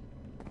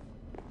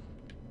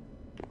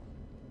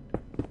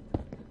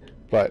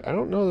 But I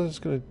don't know that it's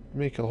going to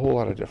make a whole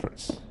lot of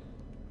difference.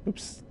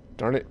 Oops,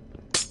 darn it.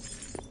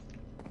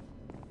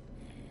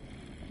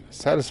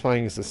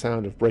 Satisfying as the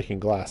sound of breaking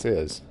glass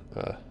is,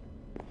 you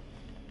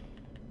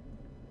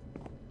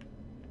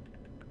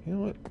know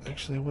what?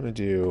 Actually, I want to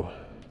do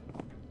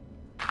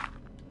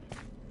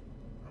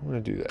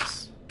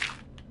this.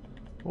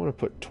 I want to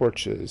put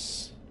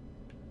torches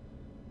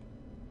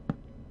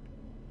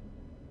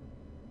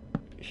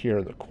here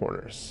in the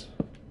corners.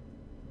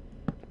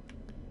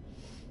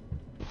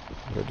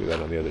 I'm going to do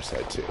that on the other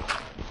side too.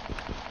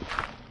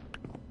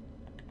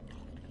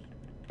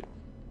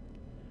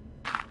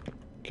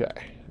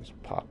 Okay,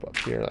 just pop up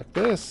here like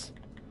this.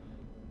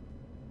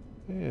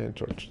 And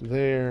torch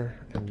there,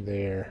 and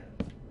there,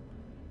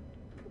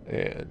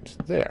 and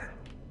there.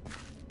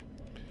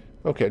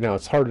 Okay, now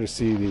it's harder to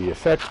see the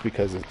effect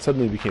because it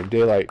suddenly became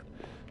daylight,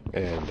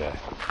 and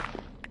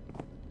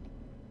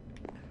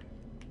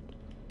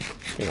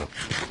you know,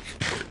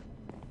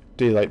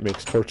 daylight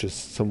makes torches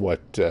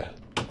somewhat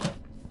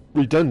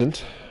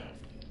redundant.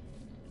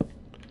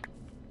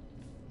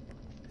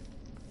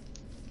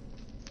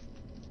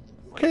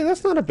 Okay,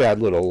 that's not a bad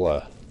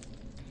little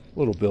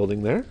little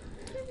building there.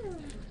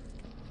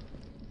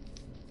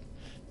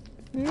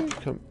 Yeah,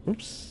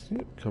 oops,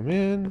 yeah, come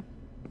in,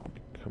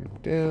 come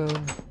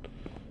down.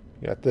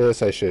 Got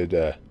this. I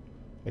should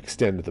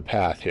extend the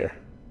path here.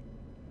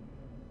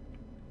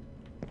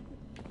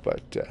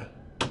 But,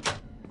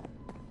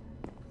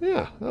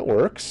 yeah, that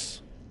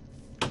works.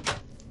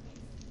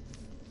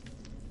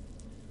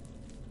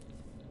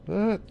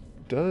 That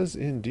does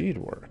indeed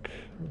work.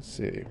 Let's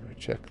see.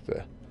 Check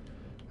the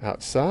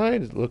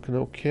outside. Looking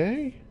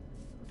okay.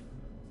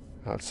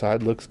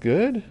 Outside looks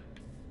good.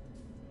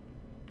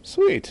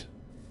 Sweet.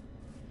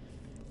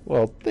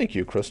 Well, thank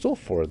you, Crystal,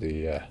 for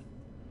the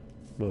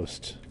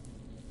most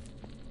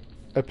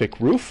epic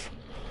roof.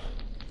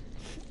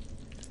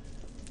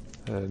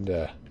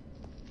 And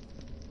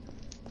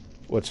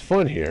what's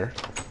fun here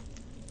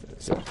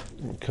is that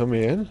come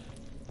in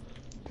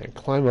and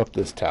climb up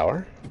this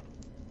tower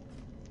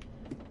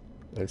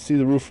and see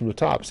the roof from the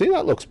top. See,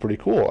 that looks pretty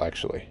cool,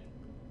 actually.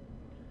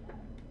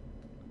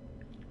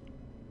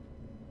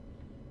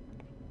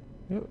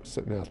 Yep,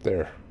 sitting out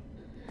there.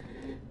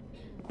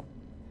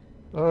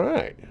 All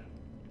right.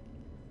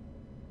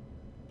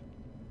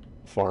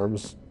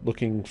 Farm's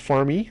looking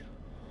farmy.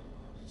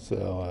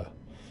 So,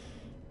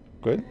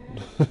 good.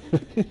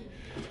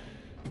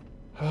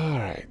 All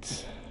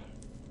right.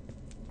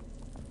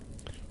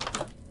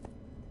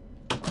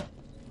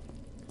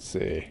 Let's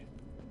see.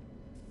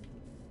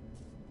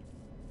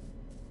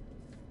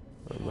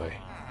 Oh my.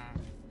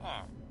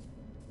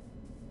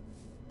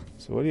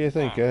 So what do you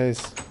think,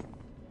 guys?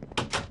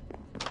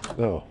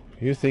 Oh,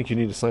 you think you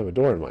need to slam a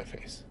door in my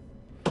face?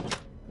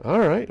 All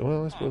right.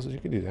 Well, I suppose you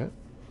can do that.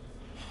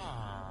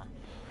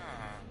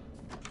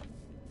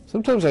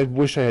 Sometimes I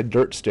wish I had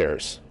dirt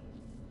stairs.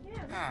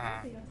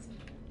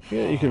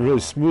 Yeah, you can really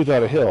smooth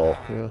out a hill.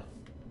 Yeah.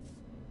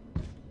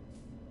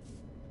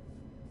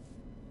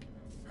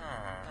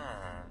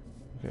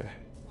 Okay.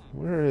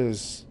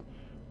 Where's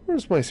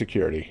my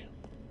security?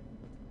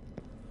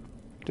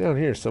 Down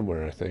here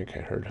somewhere, I think I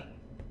heard.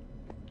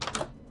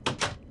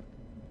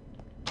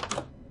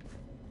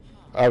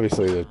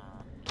 Obviously, the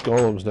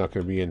golem's not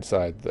going to be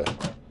inside the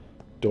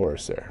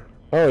doors there.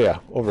 Oh yeah,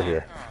 over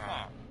here.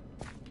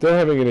 They're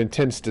having an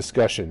intense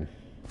discussion,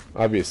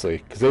 obviously,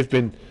 because they've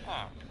been...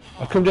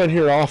 I've come down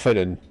here often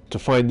and to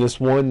find this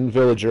one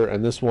villager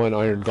and this one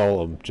iron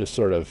golem just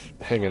sort of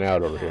hanging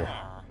out over here.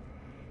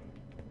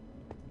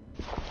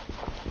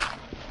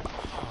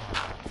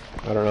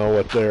 I don't know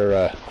what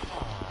they're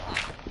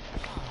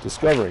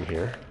discovering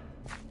here,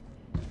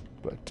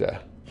 but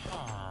gotta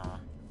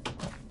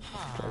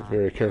be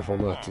very careful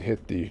not to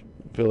hit the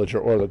villager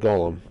or the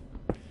golem.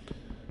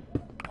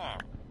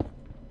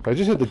 If I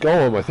just hit the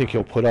golem, I think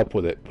he'll put up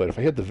with it, but if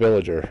I hit the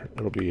villager,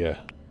 it'll be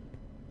a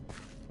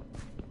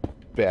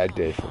bad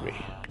day for me.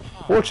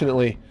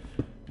 Fortunately,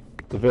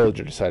 the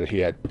villager decided he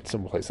had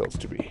someplace else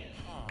to be.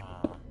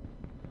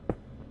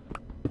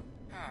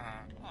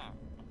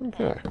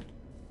 Okay.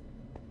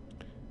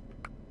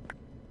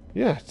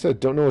 Yeah, it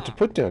said don't know what to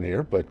put down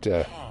here, but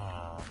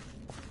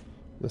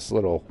this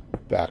little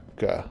back...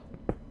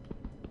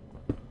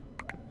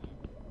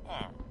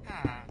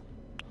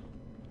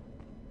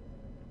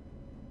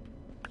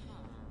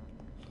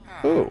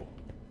 Oh.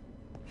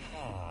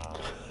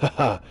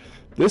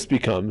 This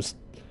becomes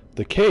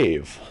the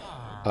cave,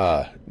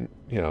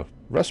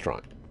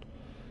 restaurant.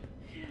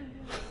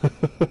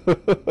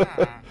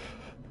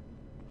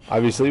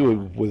 Obviously,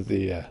 with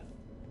the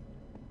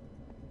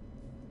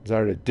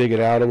desire to dig it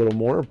out a little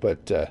more,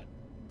 but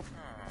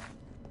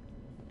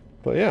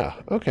yeah,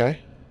 okay.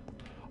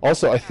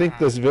 Also, I think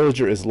this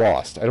villager is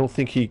lost. I don't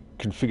think he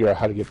can figure out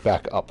how to get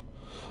back up.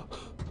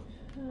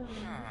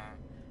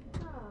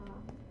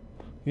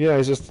 Yeah,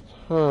 he's just,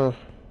 Because,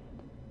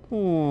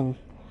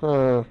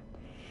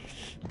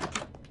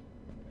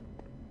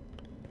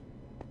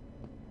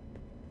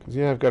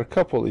 yeah, I've got a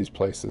couple of these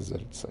places that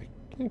it's like,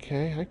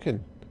 okay, I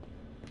can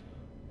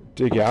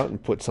dig out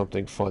and put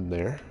something fun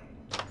there.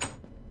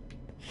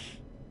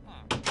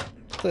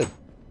 But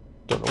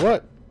don't know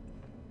what.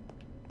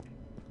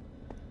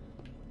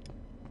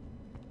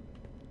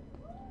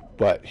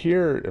 But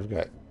here, I've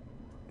got...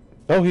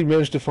 Oh, he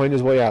managed to find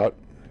his way out.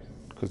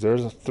 Because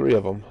there's 3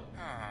 of them.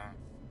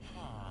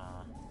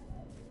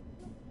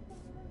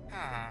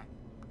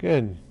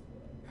 Again,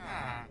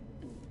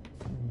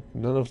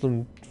 none of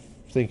them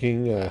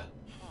thinking, I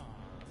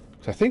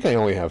think I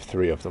only have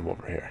 3 of them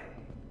over here.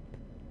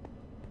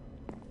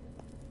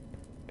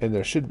 And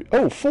there should be,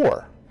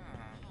 4!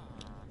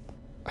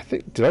 I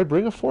think, did I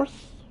bring a 4th?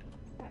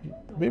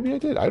 Maybe I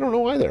did, I don't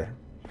know either.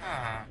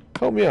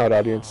 Help me out,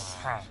 audience.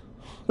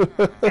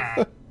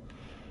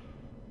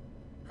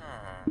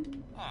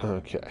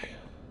 Okay.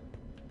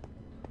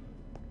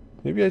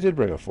 Maybe I did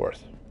bring a 4th.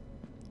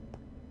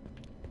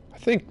 I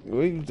think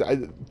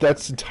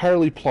that's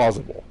entirely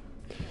plausible.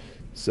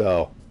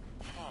 So,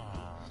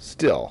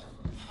 still,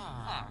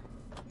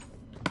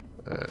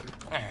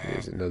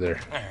 here's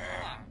another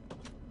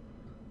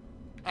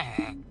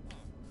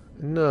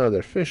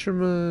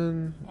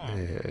fisherman,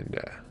 and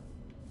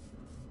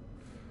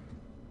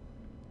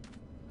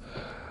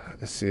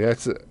let's see.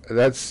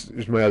 That's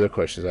my other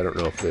question. I don't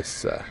know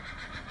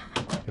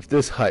if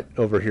this hut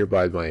over here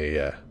by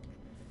my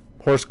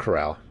horse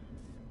corral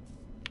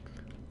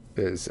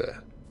is.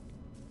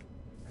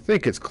 I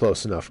think it's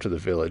close enough to the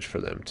village for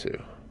them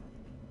to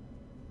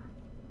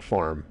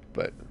farm,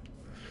 but...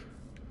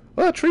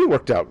 Well, that tree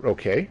worked out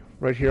okay,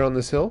 right here on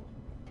this hill.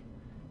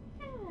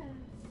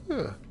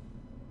 Yeah.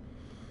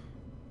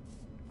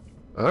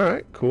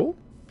 Alright, cool.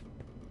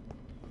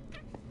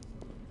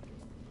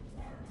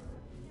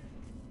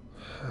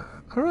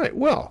 Alright,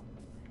 well.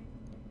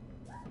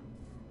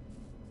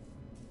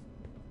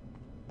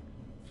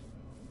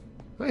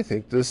 I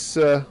think this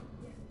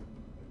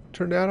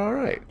turned out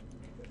alright.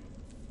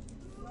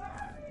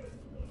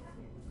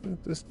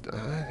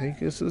 I think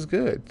this is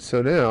good.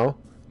 So now,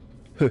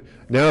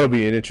 Now it'll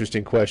be an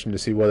interesting question to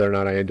see whether or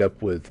not I end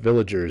up with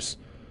villagers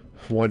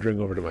wandering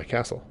over to my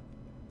castle.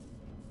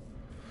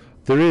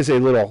 There is a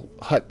little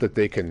hut that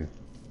they can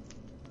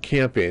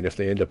camp in if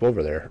they end up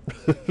over there.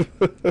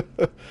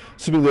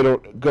 Assuming they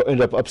don't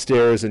end up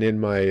upstairs and in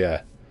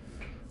my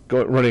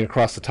running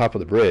across the top of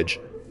the bridge.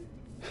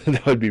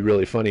 That would be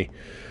really funny.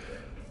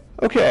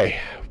 Okay,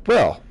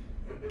 well.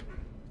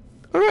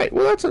 Alright,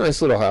 well that's a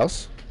nice little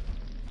house.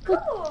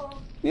 Cool.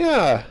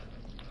 Yeah.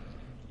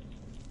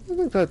 I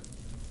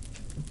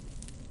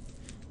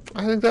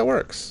think that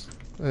works.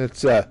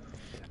 It's I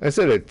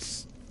said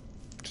it's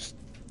just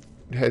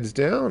heads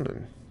down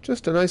and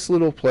just a nice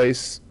little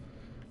place.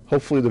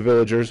 Hopefully the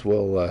villagers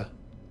will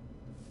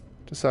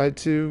decide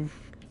to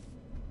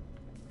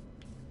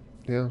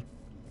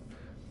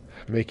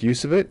make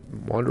use of it,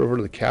 wander over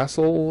to the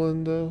castle,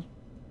 and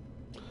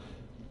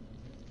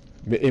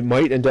it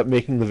might end up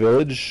making the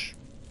village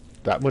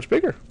that much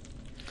bigger.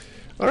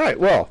 Alright,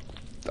 well,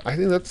 I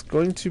think that's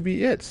going to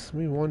be it.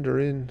 Let me wander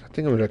in. I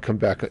think I'm going to come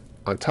back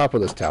on top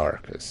of this tower,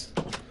 because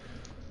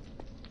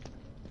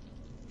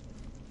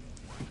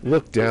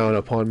look down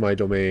upon my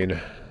domain.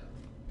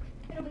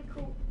 It'll be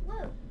cool.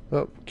 Whoa.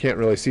 Oh, can't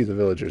really see the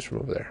villagers from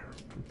over there.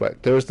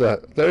 But there's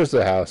the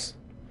house.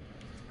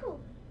 Cool.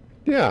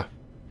 Yeah.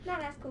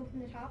 Not as cool from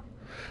the top.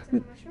 It's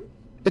like a mushroom.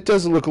 It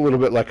does look a little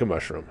bit like a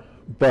mushroom.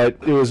 But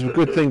it was a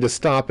good thing to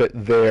stop it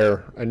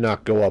there and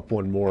not go up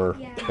one more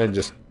and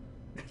just...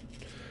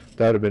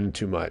 That would have been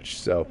too much,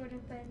 so... It would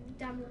have been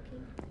dumb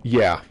looking.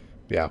 Yeah.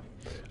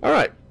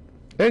 Alright.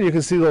 And you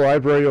can see the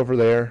library over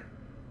there.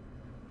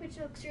 Which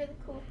looks really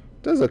cool.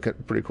 Does look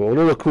pretty cool.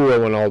 It'll look cooler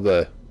when all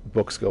the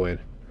books go in.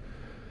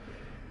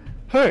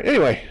 Alright,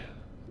 anyway.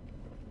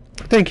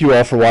 Thank you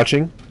all for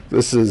watching.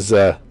 This is...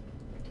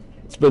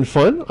 it's been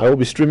fun. I will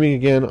be streaming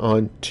again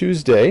on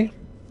Thursday,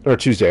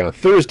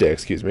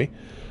 excuse me.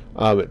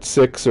 At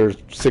 6 or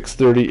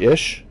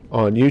 6:30-ish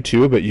on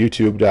YouTube at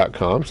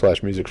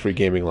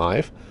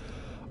youtube.com/musicfreegaminglive.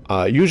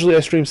 Usually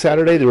I stream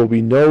Saturday. There will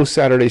be no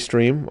Saturday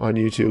stream on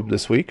YouTube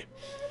this week.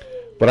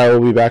 But I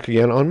will be back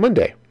again on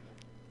Monday.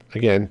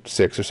 Again,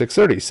 6 or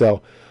 6:30.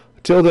 So,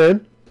 until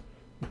then,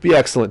 be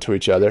excellent to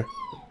each other.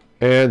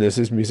 And this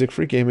is Music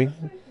Free Gaming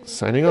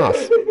signing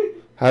off.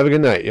 Have a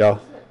good night, y'all.